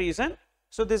to that reason,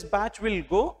 so this batch will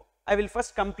go. I will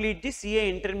first complete the CA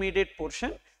intermediate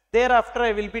portion. Thereafter,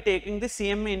 I will be taking the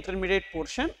CMA intermediate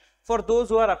portion for those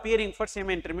who are appearing for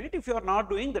CMA intermediate. If you are not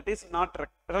doing, that is not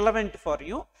relevant for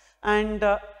you. And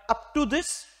up to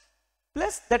this,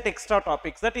 plus that extra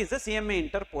topics, that is the CMA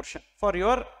inter portion for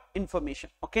your information.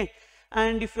 Okay.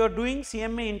 And if you are doing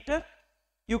CMA inter,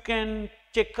 you can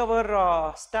check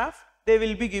our staff. They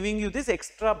will be giving you this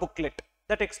extra booklet.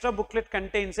 That extra booklet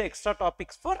contains the extra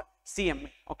topics for CMA.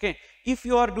 Okay. If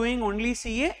you are doing only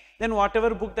CA, then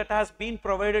whatever book that has been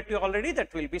provided to you already,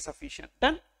 that will be sufficient.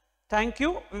 Done. Thank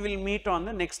you. We will meet on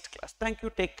the next class. Thank you.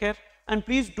 Take care. And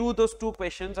please do those 2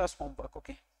 questions as homework.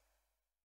 Okay.